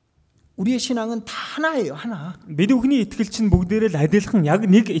 우리의 신앙은 다 하나예요, 하나. Бид бүхний итгэл чинь бүгдээрээ л адилхан яг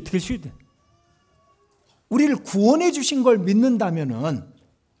нэг итгэл шүү дээ. 우리를 구원해 주신 걸 믿는다면은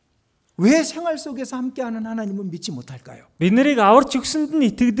왜 생활 속에서 함께하는 하나님은 믿지 못할까요? Бид нарыг аварч өгсөнд нь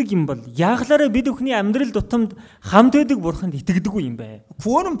итгэдэг юм бол яаглаараа бид бүхний амьдрал тутамд хамт байдаг бурханд итгэдэггүй юм бэ?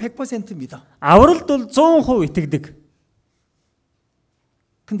 구원은 100% 믿어. Авралт бол 100% итгэдэг.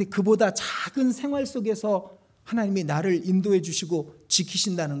 근데 그보다 작은 생활 속에서 하나님이 나를 인도해 주시고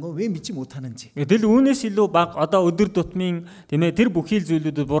지키신다는 거 왜 믿지 못하는지. Тэгэл үүнээс илүү баг одоо өдөр тутмын тийм ээ тэр бүхий л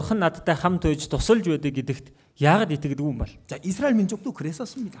зүйлүүдэд бурхан надтай хамт байж тусалж байдаг гэдэгт яагаад итгэдэг юм бол? 자, 이스라엘 민족도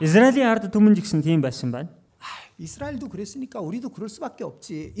그랬었습니다. Израилийн ард түмэн жигсэн тийм байсан байна. 이스라엘도 그랬으니까 우리도 그럴 수밖에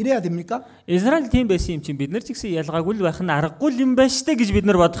없지. 이래야 됩니까? Израиль тийм байсан юм чинь бид нар ч гэсэн ялгаагүй л байх нь аргагүй юм байна штэ гэж бид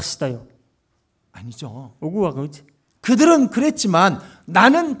нар бодох ёстой юу? 아니죠. Үгүй байгаа үз. 그들은 그랬지만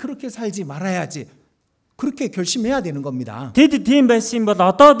나는 그렇게 살지 말아야지. 그렇게 결심해야 되는 겁니다. Тэд тийм байсан бол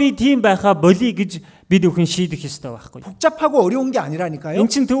одоо би тийм байхаа болиё гэж бид өхөн шийдэх ёстой байхгүй. 복잡하고 어려운 게 아니라니까요. Энд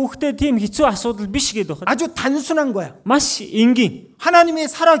чинь төвхтэй тийм хэцүү асуудал биш гэдэг байна. 아주 단순한 거야. Маш энгийн. 하나님이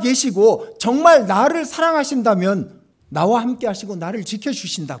살아 계시고 정말 나를 사랑하신다면 나와 함께 하시고 나를 지켜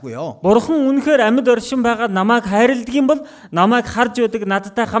주신다고요. Бурхан үнэхээр амьд оршин байгаад намайг хайрладаг юм бол намайг харж байдаг,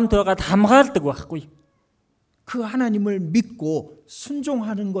 надтай хамт байгаад хамгаалдаг байхгүй. 그 하나님을 믿고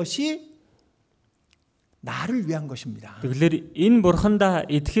순종하는 것이 나를 위한 것입니다. Тэгэхээр энэ бурхандаа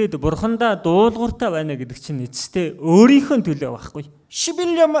итгэхэд бурхандаа дуулууртай байна гэдэг чинь эцэстээ өөрийнхөө төлөө байхгүй.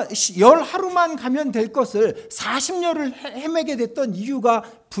 11년만 10하루만 가면 될 것을 40년을 헤매게 됐던 이유가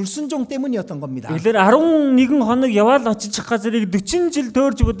불순종 때문이었던 겁니다. Тэгэхээр 11 хоног яваал очиж газрыг 40 жил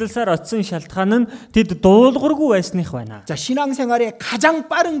төөрж бүдэлсээр очисон шалтгаан нь тэд дуулуургүй байсных байна. 자, 신앙생활의 가장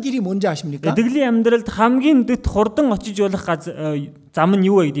빠른 길이 뭔지 아십니까? Итгэлийн амьдралд хамгийн дэд хурдан очиж болох зам нь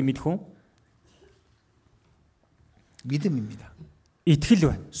юу вэ гэдгийг мэдэх үү? 믿음입니다. Итгэл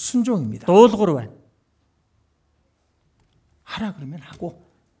байна. 순종입니다. Дуулууртай байна. 하라 그러면 하고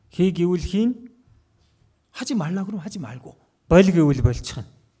Хий гэвэл хийн, 하지 말라 그러면 하지 말고. боль гэвэл болчихно.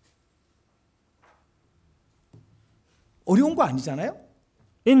 어려운 거 아니잖아요?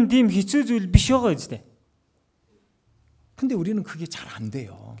 Энэ тийм хэцүү зүйл биш байгаа үстэй. 근데 우리는 그게 잘 안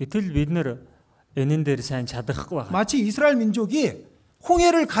돼요. Гэтэл бид нэр энэн дээр сайн чадахгүй байгаа. 마치 이스라엘 민족이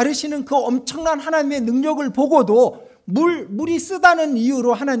홍해를 가르시는 그 엄청난 하나님의 능력을 보고도 물이 쓰다는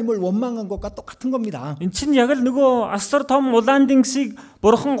이유로 하나님을 원망한 것과 똑같은 겁니다. Эн чинь яг л нөгөө асар том улаан дэнгисийг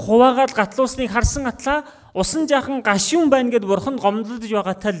бурхан хуваагаад гатлуусныг харсан атлаа усан жаахан гашуун байна гэд бурханд гомдлож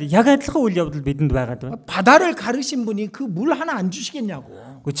байгаатай л яг адилхан үйл явдал бидэнд байгаад байна. 바다를 가르신 분이 그 물 하나 안 주시겠냐고.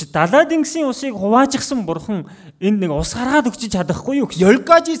 Гэвч далай дэнгисийн усыг хуваажчихсан бурхан энд нэг ус гаргаад өгч чадахгүй юу гэж.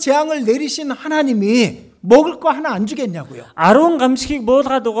 10가지 재앙을 내리신 하나님이 먹을 거 하나 안 주겠냐고요. 10 гамшигыг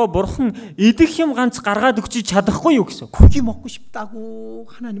буулгаад байгаа бурхан идэх юм ганц гаргаад өгч чадахгүй юу гэсэн. 고기 먹고 싶다고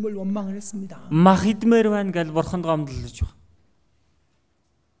하나님을 원망을 했습니다. Мах идмээр байна гэж бурханд гомдлож байгаа.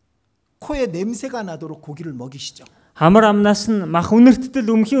 코에 냄새가 나도록 고기를 먹이시죠. Хамар амнаас нь мах үнэрттэл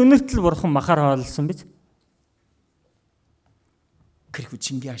өмхийн үнэртэл бурхан махаар хооллсон биз. 그리고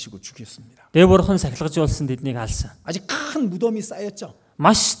징계하시고 죽였습니다. Тэгээ бурхан сахилгажуулсан тэднийг алсан. 아직 큰 무덤이 쌓였죠.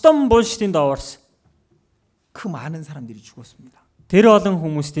 Маш том булштинд овоорсон. 그 많은 사람들이 죽었습니다. Тэр олон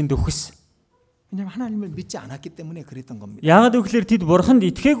хүмүүс тэнд өгсөн. 왜냐하면 하나님을 믿지 않았기 때문에 그랬던 겁니다. Яагаад гэвэл тэд бурханд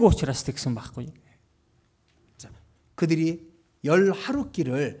итгээгүй учраас тэгсэн байхгүй. 자, 그들이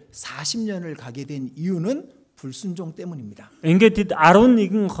 10하루길을 40년을 가게 된 이유는 불순종 때문입니다. Ингээд тэд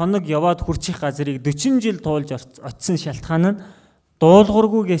 11 хоног яваад хүрчих газрыг 40 жил туулж очисон шалтгаан нь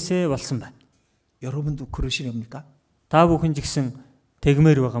дуулуургүйгээсээ болсон байна. 여러분도 그러시렵니까? Та бүхэн ч гэсэн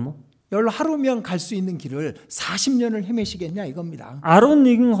тэгмээр байгаа мó? 10하루면 갈 수 있는 길을 40년을 헤매시겠냐 이겁니다.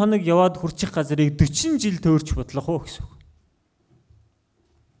 11 хоног яваад хүрчих газрыг 40 жил төөрч бодлох уу гэсэн.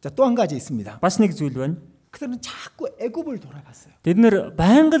 자, 또 한 가지 있습니다. Бас нэг зүйл байна. 그들은 자꾸 애굽을 돌아봤어요. Тэд нэр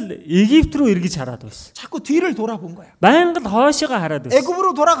байнга л Египт рүү эргэж хараад байсан. 자꾸 뒤를 돌아본 거야. Байнга л хоошоогоо хараад байсан.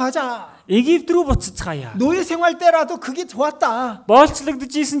 애굽으로 돌아가자. Египт рүү буцацгаая. 노예 생활 때라도 그게 좋았다.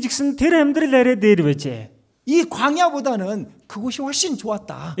 Боолцлогдчихсэн ч гэсэн тэр амьдрал арай дээр байжээ. 이 광야보다는 그곳이 훨씬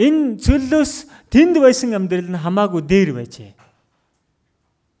좋았다. Энэ цөллөөс тэнд байсан амьдрал нь хамаагүй дээр байжээ.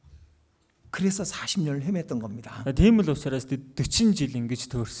 그래서 40년을 헤맸던 겁니다. Тийм л учраас 40 жил ингэж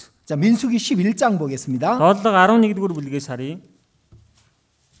төөрсөн. 자, 민수기 11장 보겠습니다. Тооллого 11-р бүлгээс харъя.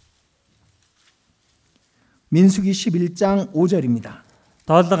 민수기 11장 5절입니다.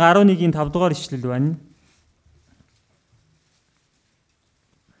 Тооллого 11-ийн 5-р ишлэл байна.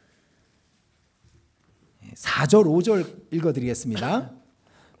 네, 4절 5절 읽어드리겠습니다.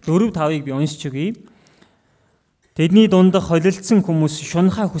 4-5-ыг би уншиж өгье. Тэдний дундах холилдсон хүмүүс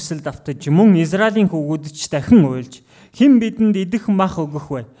шунхаа хүсэл давтаж мөн Израилийн хүүгүүд ч дахин уйлж хэн бидэнд идэх мах өгөх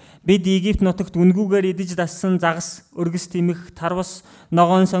вэ? Бид Египт нутагт үнгүүгээр идэж дассан загас, өргөс тимэх, тарвас,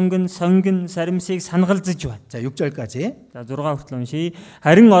 ногоон сонгон, саримсыг сангалзаж байна. 자, 6절까지. За 6 хүртэл уншия.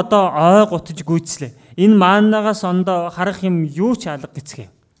 Харин одоо ой гутж гүйцлээ. Энэ мааннагаас ондоо харах юм юу ч алга гэцгээв.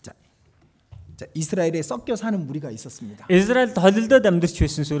 자, 이스라엘에 섞여 사는 무리가 있었습니다. Израильд холилдоод амьдарч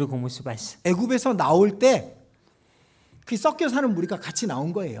байсан сөрөг хүмүүс байсан. 애굽에서 나올 때 그 섞여 사는 무리가 같이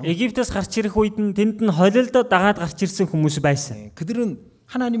나온 거예요. Египтээс гарч ирэх үед нь тэнд нь холилдоод дагаад гарч ирсэн хүмүүс байсан. 네, 그들은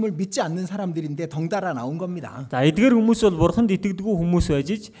하나님을 믿지 않는 사람들인데 덩달아 나온 겁니다. За эдгээр хүмүүс бол бурханд итгэдэггүй хүмүүс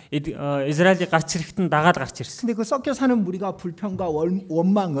байж Израилийг гарч ирэхэд нь дагаад гарч ирсэн. 근데 그 섞여 사는 무리가 불평과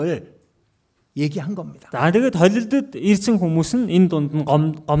원망을 얘기한 겁니다. За тэгээд холилдод ирсэн хүмүүс нь энэ дунд нь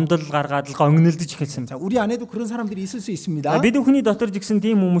гомдол гаргаад л гогнолдож эхэлсэн. 자, 우리 안에도 그런 사람들이 있을 수 있습니다. Бид бүхний дотор ч гэсэн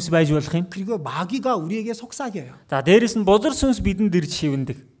тийм хүмүүс байж болох юм. 그리고 마귀가 우리에게 속삭여요. За дээрэс нь бузар сүнс бидэнд ирж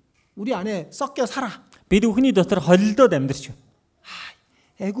шивэндэг. 우리 안에 섞여 살아. Бид бүхний дотор холилдоод амьдарч байна.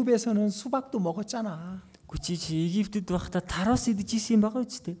 애굽에서는 수박도 먹었잖아. Чи Египтэд байхдаа тараас идэж исэн юм байгаа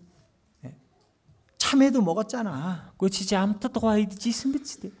үстэй. 참외도 먹었잖아. Чи амтад гоо идэж исэн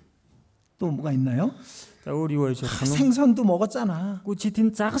биз дээ. 또 뭐가 있나요? За өөр юу байж болох нь? 생선도 먹었잖아. Чи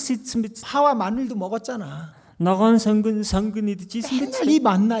тэнд загас идсэн биз. 파와 마늘도 먹었잖아. Ногоон сонгон идэж исэн биз. 이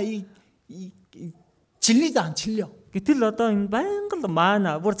만나 이 질리도 안 질려. Гэтэл одоо энэ байнга л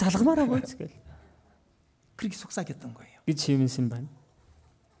маана бүр залгамаар байгаа ч гэл. 그렇게 속삭였던 거예요. гэж шивэнсэн байна.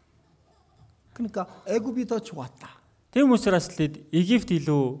 그러니까 애굽이 더 좋았다. Тэм учраас л Египт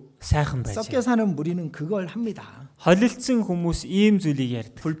илүү сайхан байж. 섞여 사는 무리는 그걸 합니다. Холилдсон хүмүүс ийм зүйлийг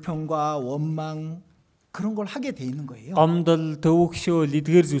ярьдаг. 불평과 원망 그런 걸 하게 돼 있는 거예요. Гомдол, төвөгшөөл,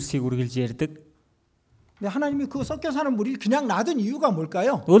 эдгээр зүйлсийг үргэлж ярьдаг. 근데 하나님이 그 섞여 사는 무리를 그냥 놔둔 이유가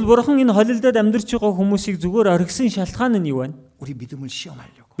뭘까요? Ул бурхан энэ холилдод амьдарч байгаа хүмүүсийг зүгээр орхисон шалтгаан нь юу вэ? 우리 믿음을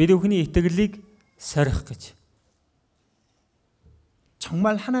시험하려고. Бид бүхний итгэлийг сорих гэж.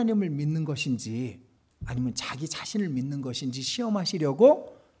 정말 하나님을 믿는 것인지 아니면 자기 자신을 믿는 것인지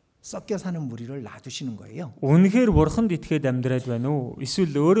시험하시려고 섞여 사는 무리를 놔두시는 거예요. Үнэхээр бурханд итгээд амьдраад байна уу?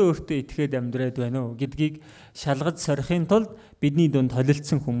 Эсвэл өөрөө өөртөө итгээд амьдраад байна уу гэдгийг шалгаж сорихын тулд бидний дунд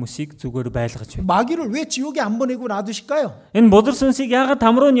холилдсон хүмүүсийг зүгээр байлгаж байна. 마귀를 왜 지옥에 안 보내고 놔두실까요? Энэ бузар сүнсийг яагаад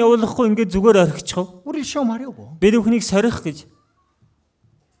там руу нь явуулахгүй ингээд зүгээр орхичих вэ? 우리를 시험하려고. Бид бүхнийг сорих гэж.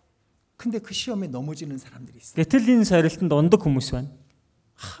 근데 그 시험에 넘어지는 사람들이 있어요. Гэтэл энэ сорилтанд ундаг хүмүүс байна.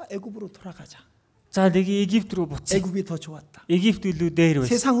 애굽으로 돌아가자. За нэг Египт рүү буцъя. 애굽이 더 좋았다. Египт илүү дээр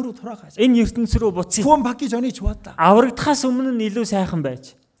байсан. 세상으로 돌아가자. Энэ ертөнц рүү буцъя. 구원받기 전이 좋았다. Аврагдахаас өмнө нь илүү сайхан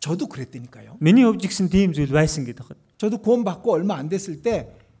байж. 저도 그랬다니까요. Миний хувьд гэсэн тийм зүйл байсан гэдэг. 저도 구원받고 얼마 안 됐을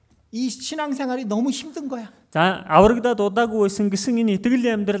때 이 신앙생활이 너무 힘든 거야. За аврагдаад удаагүй байсан гэсэн энэ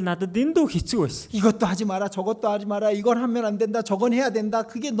итгэлийн амьдрал надад эндүү хэцүү байсан. 이것도 하지 마라, 저것도 하지 마라, 이건 하면 안 된다, 저건 해야 된다.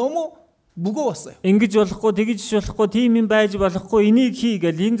 그게 너무 무거웠어요. Ингэж болохгүй, тэгэж болохгүй, тийм юм байж болохгүй, энийг хий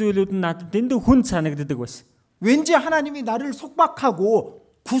гэл энэ зүйлүүд нь надад эндүү хүн санагддаг байсан. 왠지 하나님이 나를 속박하고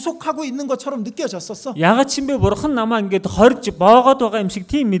구속하고 있는 것처럼 느껴졌었어. Ягаад ч юм бэ бурхан намаа ингээд хорж боогод байгаа юм шиг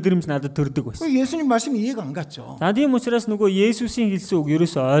тийм мэдрэмж надад төрдөг байсан. 예수님 말씀이 이해가 안 갔죠. За тийм учраас нөгөө Есүсийн хэлсэн үг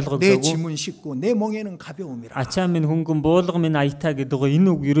ерөөсөө 내 ойлгогдоогүй. 짐은 쉽고 내 멍에는 가벼움이라. Ачаа минь хөнгөн буулга минь аятаа гэдэг энэ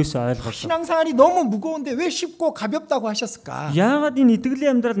үг ерөөсөө ойлгосон. 신앙생활이 너무 무거운데 왜 쉽고 가볍다고 하셨을까? Яагаад энэ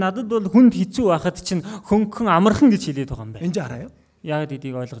итгэлийн амьдрал надад бол хүнд хэцүү байхад чинь хөнгөн амархан гэж хэлээд байгаа юм бэ? 왠지 알아요? Яагаад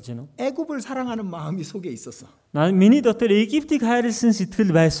эдийг ойлгож байна вэ? 애굽을 사랑하는 마음이 속에 있었어. Миний дотор Египтийг хайрлсан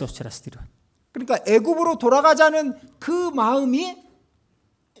сэтгэл байсан учраас тэр байна. 그러니까 애굽으로 돌아가자는 그 마음이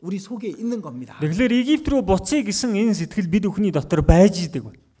우리 속에 있는 겁니다. Тэгэхээр Египт рүү буцъя гэсэн энэ сэтгэл бид бүхний дотор байж идэг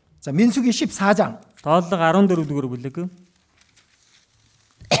байна. 자, 민수기 14장. Тооллого 14 дугаар бүлэг.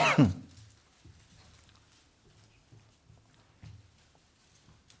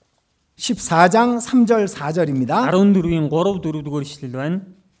 14장 3절 4절입니다. 14-ийн 3-4 дугаар ишлэл байна.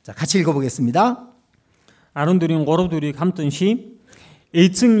 자, 같이 읽어보겠습니다. 14-ийн 3-4-ийг хамт уншийе.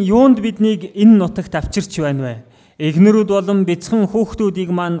 Эзэн юунд биднийг энэ нутагт авчирч байна вэ? Эхнэрүүд болон бяцхан хүүхдүүдийг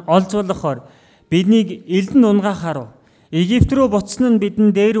маань олж болохоор биднийг элдэн унгаахаар Египт рүү буцсан нь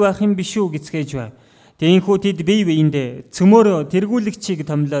бидэн дээр байх юм биш үү гэцгээж байна. Тиймээс тэд бие биендээ цөмөөрөө тэргүүлэгчийг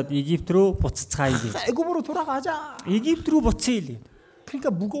томлоод Египт рүү буцацгаая гэж. 애굽으로 돌아가자. Египт рүү буцъя. 그러니까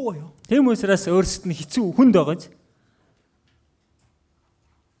무거워요. Тиймээс өөрсдөд нь хэцүү хүнд байгааз.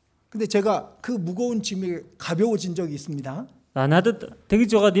 근데 제가 그 무거운 짐이 가벼워진 적이 있습니다. Надад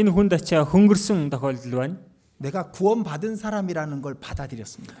тэгж байгаад энэ хүнд ачаа хөнгөрсөн тохиолдол байна. 내가 구원받은 사람이라는 걸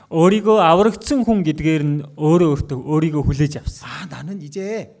받아들였습니다. Өөрийгөө аврагдсан хүн гэдгээр нь өөрийгөө хүлээж авсан. 나는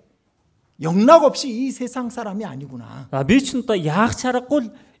이제 영락 없이 이 세상 사람이 아니구나. Би ч одоо яах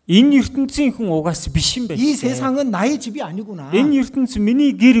чаргагүй энэ ертөнцийн хүн угаас биш юм байна. 이 세상은 나의 집이 아니구나. Энэ ертөнц миний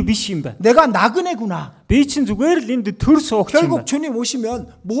гэр биш юм байна. 내가 나그네구나. Би чинь зүгээр л энд төр суугч юм 결국 байна. 주님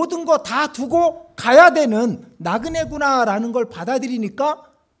오시면 모든 거 다 두고 가야 되는 나그네구나라는 걸 받아들이니까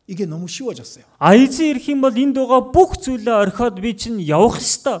이게 너무 쉬워졌어요. Эзэн ирэх юм бол энд байгаа бүх зүйлээ орхиод би чинь явах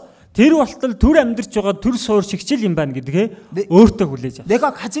ёстой. Тэр болтол төр амьдарч байгаа төр суур шигчил юм байна гэдгээ өөртөө хүлээж авсан.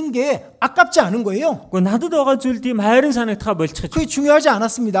 내가 가진 게 아깝지 않은 거예요. Гэхдээ надад байгаа зүйл тийм хайрын санагдхаа болчихж. 그게 중요하지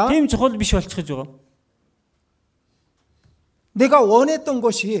않았습니다. Тийм чухал биш болчихж байгаа. 내가 원했던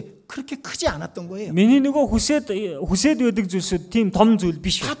것이 그렇게 크지 않았던 거예요. Миний нөгөө хүсээд байдаг зүйлсүүд тийм том зүйл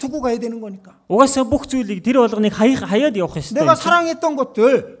биш. 다 두고 가야 되는 거니까. Угаасаа бүх зүйлийг тэр болгоныг хаяад явах ёстой. 내가 사랑했던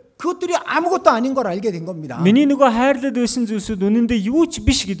것들 그것들이 아무것도 아닌 걸 알게 된 겁니다. Миний нөгөө хайрлаад байсан зүйлсүүд үнэндээ юу ч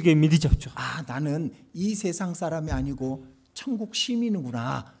биш гэдгээ мэдэж авч байгаа. 아, 나는 이 세상 사람이 아니고 천국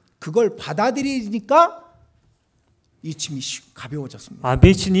시민이구나. 그걸 받아들이니까 이 짐이 가벼워졌습니다.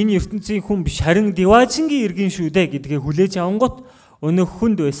 Би чинь энэ ертөнцийн хүн биш харин Диваажингийн иргэн шүү дээ гэдгээ хүлээж авангот өнөө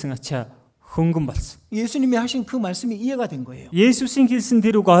хүнд байсан ачаа хөнгөн болсон. 예수님이 하신 그 말씀이 이해가 된 거예요. Есүсийн хэлсэн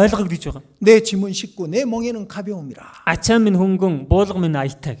тэр үг ойлгогдож байгаа. 내 짐은 쉽고 내 멍에는 가벼움이라. Ачаа минь хөнгөн, буулга минь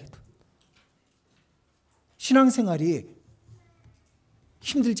аятай гэдэг. 신앙생활이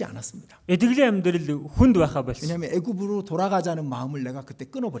힘들지 않았습니다. Эдгэлийн амьдрал хүнд байхаа болсон. 왜냐하면 애굽으로 돌아가자는 마음을 내가 그때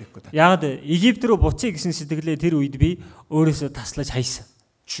끊어버렸거든. Яг Египт рүү буцъя гэсэн сэтгэлээ тэр үед би өөрөөсөө таслаж хайсан.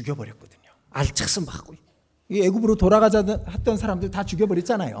 죽여버렸거든요. Алжчихсан байхгүй. 이 애굽으로 돌아가자 했던 사람들 다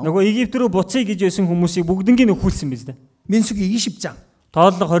죽여버렸잖아요. Нөгөө Египт рүү буцъя гэж байсан хүмүүсийг бүгднийг өхүүлсэн биз дээ. 민수기 20장.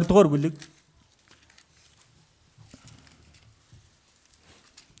 Тооллого 20 дугаар бүлэг.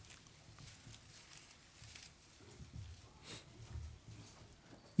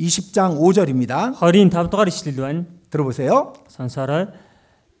 20장 5절입니다. 25 дугаар ишлэл байна. 들어보세요. Сонсорой.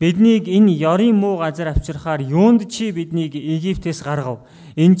 Биднийг энэ ёрын муу газар авчирхаар юунд чи биднийг Египтээс гаргав?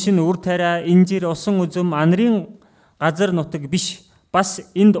 Эн чинь үр тариа, инжир, усан үзэм, анарын газар нутаг биш. Бас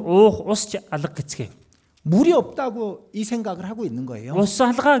энд уух ус ч алга гэцгээ. 물이 없다고 이 생각을 하고 있는 거예요. Ус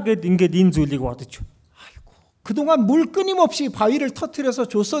алгаа гэд ингээд энэ зүйлийг бодож. 그동안 물 끊임없이 바위를 터뜨려서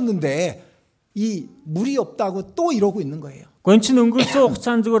줬었는데 이 물이 없다고 또 이러고 있는 거예요. Гончин өнгөрсөн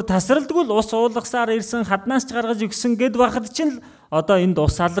хугацаанд зүгээр тасралтгүй л ус уулгасаар ирсэн хаднаас ч гаргаж өгсөн гэд бахад чинь одоо энд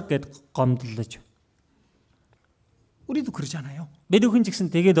ус алга гэд гомдлож. 우리도 그러잖아요. Бид өхөн ч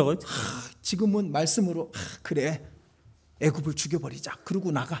гэсэн тэгээд байгаа. 지금은 말씀으로 그래 애굽을 죽여버리자. 그러고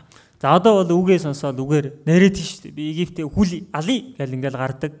나가. За одоо бол үгээ сонсоод үгээр нэрэт шүү дээ. Би Египтээ хүл алий гэл ингээл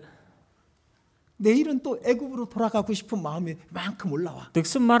гардаг. 내일은 또 애굽으로 돌아가고 싶은 마음이 만큼 올라와.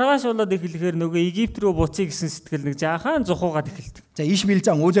 Тэгсэн маргааш болоод эхлэхээр нөгөө Египт рүү буцъя гэсэн сэтгэл нэг жаахан зохиугаад эхэлдэг. 자,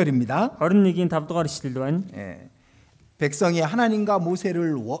 21장 5절입니다. 21-ийн 5 дугаар ишлэл байна. 백성이 하나님과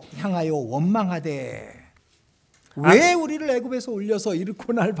모세를 향하여 원망하되 왜 우리를 애굽에서 올려서 이를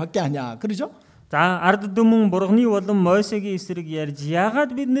고난을 받게 하냐. 그러죠? За ард түмэн бурганы болон Мойсегийн эсрэг ярьж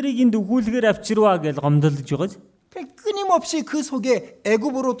яагаад бид нарыг энд өгүүлгээр авчирваа гэж гомдолж байгаа. 끊임없이 그 속에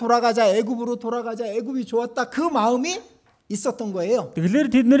애굽으로 돌아가자, 애굽으로 돌아가자, 애굽이 좋았다 그 마음이 있었던 거예요. Тэгэхээр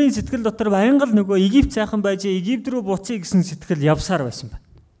тэдний сэтгэл дотор баян л нөгөө Египт сайхан байж Египт рүү буцъя гэсэн сэтгэл явсаар байсан байна.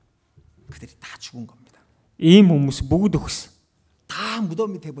 그들이 다 죽은 겁니다. Ийм хүмүүс бүгд өгсөн. 다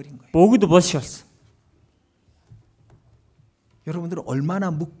무덤이 돼 버린 거예요. Бүгд болж болсон. 여러분들 얼마나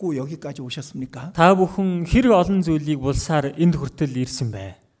묻고 여기까지 오셨습니까? Та бүхэн хэр олон зүйлийг булсаар энд хүртэл ирсэн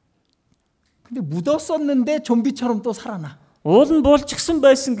бэ? 근데 묻었었는데 좀비처럼 또 살아나. Уул нь булчихсан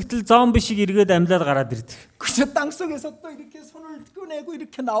байсан гэтэл зомби шиг эргээд амьлаад гараад ирдэг. 그저 땅속에서 또 이렇게 손을 꺼내고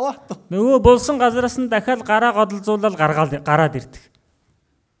이렇게 나와 또. Нөгөө булсан газараас нь дахиад гараа годолзуулаад гараад ирдэг.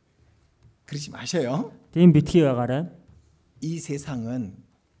 그러지 마셔요. Тийм битгий байгаарай. 이 세상은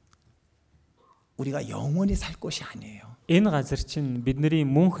우리가 영원히 살 곳이 아니에요. Энэ газар чинь бидний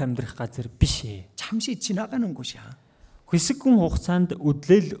мөнх амьдрах газар биш ээ. 잠시 지나가는 곳이야. Хэсэгхэн хугацаанд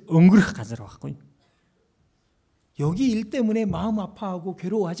өдлөл өнгөрөх газар байхгүй. 여기 일 때문에 마음 아파하고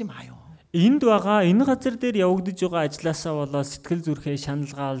괴로워하지 마요. Энд байгаа энэ газар дээр явагдаж байгаа ажилласаа болоод сэтгэл зүрхээ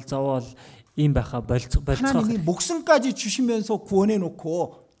шаналгаал зовоол ийм байха болцох. 하나님이 목숨까지 주시면서 구원해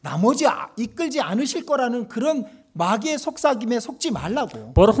놓고 나머지 이끌지 않으실 거라는 그런 마귀의 속삭임에 속지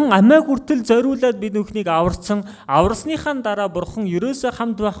말라고. Бурхан амиа хүртэл зориулаад бид нүхнийг аварсныхаа дараа бурхан ерөөсөө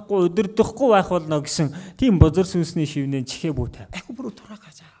хамт байхгүй өдөрдөхгүй байх болно гэсэн тийм бузар сүнсний шивнээ чихээ бүүтэй. 애굽으로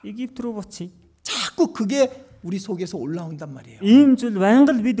돌아가자. Египт рүү буцъя. 자꾸 그게 우리 속에서 올라온단 말이에요. Ийм зүйл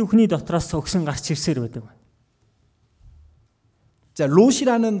байнга л бид бүхний дотроос өгсөн гарч ирсээр байдаг. 자,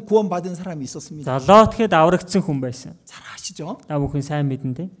 롯이라는 구원받은 사람이 있었습니다. За Лот гэд аврагдсан хүн байсан. 잘 아시죠? Та бүхэн сайн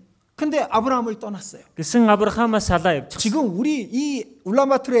мэднэ. 근데 아브라함을 떠났어요. Гэсэн Авраамаас салаа явчихсан. 지금 우리 이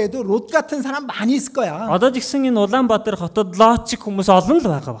울란바토르에도 롯 같은 사람 많이 있을 거야. Одоо жигсэн энэ Улаанбаатар хотод Лот шиг хүмүүс олон л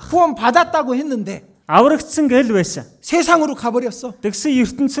байгаа баг. 구원 받았다고 했는데 Аврагдсан гээл байсан. 세상으로 가버렸어. Тэгсэн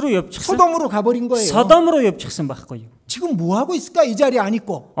ертөнц рүү явчихсан. 소돔으로 가버린 거예요. Содом руу явчихсан байхгүй юу? 지금 뭐 하고 있을까? 이 자리에 안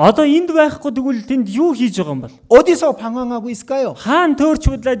있고. Одоо энд байхгүй тэгвэл тэнд юу хийж байгаа юм бол? 어디서 방황하고 있을까요? Хаан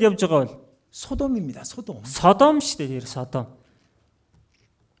төөрч бодлаад явж байгаа бол? 소돔입니다. 소돔. Содом шүү дээ, Содом.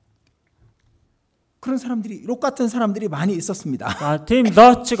 그런 사람들이 롯 같은 사람들이 많이 있었습니다. За тийм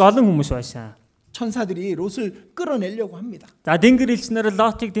Лот шиг олон хүмүүс байсан. 천사들이 롯을 끌어내려고 합니다. За дэнгэр элчнэр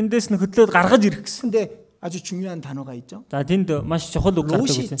Лотыг дэндээс нь хөдлөөд гаргаж ирэх гэсэн. 근데 아주 중요한 단어가 있죠. За тэнд маш чухал үг гардаг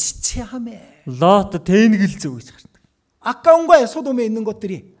롯이 байсан. 지체함에 Лот тэнгэлцүү гэж гардаг. 아까운 거예요. 소돔에 있는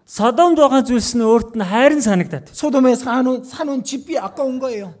것들이. Содомд байгаа зүйлс нь өөрт нь хайрын санагдаад. 소돔에 사는 집이 아까운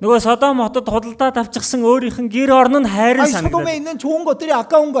거예요. Нөгөө Содом хотод худалдаад авчихсан өөрийнх нь гэр орн нь хайрын 아니 소돔에 санагдаад. 있는 좋은 것들이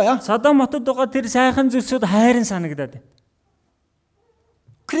아까운 거야. Содом хотод байгаа тэр сайхан зүйлсүүд хайрын санагдаад.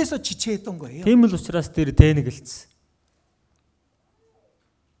 그래서 지체했던 거예요. Тийм л учраас тэр тэнэгэлцсэн.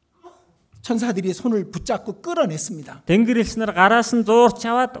 천사들이 손을 붙잡고 끌어냈습니다. Тэнгэр элснэр гараас нь зуурч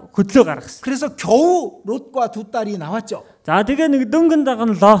аваад хөдлөө гаргасан. 그래서 겨우 롯과 두 딸이 나왔죠. За тэгээ нэг дөнгөн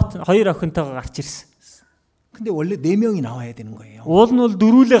даган Лот хоёр охинтойгоо гарч ирсэн. 근데 원래 4명이 나와야 되는 거예요. Уул нь бол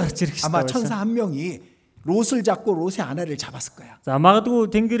дөрүүлээ гарч ирэх 아마 хэрэгтэй 천사 байсан. 한 명이 롯을 잡고 롯의 아내를 잡았을 거야. За магадгүй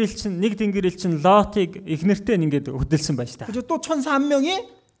тэнгэр элчин нэг тэнгэр элчин Лотыг эхнэртэй ингээд хөдөлсөн байж та. 그죠? 또 천사 한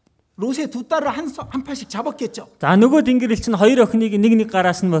명이 롯의 두 딸을 한 팔씩 잡았겠죠. За нөгөө тэнгэр элчин хоёр охиныг нэг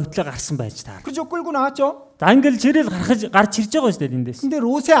гараас нь хөдлөө гарсан байж та. 그죠? 끌고 나왔죠. За ингээл жирэл гарч ирж байгаа шүү дээ эндээс. 근데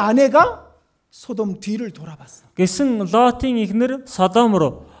롯의 아내가 소돔 뒤를 돌아봤어. Гэсэн Лотын эхнэр Содом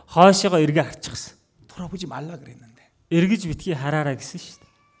руу хойшоогоо эргээ харчихсан. 돌아보지 말라 그랬는데. Эргэж битгий хараараа гэсэн шүү дээ.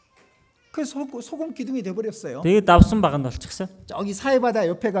 그래서 소금 기둥이 돼버렸어요. Тэгээд давсан баг нь болчихсон. 저기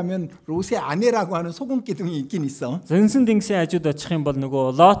사해바다 옆에 가면 롯의 아내라고 하는 소금 기둥이 있긴 있어. Зөнсөн дэнгисийн хажууд очих юм бол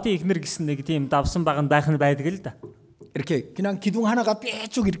нөгөө Лотын эхнэр гэсэн нэг тийм давсан баг нь байх нь байдаг л да. 이렇게 그냥 기둥 하나가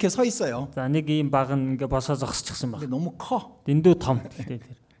삐쭉 이렇게 서 있어요. За нэг ийм баг нь ингээ босоо зогсчихсан баг. 근데 너무 커. Дэндүү том гэхдээ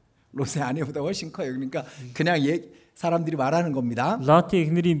тэр. 롯의 아내보다 훨씬 커요. 그러니까 그냥 사람들이 말하는 겁니다. Лотын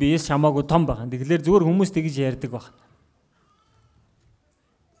эхнэрийн биеэс хамаагүй том баг. Тэгэхээр зүгээр хүмүүс тэгж ярьдаг баг.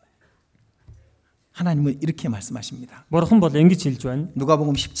 하나님은 이렇게 말씀하십니다. Бурхан бол ингэж хэлж байна.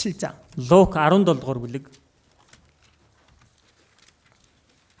 누가복음 17장 Лук 17 дугаар бүлэг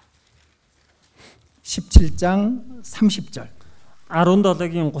 17장 30절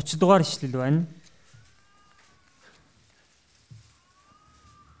 17-гийн 30 дугаар ишлэл байна.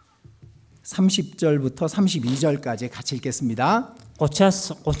 30절부터 32절까지 같이 읽겠습니다.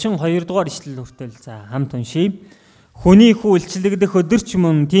 30-аас 32 дугаар ишлэл хүртэл за хамт уншийе. Хүний хүү илчлэгдэх өдөр ч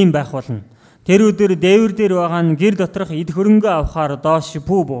мөн тийм байх болно. Тэр өдөр дээвэр дээр байгаа нь гэр доторх эд хөрөнгө авахаар доош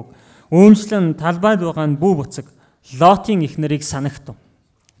бүү бууг. Өөнчлөн талбайд байгаа нь бүү буцаг. Лотын эхнэрийг санагтав.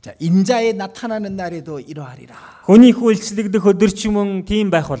 자, 인자에 나타나는 날에도 이러하리라. Хүний хүү илчлэгдэх өдөр ч мөн тийм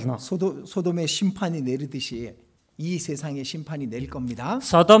байх болно. 소돔의 심판이 내리듯이 이 세상의 심판이 내릴 겁니다.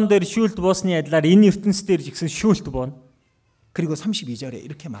 Содом дээр шүүлт буусны адилаар энэ ертөнц дээр жигсэн шүүлт буuna. 그리고 32절에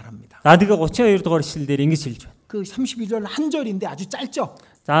이렇게 말합니다. За тэгээ 32 дугаар ишлэл дээр ингэж хэлж байна. 그 32절 한 절인데 아주 짧죠.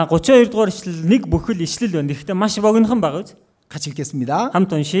 За 32 дугаар ишлэл нэг бүхэл ишлэл байна. Гэхдээ маш богинохон баг үз. 같이 읽겠습니다.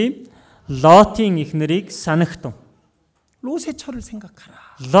 Хамт уншийе. Лотын эхнэрийг санагтав. 롯의 처를 생각하라.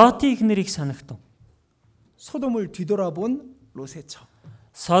 Лотын эхнэрийг санагтав. 소돔을 뒤돌아본 롯의 처.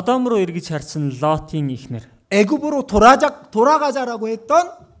 Содом руу эргэж харсан Лотын эхнэр. 애굽으로 돌아가자라고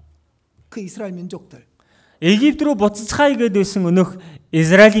했던 그 이스라엘 민족들. Египт рүү буцацгаая гэдээсэн өнөх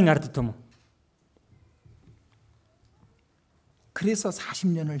Израилийн ард түмэн. 그래서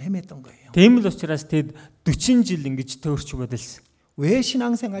 40년을 헤맸던 거예요. Тийм л учраас тэд 40 жил ингэж төөрч бодолсон. 왜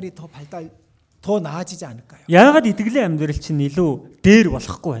신앙생활이 더 나아지지 않을까요? Яагаад итгэлийн амьдрал чинь илүү дээр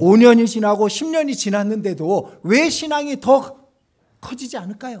болохгүй вэ? 5년이 지나고 10년이 지났는데도 왜 신앙이 더 커지지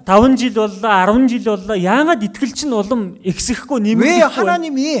않을까요? 5 жил боллоо, 10 жил боллоо. Яагаад итгэл чинь улам ихсэхгүй 왜 нэмэгдэхгүй вэ?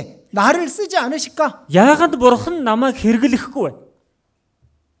 하나님이 나를 쓰지 않으실까? Яагаад бурхан намайг хэрэглэхгүй вэ?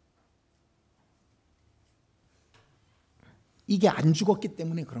 이게 안 죽었기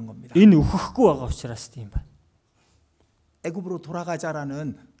때문에 그런 겁니다. Энэ өөхөхгүй байгаа учраас тийм байна. 애굽으로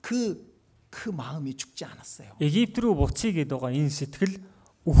돌아가자라는 그 마음이 죽지 않았어요. Египт рүү буцъя гэдэг байгаа энэ сэтгэл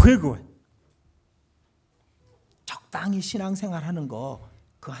үхээгүй байна. 적당히 신앙생활하는 거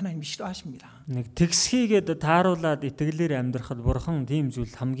그 하나님이 싫어하십니다. Нэг тэгсхийгээд тааруулаад итгэлээр амьдрахад бурхан тийм зүйл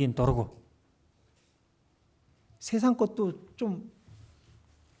хамгийн дургу. 세상 것도 좀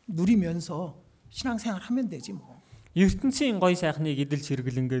누리면서 신앙생활 하면 되지 뭐. ертөнцийн гоё сайхныг эдэлж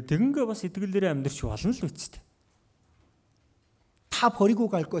хэрэглэнгээ тэгэнгээ бас итгэлээр амьдрч болно л үсттэй. 다 버리고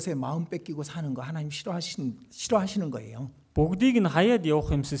갈 것에 마음 뺏기고 사는 거 하나님 싫어하시는 거예요. Бүгдийг нь хаяад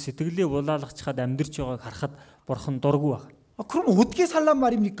явах юмсыз сэтгэлээ булаалгачхад амьдрч байгааг харахад бурхан дургу байна. 그럼 어떻게 살란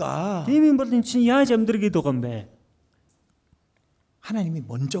말입니까? Тийм юм бол эн чинь яаж амьдргээд байгаа юм бэ? 하나님이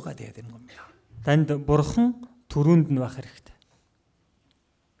먼저가 돼야 되는 겁니다. Танд бурхан түрүүнд нь байх хэрэгтэй.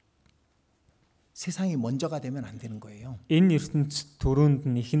 세상이 먼저가 되면 안 되는 거예요. Энэ ертөнцид түрүүнд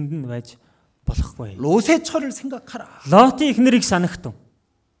нь ихэнд нь байж болохгүй. 롯의 처를 생각하라. Лотын эхнэрийг санагтав.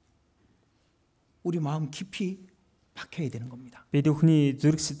 우리 마음 깊이 박혀야 되는 겁니다. Бид өхний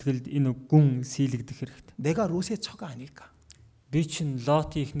зүрх сэтгэлд энэ гүн сийлэгдэх хэрэгтэй. 내가 롯의 처가 아닐까? Би чинь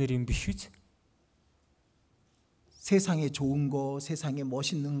Лотын эхнэр юм биш үү? 세상에 좋은 거, 세상에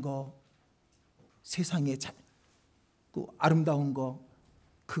멋있는 거, 세상에 그 아름다운 거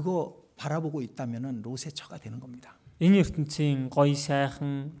그거 바라보고 있다면은 롯의 처가 되는 겁니다. Энэ ертөнцийн гоё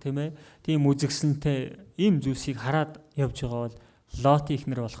сайхан тийм ээ тийм үзэгсэнтэй ийм зүйлсийг хараад явж байгаа бол Лот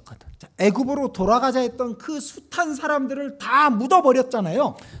ихнэр болох гэдэг. 자, 애굽으로 돌아가자 했던 그 숱한 사람들을 다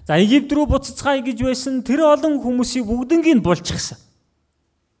묻어버렸잖아요. За Египт рүү буцацгаая гэж байсан тэр олон хүмүүсийг бүгднийг булчихсан.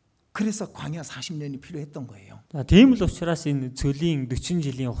 그래서 광야 40년이 필요했던 거예요. За тийм л учраас энэ цөлийн 40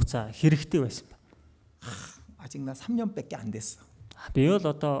 жилийн хугацаа хэрэгтэй байсан байна. 아직 나 3년밖에 안 됐어. Би бол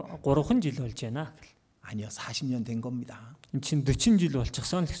одоо 3 жил болж байна гэл. 아니요, 40년 된 겁니다. Эн чинь 40 жил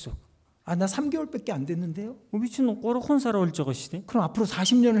болчихсон л гэсэн үг. 아, 나 3개월밖에 안 됐는데요. Би чинь 3 сар болж байгаа шүү дээ. 그럼 앞으로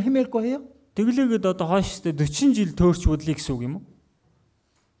 40년을 헤맬 거예요? Тэглээгээд одоо хойштой 40 жил төөрч бодлыг гэсэн үг юм уу?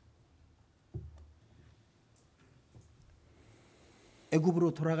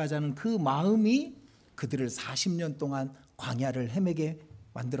 애굽으로 돌아가자는 그 마음이 그들을 40년 동안 광야를 헤매게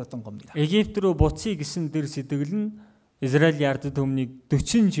만들었던 겁니다. Египт рүү буцъя гэсэн дэр сэтгэл нь Израиль ярдд өмнөийг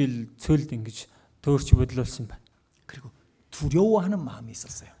 40 жил цөлд ингэж төөрч бодлуулсан байна. 그리고 두려워하는 마음이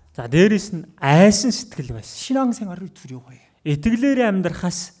있었어요. За дээрэс нь айсан сэтгэл байсан. 신앙생활을 두려워해요. Итгэлээрээ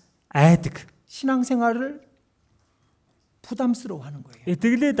амьдрахаас айдаг. 신앙생활을 부담스러워하는 거예요.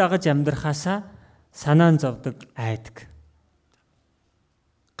 Итгэлээ дагаж амьдрахаасаа санаан зовдөг айдаг.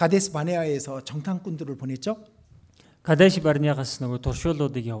 가데스 바네아에서 정탐꾼들을 보냈죠. Кадеш Барнягаас нөгөө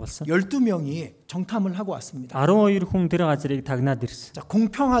туршуулуудыг явуулсан. 12명이 정탐을 하고 왔습니다. 12 хүн тэр газрыг тагнаад ирсэн. 자,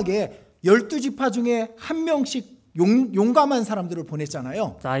 공평하게 12지파 중에 한 명씩 용감한 사람들을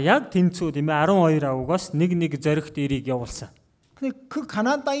보냈잖아요. За яг тэнцүү тийм ээ 12 авгаас нэг зоригт ирийг явуулсан. 근데 그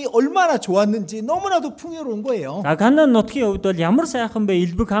가나안 땅이 얼마나 좋았는지 너무나도 풍요로운 거예요. За Канаан нутгийн хувьд бол ямар сайхан бэ?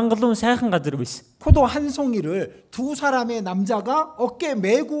 Илбэг хангалуун сайхан газар байсан. 포도 한 송이를 두 사람의 남자가 어깨에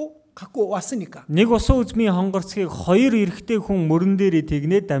메고 갖고 왔으니까. Нэг усан үзмийн хонгорцгийг 2 эрэгтэй хүн мөрөн дээрээ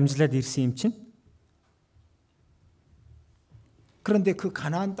тэгнээд дамжлаад ирсэн юм чинь. 그런데 그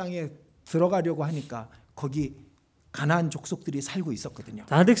가나안 땅에 들어가려고 하니까 거기 가나안 족속들이 살고 있었거든요.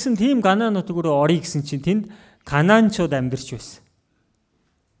 За тэгсэн тийм Канаан нутаг руу орё гэсэн чинь тэнд 가나안чууд амьдарч байсан.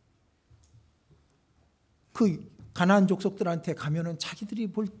 그 가나안 족속들한테 가면은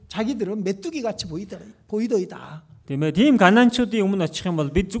자기들은 메뚜기 같이 보이더이다. Тийм ээ тийм 가나анчуудын өмнө очих юм бол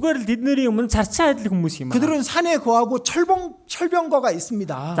бид зүгээр л тэдний өмнө царцаа адил хүмүүс юм аа. 그들은 산에 거하고 철병거가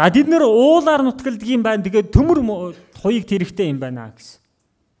있습니다. За тэд нэр уулаар нутгалдаг юм байна. Тэгээд төмөр хоёыг тэрэхтэй юм байна гэсэн.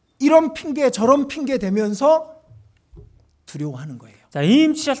 이런 핑계 저런 핑계 대면서 두려워하는 거예요. За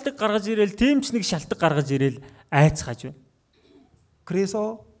ийм ч шалтгаан гаргаж ирээл, тийм ч нэг шалтгаан гаргаж ирээл айцгааж байна.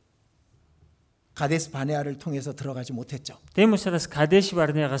 그래서 가데스 바네아를 통해서 들어가지 못했죠. Тийм учраас Кадеш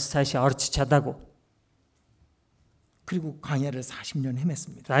Барнягаас цаашаа орж чадаагүй. 그리고 광야를 40년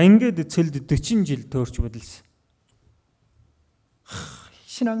헤맸습니다. За ингээд цөлд 40 жил төөрч бодлсон.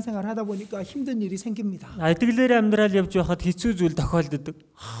 신앙생활 하다 보니까 힘든 일이 생깁니다. Итгэлээр амьдрал явж байхад хэцүү зүйл тохиолддог.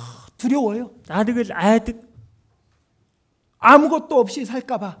 두려워요. За тэгэл айдаг. 아무것도 없이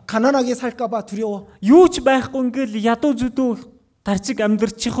살까봐, 가난하게 살까봐 두려워. Юу ч байхгүй ингээл ядуу зүдүү тарчиг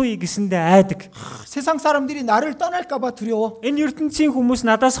амьдрчих үе гэсэндээ айдаг. 세상 사람들이 나를 떠날까봐 두려워. Энэ ертөнцийн хүмүүс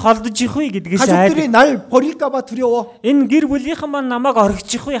надаас холдож их үе гэдгээс 가족들이 айдаг. 날 버릴까봐 두려워. Энэ гэр бүлийнхэн маань намайг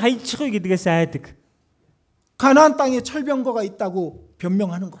орхичих үе, хайчих үе гэдгээс айдаг. 가나안 땅에 철병거가 있다고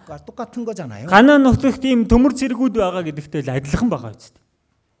변명하는 것과 똑같은 거잖아요. Канаан нутагт ийм төмөр зэргүүд байгаа гэдэгтэй л адилхан байгаа үст.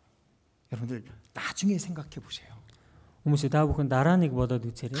 여러분들 나중에 생각해 보세요. Хүмүүсээ та бүхэн дараа нэг бодоод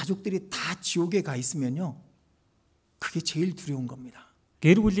үзээрэй. 가족들이 다 지옥에 가 있으면요. 그게 제일 두려운 겁니다.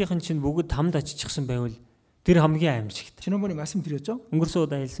 Гэр бүлийнхэн чинь бүгд хамд очичихсан байвал тэр хамгийн аимшигт. 지난번에 말씀드렸죠? Өнгөрсөн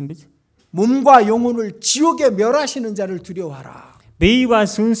удаа хэлсэн биз? 몸과 영혼을 지옥에 멸하시는 자를 두려워하라. Бие ба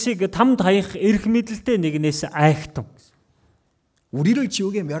сүнсийг тамд хаях эрх мэдэлтэй нэгнээс айхтун. 우리를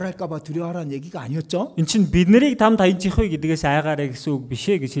지옥에 멸할까봐 두려워하라는 얘기가 아니었죠? Эн чинь бид нарыг тамд хаячих вэ гэдгээс айгаарай гэсэн үг биш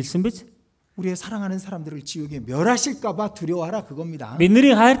ээ гэж хэлсэн биз? 우리의 사랑하는 사람들을 지옥에 멸하실까봐 두려워하라 그겁니다.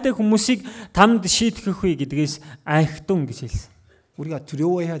 Бидний хайртай хүмүүсийг тамд шийтгэх вэ гэдгээс айхтун гэж хэлсэн. 우리가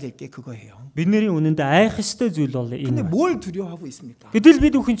두려워해야 될 게 그거예요. Бидний үнэндээ айх ёстой зүйл бол 근데 энэ. 뭘 두려워하고 있습니까? Гэтэл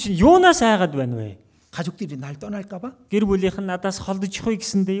бид бүхэн чинь юунаас айгаад байна вэ? 가족들이 날 떠날까봐? Гэр бүлийнхэн надаас холдчих вэ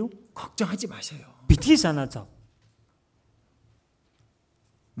гэсэндээ юу? 걱정하지 마세요. Битгий санаа зов.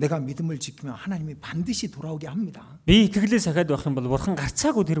 내가 믿음을 지키면 하나님이 반드시 돌아오게 합니다. Би итгэлээ сахиад байх юм бол бурхан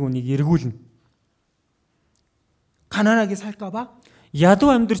гарцаагүй тэр хүнийг эргүүлнэ. 가난하게 살까봐? Ядуу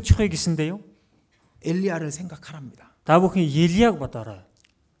амьдрчих вэ гэсэндээ юу? 엘리야를 생각하랍니다. Та бүхэн Елияг бодоорой.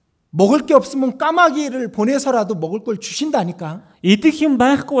 먹을 게 없으면 까마귀를 보내서라도 먹을 걸 주신다니까. Идэх юм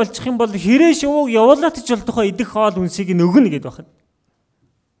байхгүй болчих юм бол хэрэг шувууг явуулаад ч болтохоо идэх хоол үнсийг нөгнө гэдээ байна.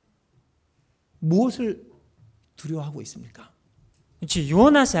 무엇을 두려워하고 있습니까? Чи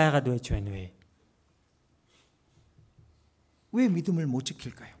юунаас айгаад байж байна вэ? 왜 믿음을 못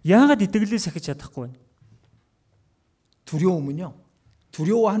지킬까요? Яагаад итгэлээ сахиж чадахгүй вэ? 두려움은요.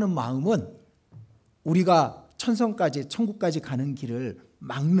 두려워하는 마음은 우리가 천국까지 가는 길을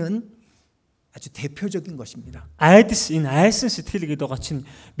막는 아주 대표적인 것입니다. Энэ айсан сэтгэл гэдэг байгаа чинь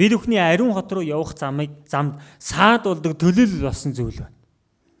бид бүхний ариун хот руу явах замд саад болдог төлөөлөл болсон зүйл байна.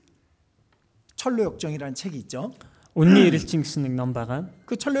 철로역정이라는 책이 있죠. Үнний эрэлчин гэсэн нэг ном байгаа.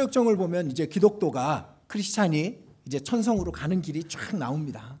 그 철로역정을 보면 이제 기독교가 크리스찬이 이제 천성으로 가는 길이 쫙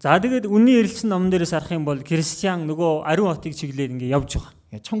나옵니다. За тэгээд үнний эрэлчин номон дээрээс харах юм бол Кристиан нөгөө ариун хотыг чиглээд ингээ явж байгаа.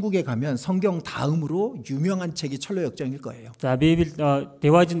 천국에 가면 성경 다음으로 유명한 책이 철로역정일 거예요. За Библи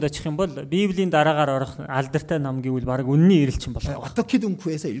Деважинд очих юм бол Библийн дараагаар орох алдартай ном гэвэл баг үнний эрэлчин болох. 어떻게든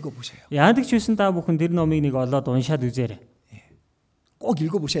구해서 읽어보세요. Яадаг ч байсан та бүхэн тэр номыг нэг олоод уншаад үзээрэй. 꼭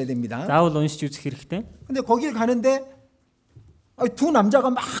읽어보셔야 됩니다. Заавал уншиж үзэх хэрэгтэй. 근데 거길 가는데 두 남자가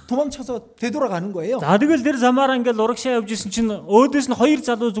막 도망쳐서 되돌아가는 거예요. За тэгэл тэр замаараа ингээл урагшаа явж исэн чинь өөдөөс нь хоёр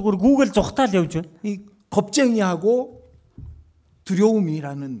залуу зүгээр Google зүхтаал явж байна. 이 겁쟁이하고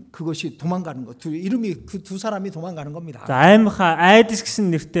두려움이라는 그것이 도망가는 것. 이름이 그 두 사람이 도망가는 겁니다. За аймха айдис гэсэн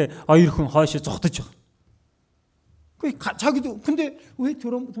нэртэй хоёр хүн хойшоо зүхтаж байгаа. 자기도 근데 왜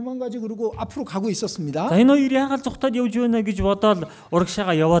도망가지 그러고 앞으로 가고 있었습니다. За энэ хоёр яагаад зүхтаад явж байна гэж бодоод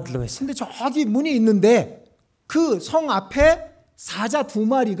урагшаага яваад л байсан. 근데 저기 문이 있는데 그 성 앞에 사자 두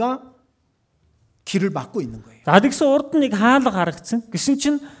마리가 길을 막고 있는 거예요. За тэгсэн урд нь нэг хаалга харагдсан. Гэсэн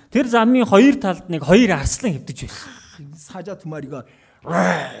чинь тэр замын хоёр талд нэг хоёр арслан хэвдэж байсан. 사자 두 마리가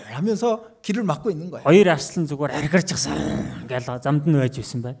하면서 길을 막고 있는 거예요. Хоёр арслан зүгээр аргирч гасан ингээл замд нь байж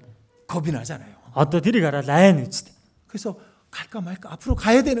байсан байна. 겁이 나잖아요. Одоо тэрийг хараад айн үсттэй. 그래서 갈까 말까 앞으로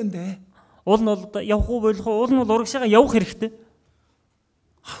가야 되는데 Уул нь бол явах уу болох уу? Уул нь бол урагшаага явах хэрэгтэй.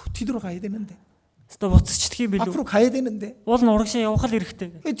 뒤돌아가야 되는데. Өстө буцчихдгийг билүү? 앞으로 가야 되는데. Уул нь урагшаа явах л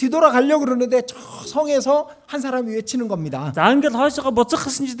хэрэгтэй. 뒤돌아가려고 그러는데 저 성에서 한 사람이 외치는 겁니다. За ингээл хойшоогоо буцах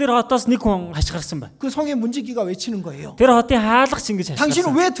гэсэн чи тэр хотоос нэг хүн хашгирсан байна. 그 성의 문지기가 외치는 거예요. Тэр хотын хаалгач ингэж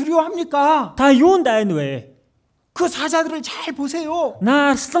당신은 хашгирсан. 왜 두려워합니까? Та юунд айн вэ? 그 사자들을 잘 보세요.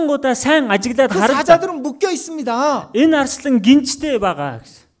 На арслангуудаа сайн ажиглаад 그 хараа. 사자들은 묶여 있습니다. Энэ арслан гинжтэй байгаа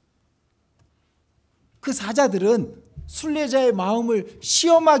гэсэн. 그 사자들은 순례자의 마음을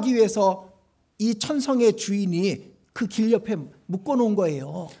시험하기 위해서 이 천성의 주인이 그 길 옆에 묶어 놓은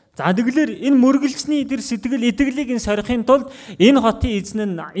거예요. За тэгэлэр энэ мөргөлчний тэр сэтгэл итгэлийг нь сорихын тулд энэ хотын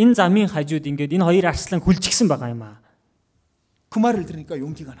эзэн нь энэ замын хажууд ингээд энэ хоёр арслан хүлчихсэн байгаа юм аа. 그 말을 들으니까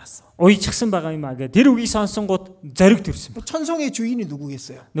용기가 났어. Уйчихсан байгаа юм аа гэ. Тэр үгийг сонсонгууд зориг төрсөн. 천성의 주인이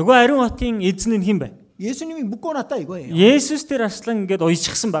누구겠어요? Нөгөө ариун хотын эзэн нь хэн бэ? 예수님이 묶어놨다 이거예요. Есүс тэр арслан ингээд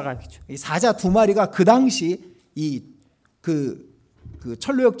уйчихсан байгаа гэж. 이 사자 두 마리가 그 당시 그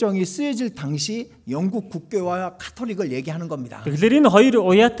철로역정이 쓰여질 당시 영국 국교와 카톨릭을 얘기하는 겁니다. Тэгэхээр энэ хоёр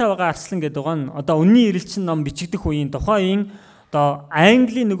уяатай байгаа арслан гэдэг нь одоо үнний эрэлчин ном бичигдэх үеийн тухайн одоо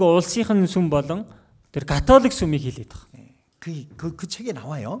Английн нөгөө улсынхын сүм болон тэр католик сүмийг хэлээд байгаа. 그 책에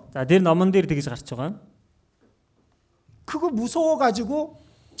나와요. За тэр номон дээр тэгж гарч байгаа. 그거 무서워가지고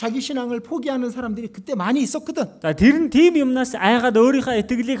자기 신앙을 포기하는 사람들이 그때 많이 있었거든. За тэр нь тийм юмнаас айгаад өөрийнхөө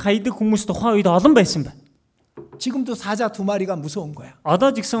итгэлийг хайдаг хүмүүс тухайн үед олон байсан байна. 지금도 사자 두 마리가 무서운 거야. Одоо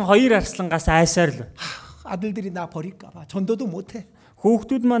ч гэсэн хоёр арслангаас айсаар л. 아들들이 나 버릴까 봐 전도도 못해.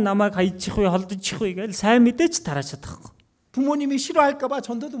 Хүүхдүүд маань намайг хайчих вэ, холдчих вэ гэж сайн мэдээч тарааж чадахгүй. 부모님이 싫어할까 봐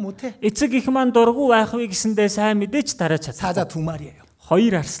전도도 못해. Эцэг их маань дургу байх вэ гэсэндээ сайн мэдээч тарааж чадахгүй. 사자 두 마리예요.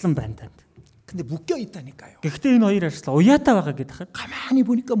 Хоёр арслан байна танд. 근데 묶여 있다니까요. Гэхдээ энэ хоёр арслан уяатай байгаа гэдэг хаа. 가만히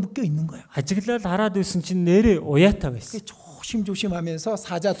보니까 묶여 있는 거야. Ажиглал хараад байсан чинь нэрээ уяатай байсан. 조심조심하면서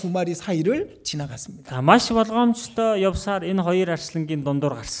사자 두 마리 사이를 지나갔습니다. За маш болгоомжтой явсаар энэ хоёр арслангийн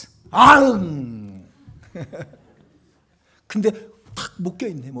дундуур гарсан. 아흥. 근데 탁 묶여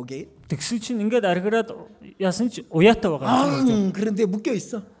있네 목에. Тэгсэн чинь ингээд аргираад яасан ч уяатай байгаа юм. 그런데 묶여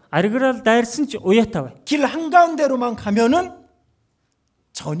있어. Аргираад дайрсан ч уяатай бай. 길 한가운데로만 가면은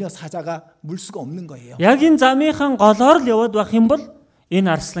전혀 사자가 물 수가 없는 거예요. Яг энэ замынхан голоор л яваад байх юм бол энэ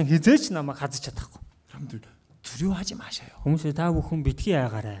арслан хизээч намайг хазж чадахгүй. 여러분들 두려워하지 마셔요. Хүмүүсээ та бүхэн битгий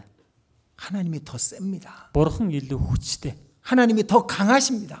яагаарай. 하나님이 더 셉니다. Бурхан илүү хүчтэй. 하나님이 더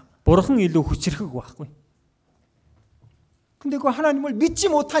강하십니다. Бурхан илүү хүчрхэг байхгүй. 근데 그 하나님을 믿지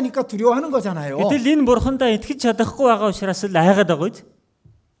못하니까 두려워하는 거잖아요. Гэтэл энэ бурхандаа итгэж чадахгүй байгаа учраас л айгаад байгаа гэж.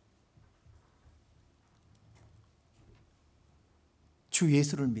 주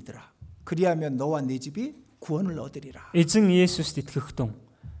예수를 믿으라. 그리하면 너와 네 집이 구원을 얻으리라. Эзэн Есүст итгэх тун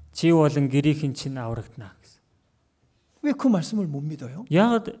чи болон гэрийнхэн чинь аврагдана гэсэн. 왜 그 말씀을 못 믿어요?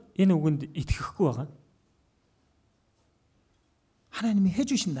 Яагаад энэ үгэнд итгэхгүй байгаа? 하나님이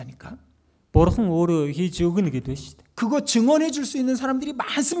해주신다니까. Бурхан өөрөө хийж өгнө гэдэг шүү дээ. 그거 증언해 줄 수 있는 사람들이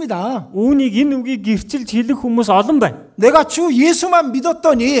많습니다. Үүнийг энэ үгийг гэрчилж хэлэх хүмүүс олон байна. 내가 주 예수만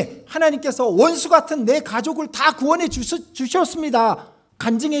믿었더니 하나님께서 원수 같은 내 가족을 다 구원해 주셨습니다.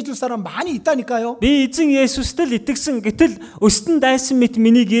 간증해 줄 사람 많이 있다니까요. Би эзэн Есүст л итгэсэн гэтэл өстөн дайсан мэт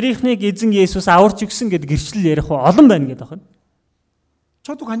миний гэрийнхнийг эзэн Есүс аварч өгсөн гэд гэрчлэл ярих олон байна гэдэг байна.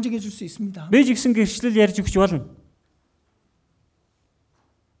 저도 간증해 줄 수 있습니다. Би ч гэсэн гэрчлэл ярьж өгч болно.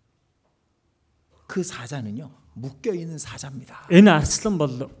 그 사자는요. 묶여 있는 사자입니다. Энэ арслан бол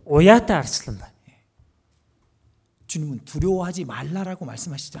уяатай арслан байна. 주님은 두려워하지 말라라고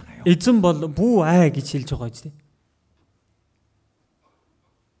말씀하시잖아요. Эзэн бол бүү ай гэж хэлж байгаа юм.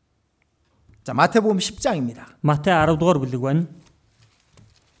 자, 마태복음 10장입니다. Матай 10 дугаар бүлэг байна.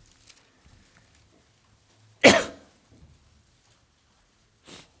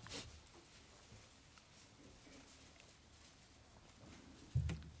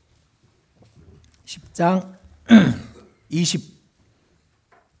 장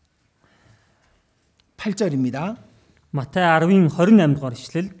 28절입니다. Матай 10-ын 28 дугаар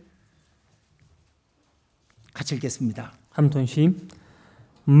ишлэл. 같이 읽겠습니다. Хамт уншийе.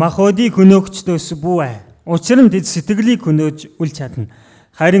 Махбодыг хөнөөгчдөөс бүү ай. Учир нь тэд сэтгэлийг хөнөөж үл чадна.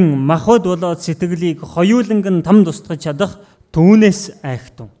 Харин махбод болоод сэтгэлийг хоёуланг нь там тусгаж чадах түүнээс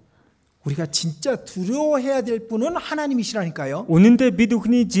айхтун. 우리가 진짜 두려워해야 될 분은 하나님이시라니까요. Үнэн дээр бид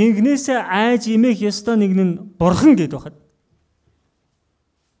бүхний жингнээсээ айж имэх ёстой нэг нь Бурхан гэдэг байна.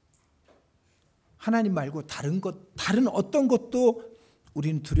 하나님 말고 다른 어떤 것도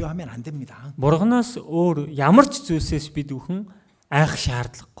우리는 두려워하면 안 됩니다. Бурханаас өөр ямар ч зүйлсээс бид бүхэн айх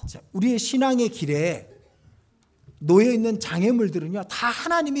шаардлагагүй. 자, 우리의 신앙의 길에 놓여 있는 장애물들은요 다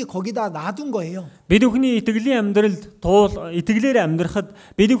하나님이 거기다 놔둔 거예요. Бид бүхний итгэлийн амьдралд итгэлээр амьдрахад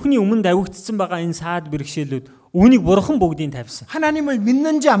бид бүхний өмнө давигдсан байгаа энэ саад бэрхшээлүүд үүнийг Бурхан бүгдийг тавьсан. 하나님을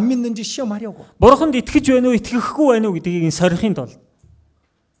믿는지 안 믿는지 시험하려고. Бурханд итгэж байна уу, итгэхгүй байна уу гэдгийг сорихын тулд.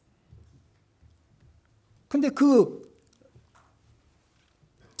 근데 그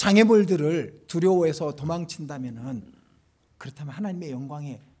장애물들을 두려워해서 도망친다면은 그렇다면 하나님의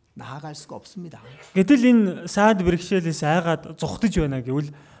영광에 나아갈 수가 없습니다. Гэтэл энэ саад бэрхшээлээс айгаад зүхтэж байна гэвэл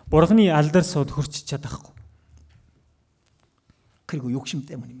Бурханы алдар сууд хүрч чадахгүй. 그리고 욕심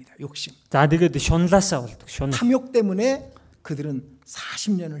때문입니다. 욕심. За тэгээд шунлаасаа болдог. шунал. 탐욕 때문에 그들은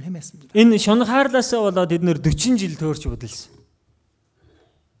 40년을 헤맸습니다. Энэ шунхаарлаасаа болоод эднэр 40 жил төөрч удалсан.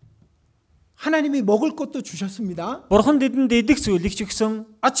 하나님이 먹을 것도 주셨습니다. Бурхан тэдэнд идэх зүйлийг ч өгсөн.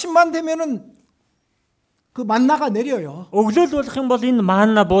 아침만 되면은 그 만나가 내려요. Өглөөл болох юм бол энэ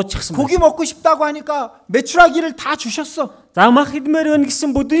маана буучихсан. 고기 먹고 싶다고 하니까 메추라기를 다 주셨어. За мах идмээр байна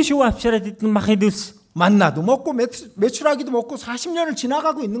гэсэн бүдэн шив авчираад эдэн мах идүүлсэн. 만나도 먹고 메추라기도 먹고 40년을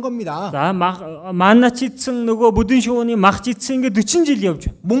지나가고 있는 겁니다. За маана чидсэн нөгөө бүдэн шивууны мах чидсэн ингээ 40 жил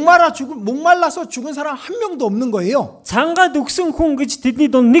явж байна. 목말라서 죽은 사람 한 명도 없는 거예요. Цангаад өгсөн хүн гэж тэдний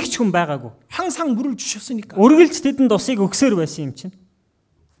дунд нэг ч хүн байгаагүй. 항상 물을 주셨으니까. Үргэлж тэдэнд усыг өгсөөр байсан юм чинь.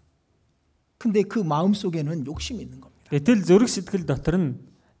 근데 그 마음 속에는 욕심이 있는 겁니다. Гэтэл зүрх сэтгэл дотор нь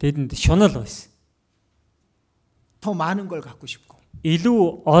тэдэнд шунал байсан. 더 많은 걸 갖고 싶고.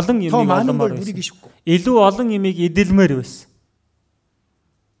 Илүү олон юмыг 더 많은 оломоор 걸 누리기 байсан. 싶고. Илүү олон юмыг эдэлмээр байсан.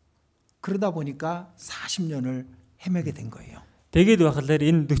 그러다 보니까 40년을 헤매게 된 거예요. Тэгээд байхлаар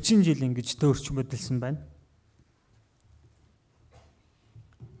энэ 40 жил ингэж төөрч мэдэлсэн байна.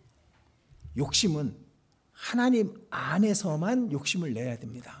 욕심은 하나님 안에서만 욕심을 내야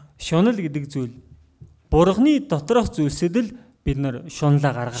됩니다. Шунал гэдэг зүйл Бурханы доторх зүйлсэд л бид нар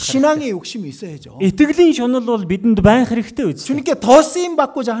шунлаа гаргах хэрэгтэй. 신앙의 욕심이 있어야죠. Итгэлийн шунал бол бидэнд байх хэрэгтэй үз. 주님께 더 쓰임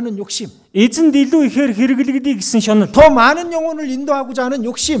받고자 하는 욕심. Эзэнд илүү ихээр хэрэглэгдэй гэсэн шунал. 더 많은 영혼을 인도하고자 하는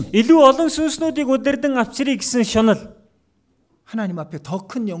욕심. Илүү олон сүнснүүдийг удирдан авчирыг гэсэн шунал. 하나님 앞에 더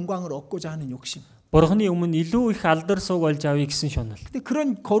큰 영광을 얻고자 하는 욕심. Бурханы өмнө илүү их алдар суг олж авъя гэсэн шунал. 근데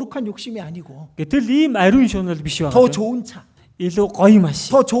그런 거룩한 욕심이 아니고 Гэтэл ийм ариун шунал биш байна. 더 좋은 차, Илүү гоё машин,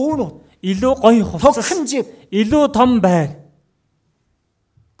 더 좋은 옷, илүү гоё 더 хувцас, 큰 집. илүү том байр.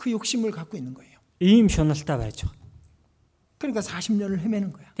 그 욕심을 갖고 있는 거예요. Ийм шуналтай байж байгаа. 그러니까 40년을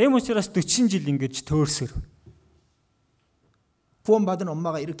헤매는 거야. Тэм учраас 40 жил ингэж төөрсөр. 구원받은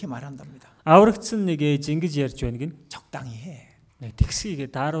엄마가 이렇게 말한답니다. Аврагдсан нэг ээж ингэж ярьж байна гин. 적당히 해. Тэгсгийг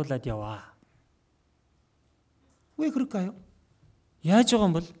дааруулад яваа. 왜 그럴까요? Яаж байгаа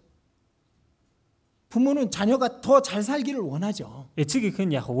юм бол 부모는 자녀가 더 잘 살기를 원하죠. эцэг их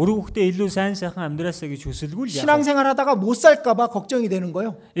нь яг өрөө хүүхдээ илүү сайн сайхан амьдраасаа гэж хүсэлгүй л яг. 신앙생활 하다가 못 살까 봐 걱정이 되는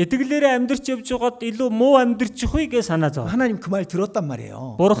거예요. Итгэлээрээ амьдрч явж байгаад илүү муу амьдрчих үе гэж санаа зов. 하나님 그 말 들었단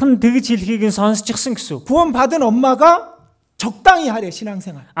말이에요. Бурхан тэгж хэлхийг нь сонсчихсан гэсэн. 구원받은 엄마가 적당히 하래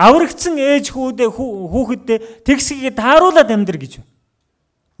신앙생활. Аврагдсан ээж хүүхэдээ тэгсгийг тааруулаад амьдр гэж.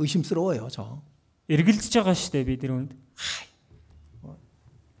 의심스러워요, 저. эргэлдэж байгаа шүү дээ бид үүнд.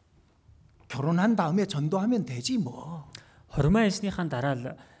 결혼한 다음에 전도하면 되지 뭐. Хормоо эснийхэн дараа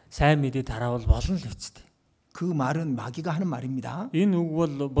л сайн мэдээ тараавал болно л үсттэй. 그 말은 마귀가 하는 말입니다. Энэ үг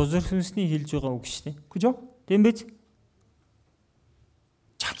бол бузар сүнсний хэлж байгаа үг шүү дээ. 그죠? Тийм биз?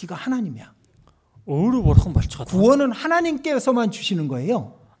 자기가 하나님이야. Өөрөө бурхан болчиход. 구원은 하나님께서만 주시는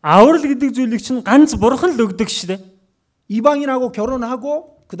거예요. Аврал гэдэг зүйлийг чинь ганц бурхан л өгдөг шүү дээ. 이방인하고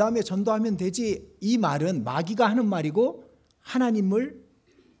결혼하고 그 다음에 전도하면 되지. 이 말은 마귀가 하는 말이고 하나님을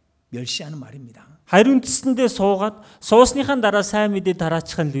멸시하는 말입니다. Хариун төсөндөө суугаад суусныхаа дараа сайн мэдээ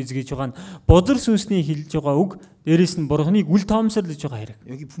тараачихын л үзгийж байгаа нь бузар сүнсний хэлж байгаа үг, дээрэс нь бурханыг үл тоомсорлож байгаа хэрэг.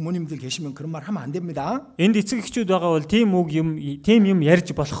 여기 부모님들 계시면 그런 말 하면 안 됩니다. Энд эцэг эхчүүд байгаа бол тийм юм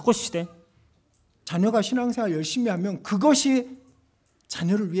ярьж болохгүй шүү дээ. 자녀가 신앙생활 열심히 하면 그것이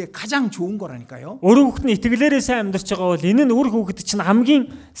자녀를 위해 가장 좋은 거라니까요. Өөр хүүхэд нь итгэлээрээ сайн амьдарч байгаа бол энэ нь өөр хүүхэд чинь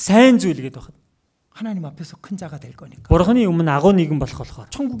хамгийн сайн зүйл гэдэг байна. 하나님 앞에서 큰 자가 될 거니까. Бурханы өмнө агуу нэгэн болох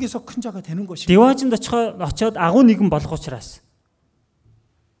болохоор. 천국에서 큰 자가 되는 것이. Diwaajинд очиод агуу нэгэн болох учраас.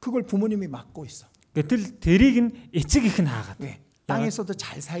 그걸 부모님이 막고 있어. Гэтэл тэрийг нь эцэг их нь хаагаад. 땅에서도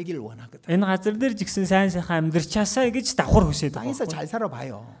잘 살길 원하거든. Энэ газар дээр ч гэсэн сайн сайхан амьдарчаасаа гэж давхар хүсэж байгаа. 땅에서 잘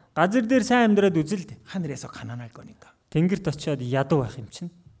살아봐요. газар дээр сайн амьдраад үзэл дээ. 하늘에서 가난할 거니까. Тэнгэрт очиод ядуу байх юм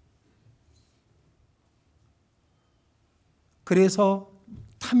чинь. 그래서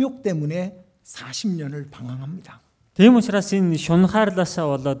탐욕 때문에 40년을 방황합니다. Тийм учраас энэ шунхаарлаасаа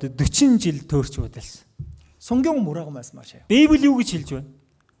болоод 40 жил төөрч удалсан. 성경은 뭐라고 말씀하셔요? Библи юу гэж хэлж байна?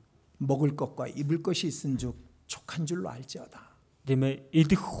 먹을 것과 입을 것이 있은즉 족한 줄로 알지어다. Тийм ээ,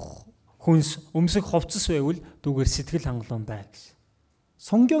 идэх хүнс, өмсөх хувцас байвал дүүгээр сэтгэл хангалуун бай гэсэн.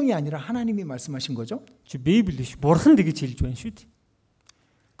 성경이 아니라 하나님이 말씀하신 거죠? Чи Библи биш, бурхан тэгж хэлж байна шүү дээ.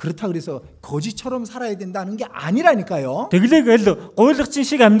 그렇다 그래서 거지처럼 살아야 된다는 게 아니라니까요. Тэглэг л гуйлгчин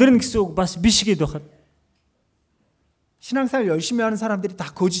шиг амьдрна гэсэн үг бас биш гээд байна. 신앙생활 열심히 하는 사람들이 다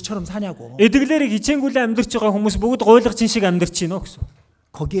거지처럼 사냐고. Эдгэлээрээ хичээнгүйлээ амьдарч байгаа хүмүүс бүгд гуйлгчин шиг амьдарч байна гэсэн.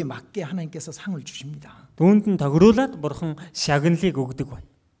 거기에 맞게 하나님께서 상을 주십니다. Түүнд нь тохируулаад бурхан шагналыг өгдөг байна.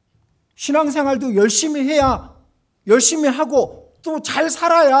 신앙생활도 열심히 해야 열심히 하고 또 잘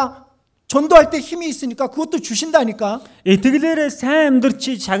살아야 전도할 때 힘이 있으니까 그것도 주신다니까. Итгэлээрээ сайн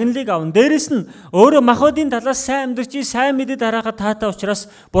амьдарч шагналыг авна. Дээрэс нь өөрөө махбодын талаас сайн амьдарч сайн мэдээ дараахад таатай учраас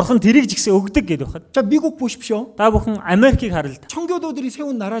бурхан тэрийг ч гэсэн өгдөг гэдэг байна. 자, 미국 보십시오. Та бүхэн Америкийг харъя л да. 청교도들이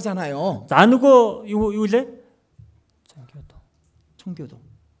세운 나라잖아요. За нөгөө юу лээ? 청교도.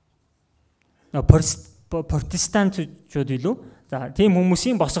 Протестантчууд илүү. За тийм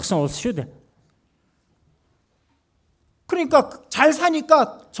хүмүүсийн босгосон улс шүү дээ. 그러니까 잘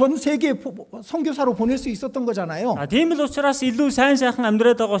사니까 전 세계 선교사로 보낼 수 있었던 거잖아요. Тийм л учраас илүү сайн сайхан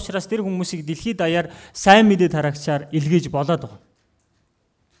амьдраад байгаа учраас тэр хүмүүсийг дэлхийд даяар сайн мэдээ тараагчаар илгээж болоод байгаа.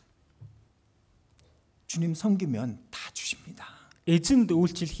 주님 섬기면 다 주십니다. Эзэнд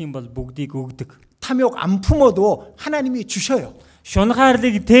үйлчлэх юм бол бүгдийг өгдөг. 탐욕 안 품어도 하나님이 주셔요.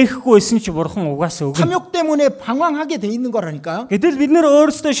 Шунхаарлыг тээхгүй байсан ч бурхан угаасаа өгнө. 탐욕 때문에 방황하게 돼 있는 거라니까요. Гэтэл бид нэр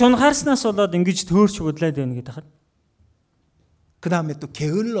өөрсдөө шунхаарснаас болоод ингэж төөрч бодлаад байна гэдэг хаа. 그 다음에 또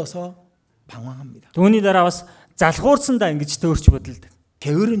게을러서 방황합니다. Түүний дараа бас залхуурсандаа ингэж төөрч бодлоо.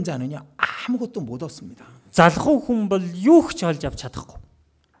 게으른 자는요 아무것도 못 얻습니다. Залхуу хүн бол юу ч олж авч чадахгүй.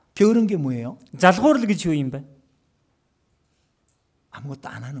 게으른 게 뭐예요? Залхуурл гэж юу юм бэ? 아무것도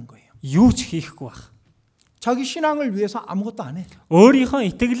안 하는 거예요. Юу ч хийхгүй байх. 자기 신앙을 위해서 아무것도 안 해. Өөрийнхөө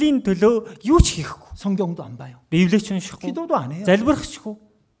итгэлийн төлөө юу ч хийхгүй. 성경도 안 봐요. Библийг ч уншихгүй. 기도도 안 해요. Залбирахгүй.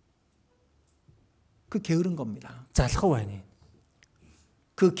 그 게으른 겁니다. Залхуу байна.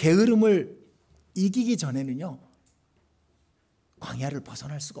 그 게으름을 이기기 전에는요 광야를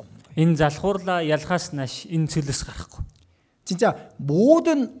벗어날 수가 없는 거예요. Энэ залхуурлаа ялхаас нааш энэ цөлөөс гарахгүй. 진짜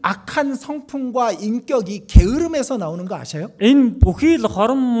모든 악한 성품과 인격이 게으름에서 나오는 거 아셔요? Энэ бүхий л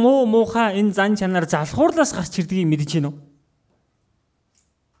хорон муухай энэ зан чанар залхуурлаас гарч ирдгийг мэдэж байна уу?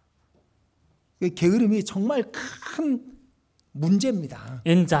 게으름이 정말 큰 문제입니다.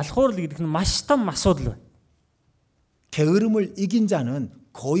 Энэ залхуурл гэдэг нь маш том асуудал байна. 게으름을 이긴 자는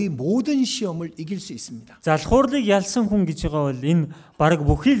거의 모든 시험을 이길 수 있습니다. Залхуурлыг ялсан хүн гэж байгаа бол энэ бараг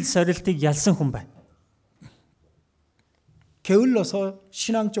бүхий л сорилтыг ялсан хүн байна. 게을러서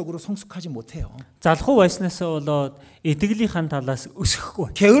신앙적으로 성숙하지 못해요. Залхуу байснасаа болоод итгэлийнхэн талаас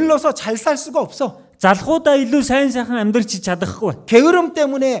өсөхгүй. 게을러서 잘 살 수가 없어. Залхуудаа илүү сайн сайхан амьдрч чадахгүй. 게으름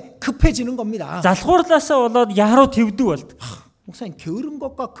때문에 급해지는 겁니다. Залхуурлаасаа болоод яаруу твдэг болд. 목사님, 게으른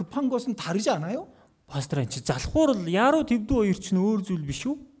것과 급한 것은 다르지 않아요? Пастор чи залхуурл яаруу твдэг хоёр ч өөр зүйл биш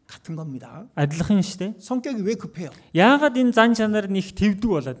үү? 같은 겁니다. Адилхан шүү дээ. 성격이 왜 급해요? Яагаад энэ зан чанар нь их твдэг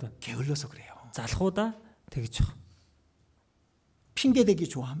болоод вэ? 게을러서 그래요. Залхуудаа тэгж байгаа. 핑계대기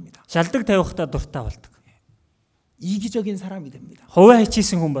좋아합니다. Шалдаг тавихтаа дуртай болдог. 이기적인 사람이 됩니다. Хуваа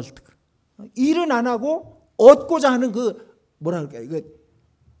хийчихсэн хүн болдог. 일은 안 하고 얻고자 하는 그 뭐라 그럴까요? 이거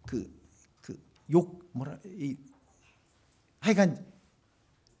욕 뭐라 이 하여간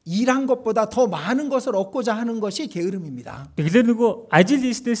일한 것보다 더 많은 것을 얻고자 하는 것이 게으름입니다. Тэгэхээр нөгөө ажил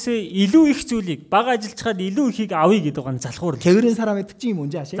хийснээсээ илүү их зүйлийг бага ажиллачаад илүү ихийг авъя гэдэг нь залхуур. 게으른 사람의 특징이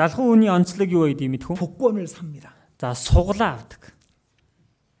뭔지 아세요? Залхуу хүний онцлог юу вэ гэдэг мэдхүү? 복권을 삽니다. За суглаа авдаг.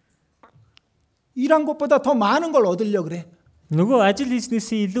 일한 것보다 더 많은 걸 얻으려 그래. Нөгөө ажил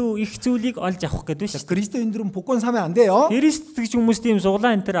хийснээсээ илүү их зүйлийг олж авах гэдэг шүү. 그리스도인들은 복권 사면 안 돼요. Христч хүмүүс тийм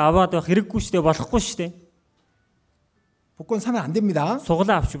суглаа энэ төр аваад байх хэрэггүй шүү дээ, болохгүй шүү дээ. 복권 사면 안 됩니다.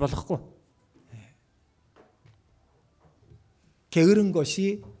 Суглаа авч болохгүй. 게으른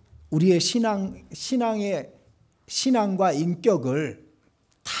것이 우리의 신앙과 인격을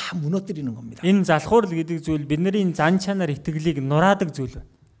다 무너뜨리는 겁니다. Энэ залхуурл гэдэг зүйл бидний зан чанар итгэлийг нураадаг зүйл.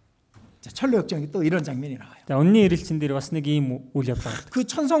 자, 철로 역정이 또 이런 장면이 나와요. За үнний ирэлцэн дээр бас нэг ийм үйл явдал гардаг. 그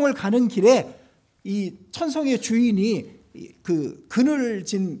천성을 가는 길에 이 천성의 주인이 그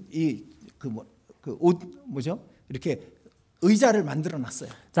그늘진 옷 뭐죠? 이렇게 의자를 만들어 놨어요.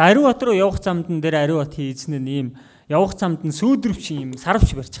 За Ариут руу явах замдан дээр Ариут эзэн нь ийм явах замд нь сөөдрөвч ийм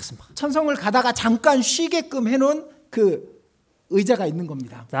сарвч барьчихсан баг. 천성을 가다가 잠깐 쉬게끔 해놓은 그 의자가 있는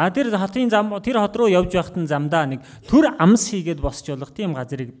겁니다. За тэр хотын зам тэр хот руу явж байхад нь замдаа нэг төр амс хийгээд босч болох тийм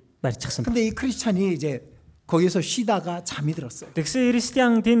газрыг барьчихсан. 근데 이 크리스찬이 이제 거기서 쉬다가 잠이 들었어요. Тэгсэн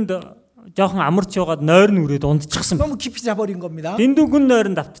христиан тэнд жоохон амарч яваад нойр нүрээд унтчихсан. 너무 깊이 자버린 겁니다. Дэндүү гүн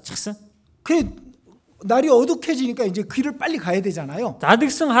нойронд автчихсан. 그 날이 어둑해지니까 이제 길을 빨리 가야 되잖아요. За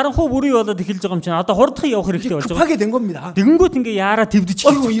тэгсэн харанхуй бүрий болоод эхэлж байгаа юм чинь одоо хурдхан явах хэрэгтэй болж байгаа. 급하게 된 겁니다. Тэгэнгүүт ингээ яараа твдэж.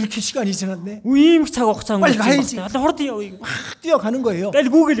 어이구 이렇게 시간이 지났네. Ийм их цаг хугацаа 빨리 가야지. Одоо хурд явъя. 막 뛰어가는 거예요. Гэл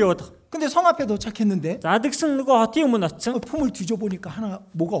Google яваад. 근데 성 앞에 도착했는데 За тэгсэн нөгөө хотын өмнө очсон. 품을 뒤져보니까 하나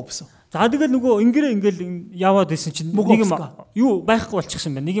뭐가 없어. За тэгэл нөгөө ингээл яваад байсан чинь нэг юм юу байхгүй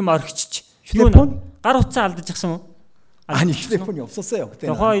болчихсон байна. Нэг юм орхичиж. 휴대폰? Гар утсаа алдчихсан уу? 아니 휴대폰이 없었어요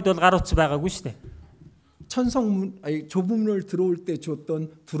그때는. Тухайд бол гар утас байгаагүй шүү дээ. 천성문 아니 좁음을 들어올 때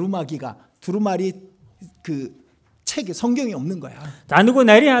줬던 두루마리 그 책에 성경이 없는 거야. За нөгөө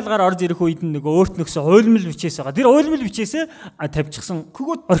нарийн хаалгаар орж ирэх үед нөгөө өөрт нөхсөн уйлмал бичээс байгаа. Тэр уйлмал бичээсээ тавьчихсан.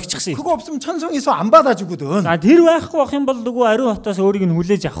 그거 орхичихсан. 그거 없으면 천성에서 안 받아주거든. За тэр байхгүй байх юм бол нөгөө ариун хотоос өөрийг нь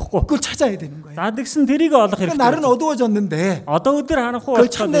хүлээж авахгүй. 그걸 찾아야 되는 거예요. За тэгсэн тэрийг олох хэрэгтэй. 날은 어두워졌는데 одоо өдөр харанхуй 그걸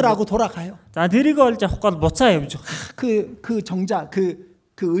찾느라고 돌아가요. За тэрийг олж авахгүй бол буцаа явж байгаа. 그 정자 그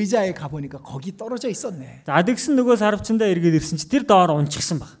의자에 가 보니까 거기 떨어져 있었네. За тэгсэн нөгөө сарвчандаа эргээд ирсэн чи тэр доор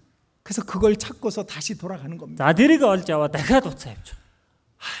унчихсан баг. 그래서 그걸 찾고서 다시 돌아가는 겁니다. За тэрийг олж аваа дахиад буцаа явж байгаа.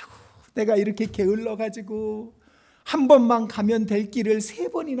 아이고, 내가 이렇게 게을러 가지고 한 번만 가면 될 길을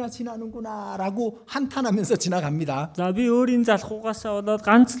 3번이나 지나는구나라고 한탄하면서 지나갑니다. За би өөрийн залхуугаасаа болоод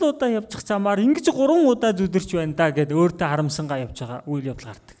ганц л удаа явчих замаар ингэж 3 удаа зүдэрч байна да гэд өөртөө харамсангаа явж байгаа үйл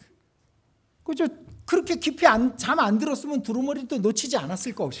явдал гардаг. 그죠? 그렇게 깊이 잠 안 들었으면 두루머리도 놓치지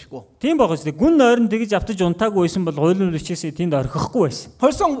않았을 것이고. Тийм байгаа шүү дээ. Гүн нойрон тэгж автаж унтаагүй байсан бол уйлмал бичээсээ тэнд орхихгүй байсан.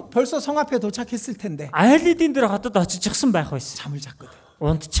 벌써 성 앞에 도착했을 텐데. Айл эдийн дээр хотод очижчихсан байх байсан. 잠을 잤거든.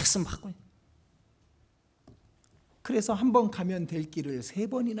 унтчихсан байхгүй. 그래서 한 번 가면 될 길을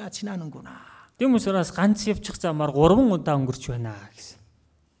 3번이나 지나는구나. Тийм учраас ганц явчих замаар 3 удаа өнгөрч байна гэсэн.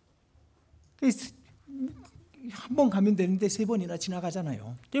 한 번 가면 되는데 3번이나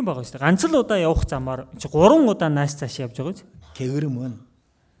지나가잖아요. Тийм байгаа шүү дээ. ганц л удаа явах замаар 3 удаа нааш цааш явж байгаа. 게으름은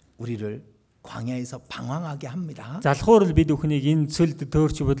우리를 광야에서 방황하게 합니다. залхуурл бид бүхнийг энэ цөлд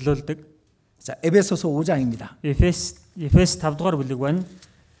төөрч бодлуулдаг. 자, 에베소서 5장입니다. Эфес 5 дугаар бүлэг байна.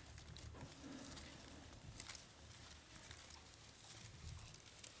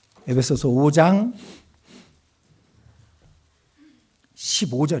 에베소서 5장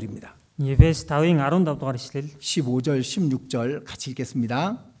 15절입니다. Эфес 5-ын 15 дугаар ишлэл. 15절, 16절 같이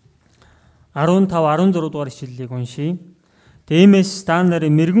읽겠습니다. 15, 16 дугаар ишлэлийг уншийе. Тиймээс та нар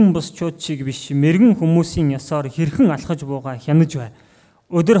мэрэгэн бусчууд шиг биш, мэрэгэн хүмүүсийн ёсоор хэрхэн алхаж буугаа хянаж бай.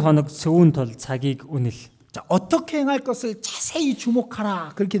 өдөр хоног зөвүүн тул цагийг үнэл. 자, 어떻게 행할 것을 자세히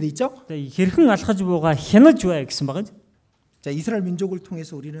주목하라 그렇게 돼 있죠? хэрхэн алхаж буугаа хянаж бай гэсэн байгаа. 자, 이스라엘 민족을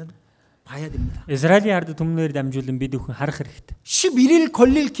통해서 우리는 봐야 됩니다. Израилийн ард түмнээр дамжуулан бид бүхэн харах хэрэгтэй. 11일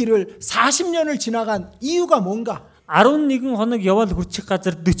걸릴 길을 40년을 지나간 이유가 뭔가? 11 хоног явал хүрчих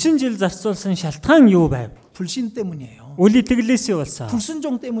газар 40 жил зарцуулсан шалтгаан юу байв? 불신 때문이에요. Үл итгэлээсээ болсон.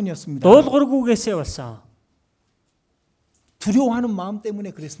 불순종 때문이었습니다. Дуулуургүйгээсээ болсон. 두려워하는 마음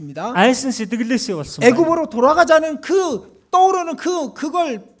때문에 그랬습니다. Айсан сэтгэлээсээ болсон. 애굽으로 돌아가자는 그 떠오르는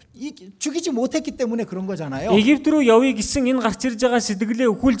그걸 죽이지 못했기 때문에 그런 거잖아요. Египт рүү явъя гэсэн энэ гарч ирж байгаа сэтгэлээ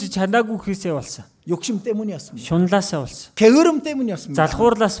өхүүлж чадаагүй хийсээ болсон. 욕심 때문이었습니다. Шунлаасаа болсон. 게으름 때문이었습니다.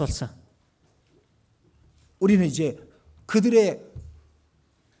 Залхуурлаас болсон. 우리는 이제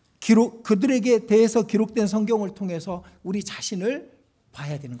그들에게 대해서 기록된 성경을 통해서 우리 자신을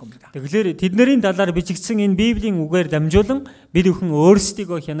봐야 되는 겁니다. Тэгэхээр тэдний талаар бичигдсэн энэ Библийн үгээр дамжуулан бид бүхэн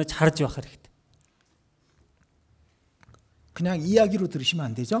өөрсдийгөө хянаж харж байх хэрэгтэй. 그냥 이야기로 들으시면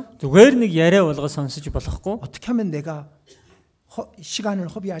안 되죠? Зүгээр нэг яриа болгож сонсож болохгүй. 어떻게 하면 내가 시간을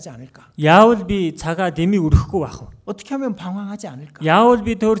허비하지 않을까? Яавал би цагаа дэмий өрөхгүй байх вэ? 어떻게 하면 방황하지 않을까? Яавал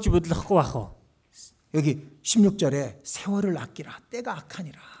би төөрж бодлохгүй байх вэ? 여기 16절에 세월을 아끼라 때가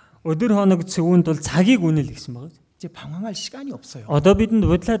악하니라. Өдөр хоног цөвөнд бол цагийг үнэл гэсэн байна. 이제 방황할 시간이 없어요. Одоо бидэнд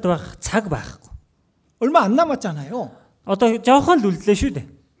бодлоод байх цаг байхгүй. 얼마 안 남았잖아요. Одоо жоохон л үлдлээ шүү дээ.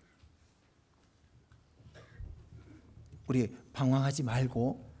 우리 방황하지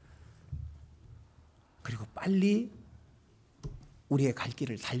말고 그리고 빨리 우리의 갈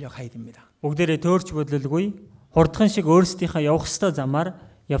길을 달려가야 됩니다. Бүгдээрээ төөрч бодлолгүй хурдхан шиг өөрсдийнхөө явах ёстой замаар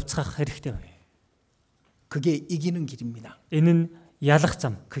явцгаах хэрэгтэй байна. 그게 이기는 길입니다. Энэ нь ялах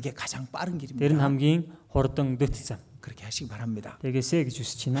зам. 그게 가장 빠른 길입니다. Тэр нь хамгийн хурдан дөт зам. 그렇게 하시기 바랍니다. Тэгээсэй гэж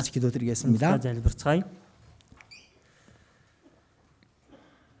хүсэж байна. 같이 기도드리겠습니다. залбирцгаая.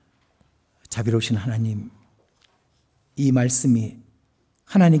 자비로우신 하나님, 이 말씀이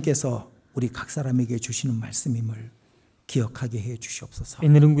하나님께서 우리 각 사람에게 주시는 말씀임을 기억하게 해 주시옵소서.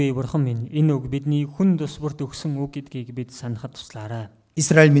 Энэрэнгүй бурхан минь, энэ үг бидний хүн тус бүрт өгсөн үг гэдгийг бид санахад туслаарай.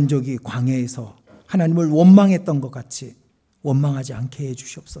 이스라엘 민족이 광야에서 하나님을 원망했던 것 같이 원망하지 않게 해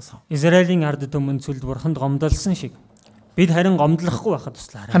주시옵소서. Израилийн ард түмэн цүлд бурханд гомдолсон шиг бид харин гомдлохгүй байхад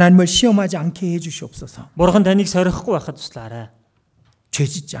туслаарай. 하나님을 시험하지 않게 해 주시옵소서. Бурхан таныг сорихгүй байхад туслаарай.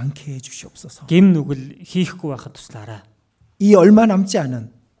 죄짓지 않게 해 주시옵소서. Гим нүгэл хийхгүй байхад туслаарай. 이 얼마 남지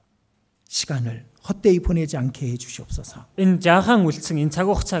않은 시간을 헛되이 보내지 않게 해 주시옵소서. Энэ жаахан үлдсэн энэ цаг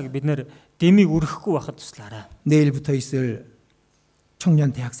хугацааг бид нэр дэмий өрөхгүй байхад туслаарай. 내일부터 있을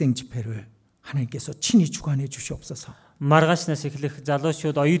청년 대학생 집회를 하나님께서 친히 주관해 주시옵소서. Маргаашнаас эхлэх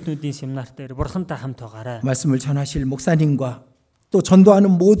залуучууд оюутнуудын семинар дээр бурхантай хамт байгаарай. 말씀을 전하실 목사님과 또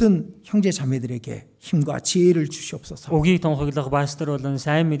전도하는 모든 형제 자매들에게 힘과 지혜를 주시옵소서. Үгийг тунхаглах пастор болон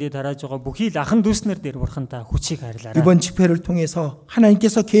сайн мэдээ тарааж байгаа бүхий л ахан дүүснэр дээр бурхантай хүчийг хайрлаарай. 이번 집회를 통해서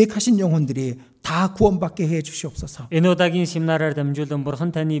하나님께서 계획하신 영혼들이 다 구원받게 해 주시옵소서. Энэ удаагийн семинараар дамжуулан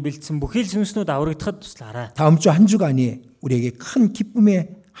бурхан таны бэлдсэн бүхий л сүнснүүд аврагдахад туслаарай. 다음 주 한 주간이 우리에게 큰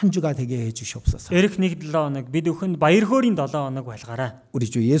기쁨의 한 주가 되게 해 주시옵소서. Ирэх нэг 7 хоног бид бүхэнд баяр хөөрийн 7 хоног байлгаарай. 우리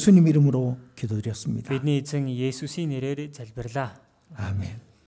주 예수님 이름으로 기도드렸습니다. Бидний эзэн Есүсийн нэрээр залбирлаа. 아멘.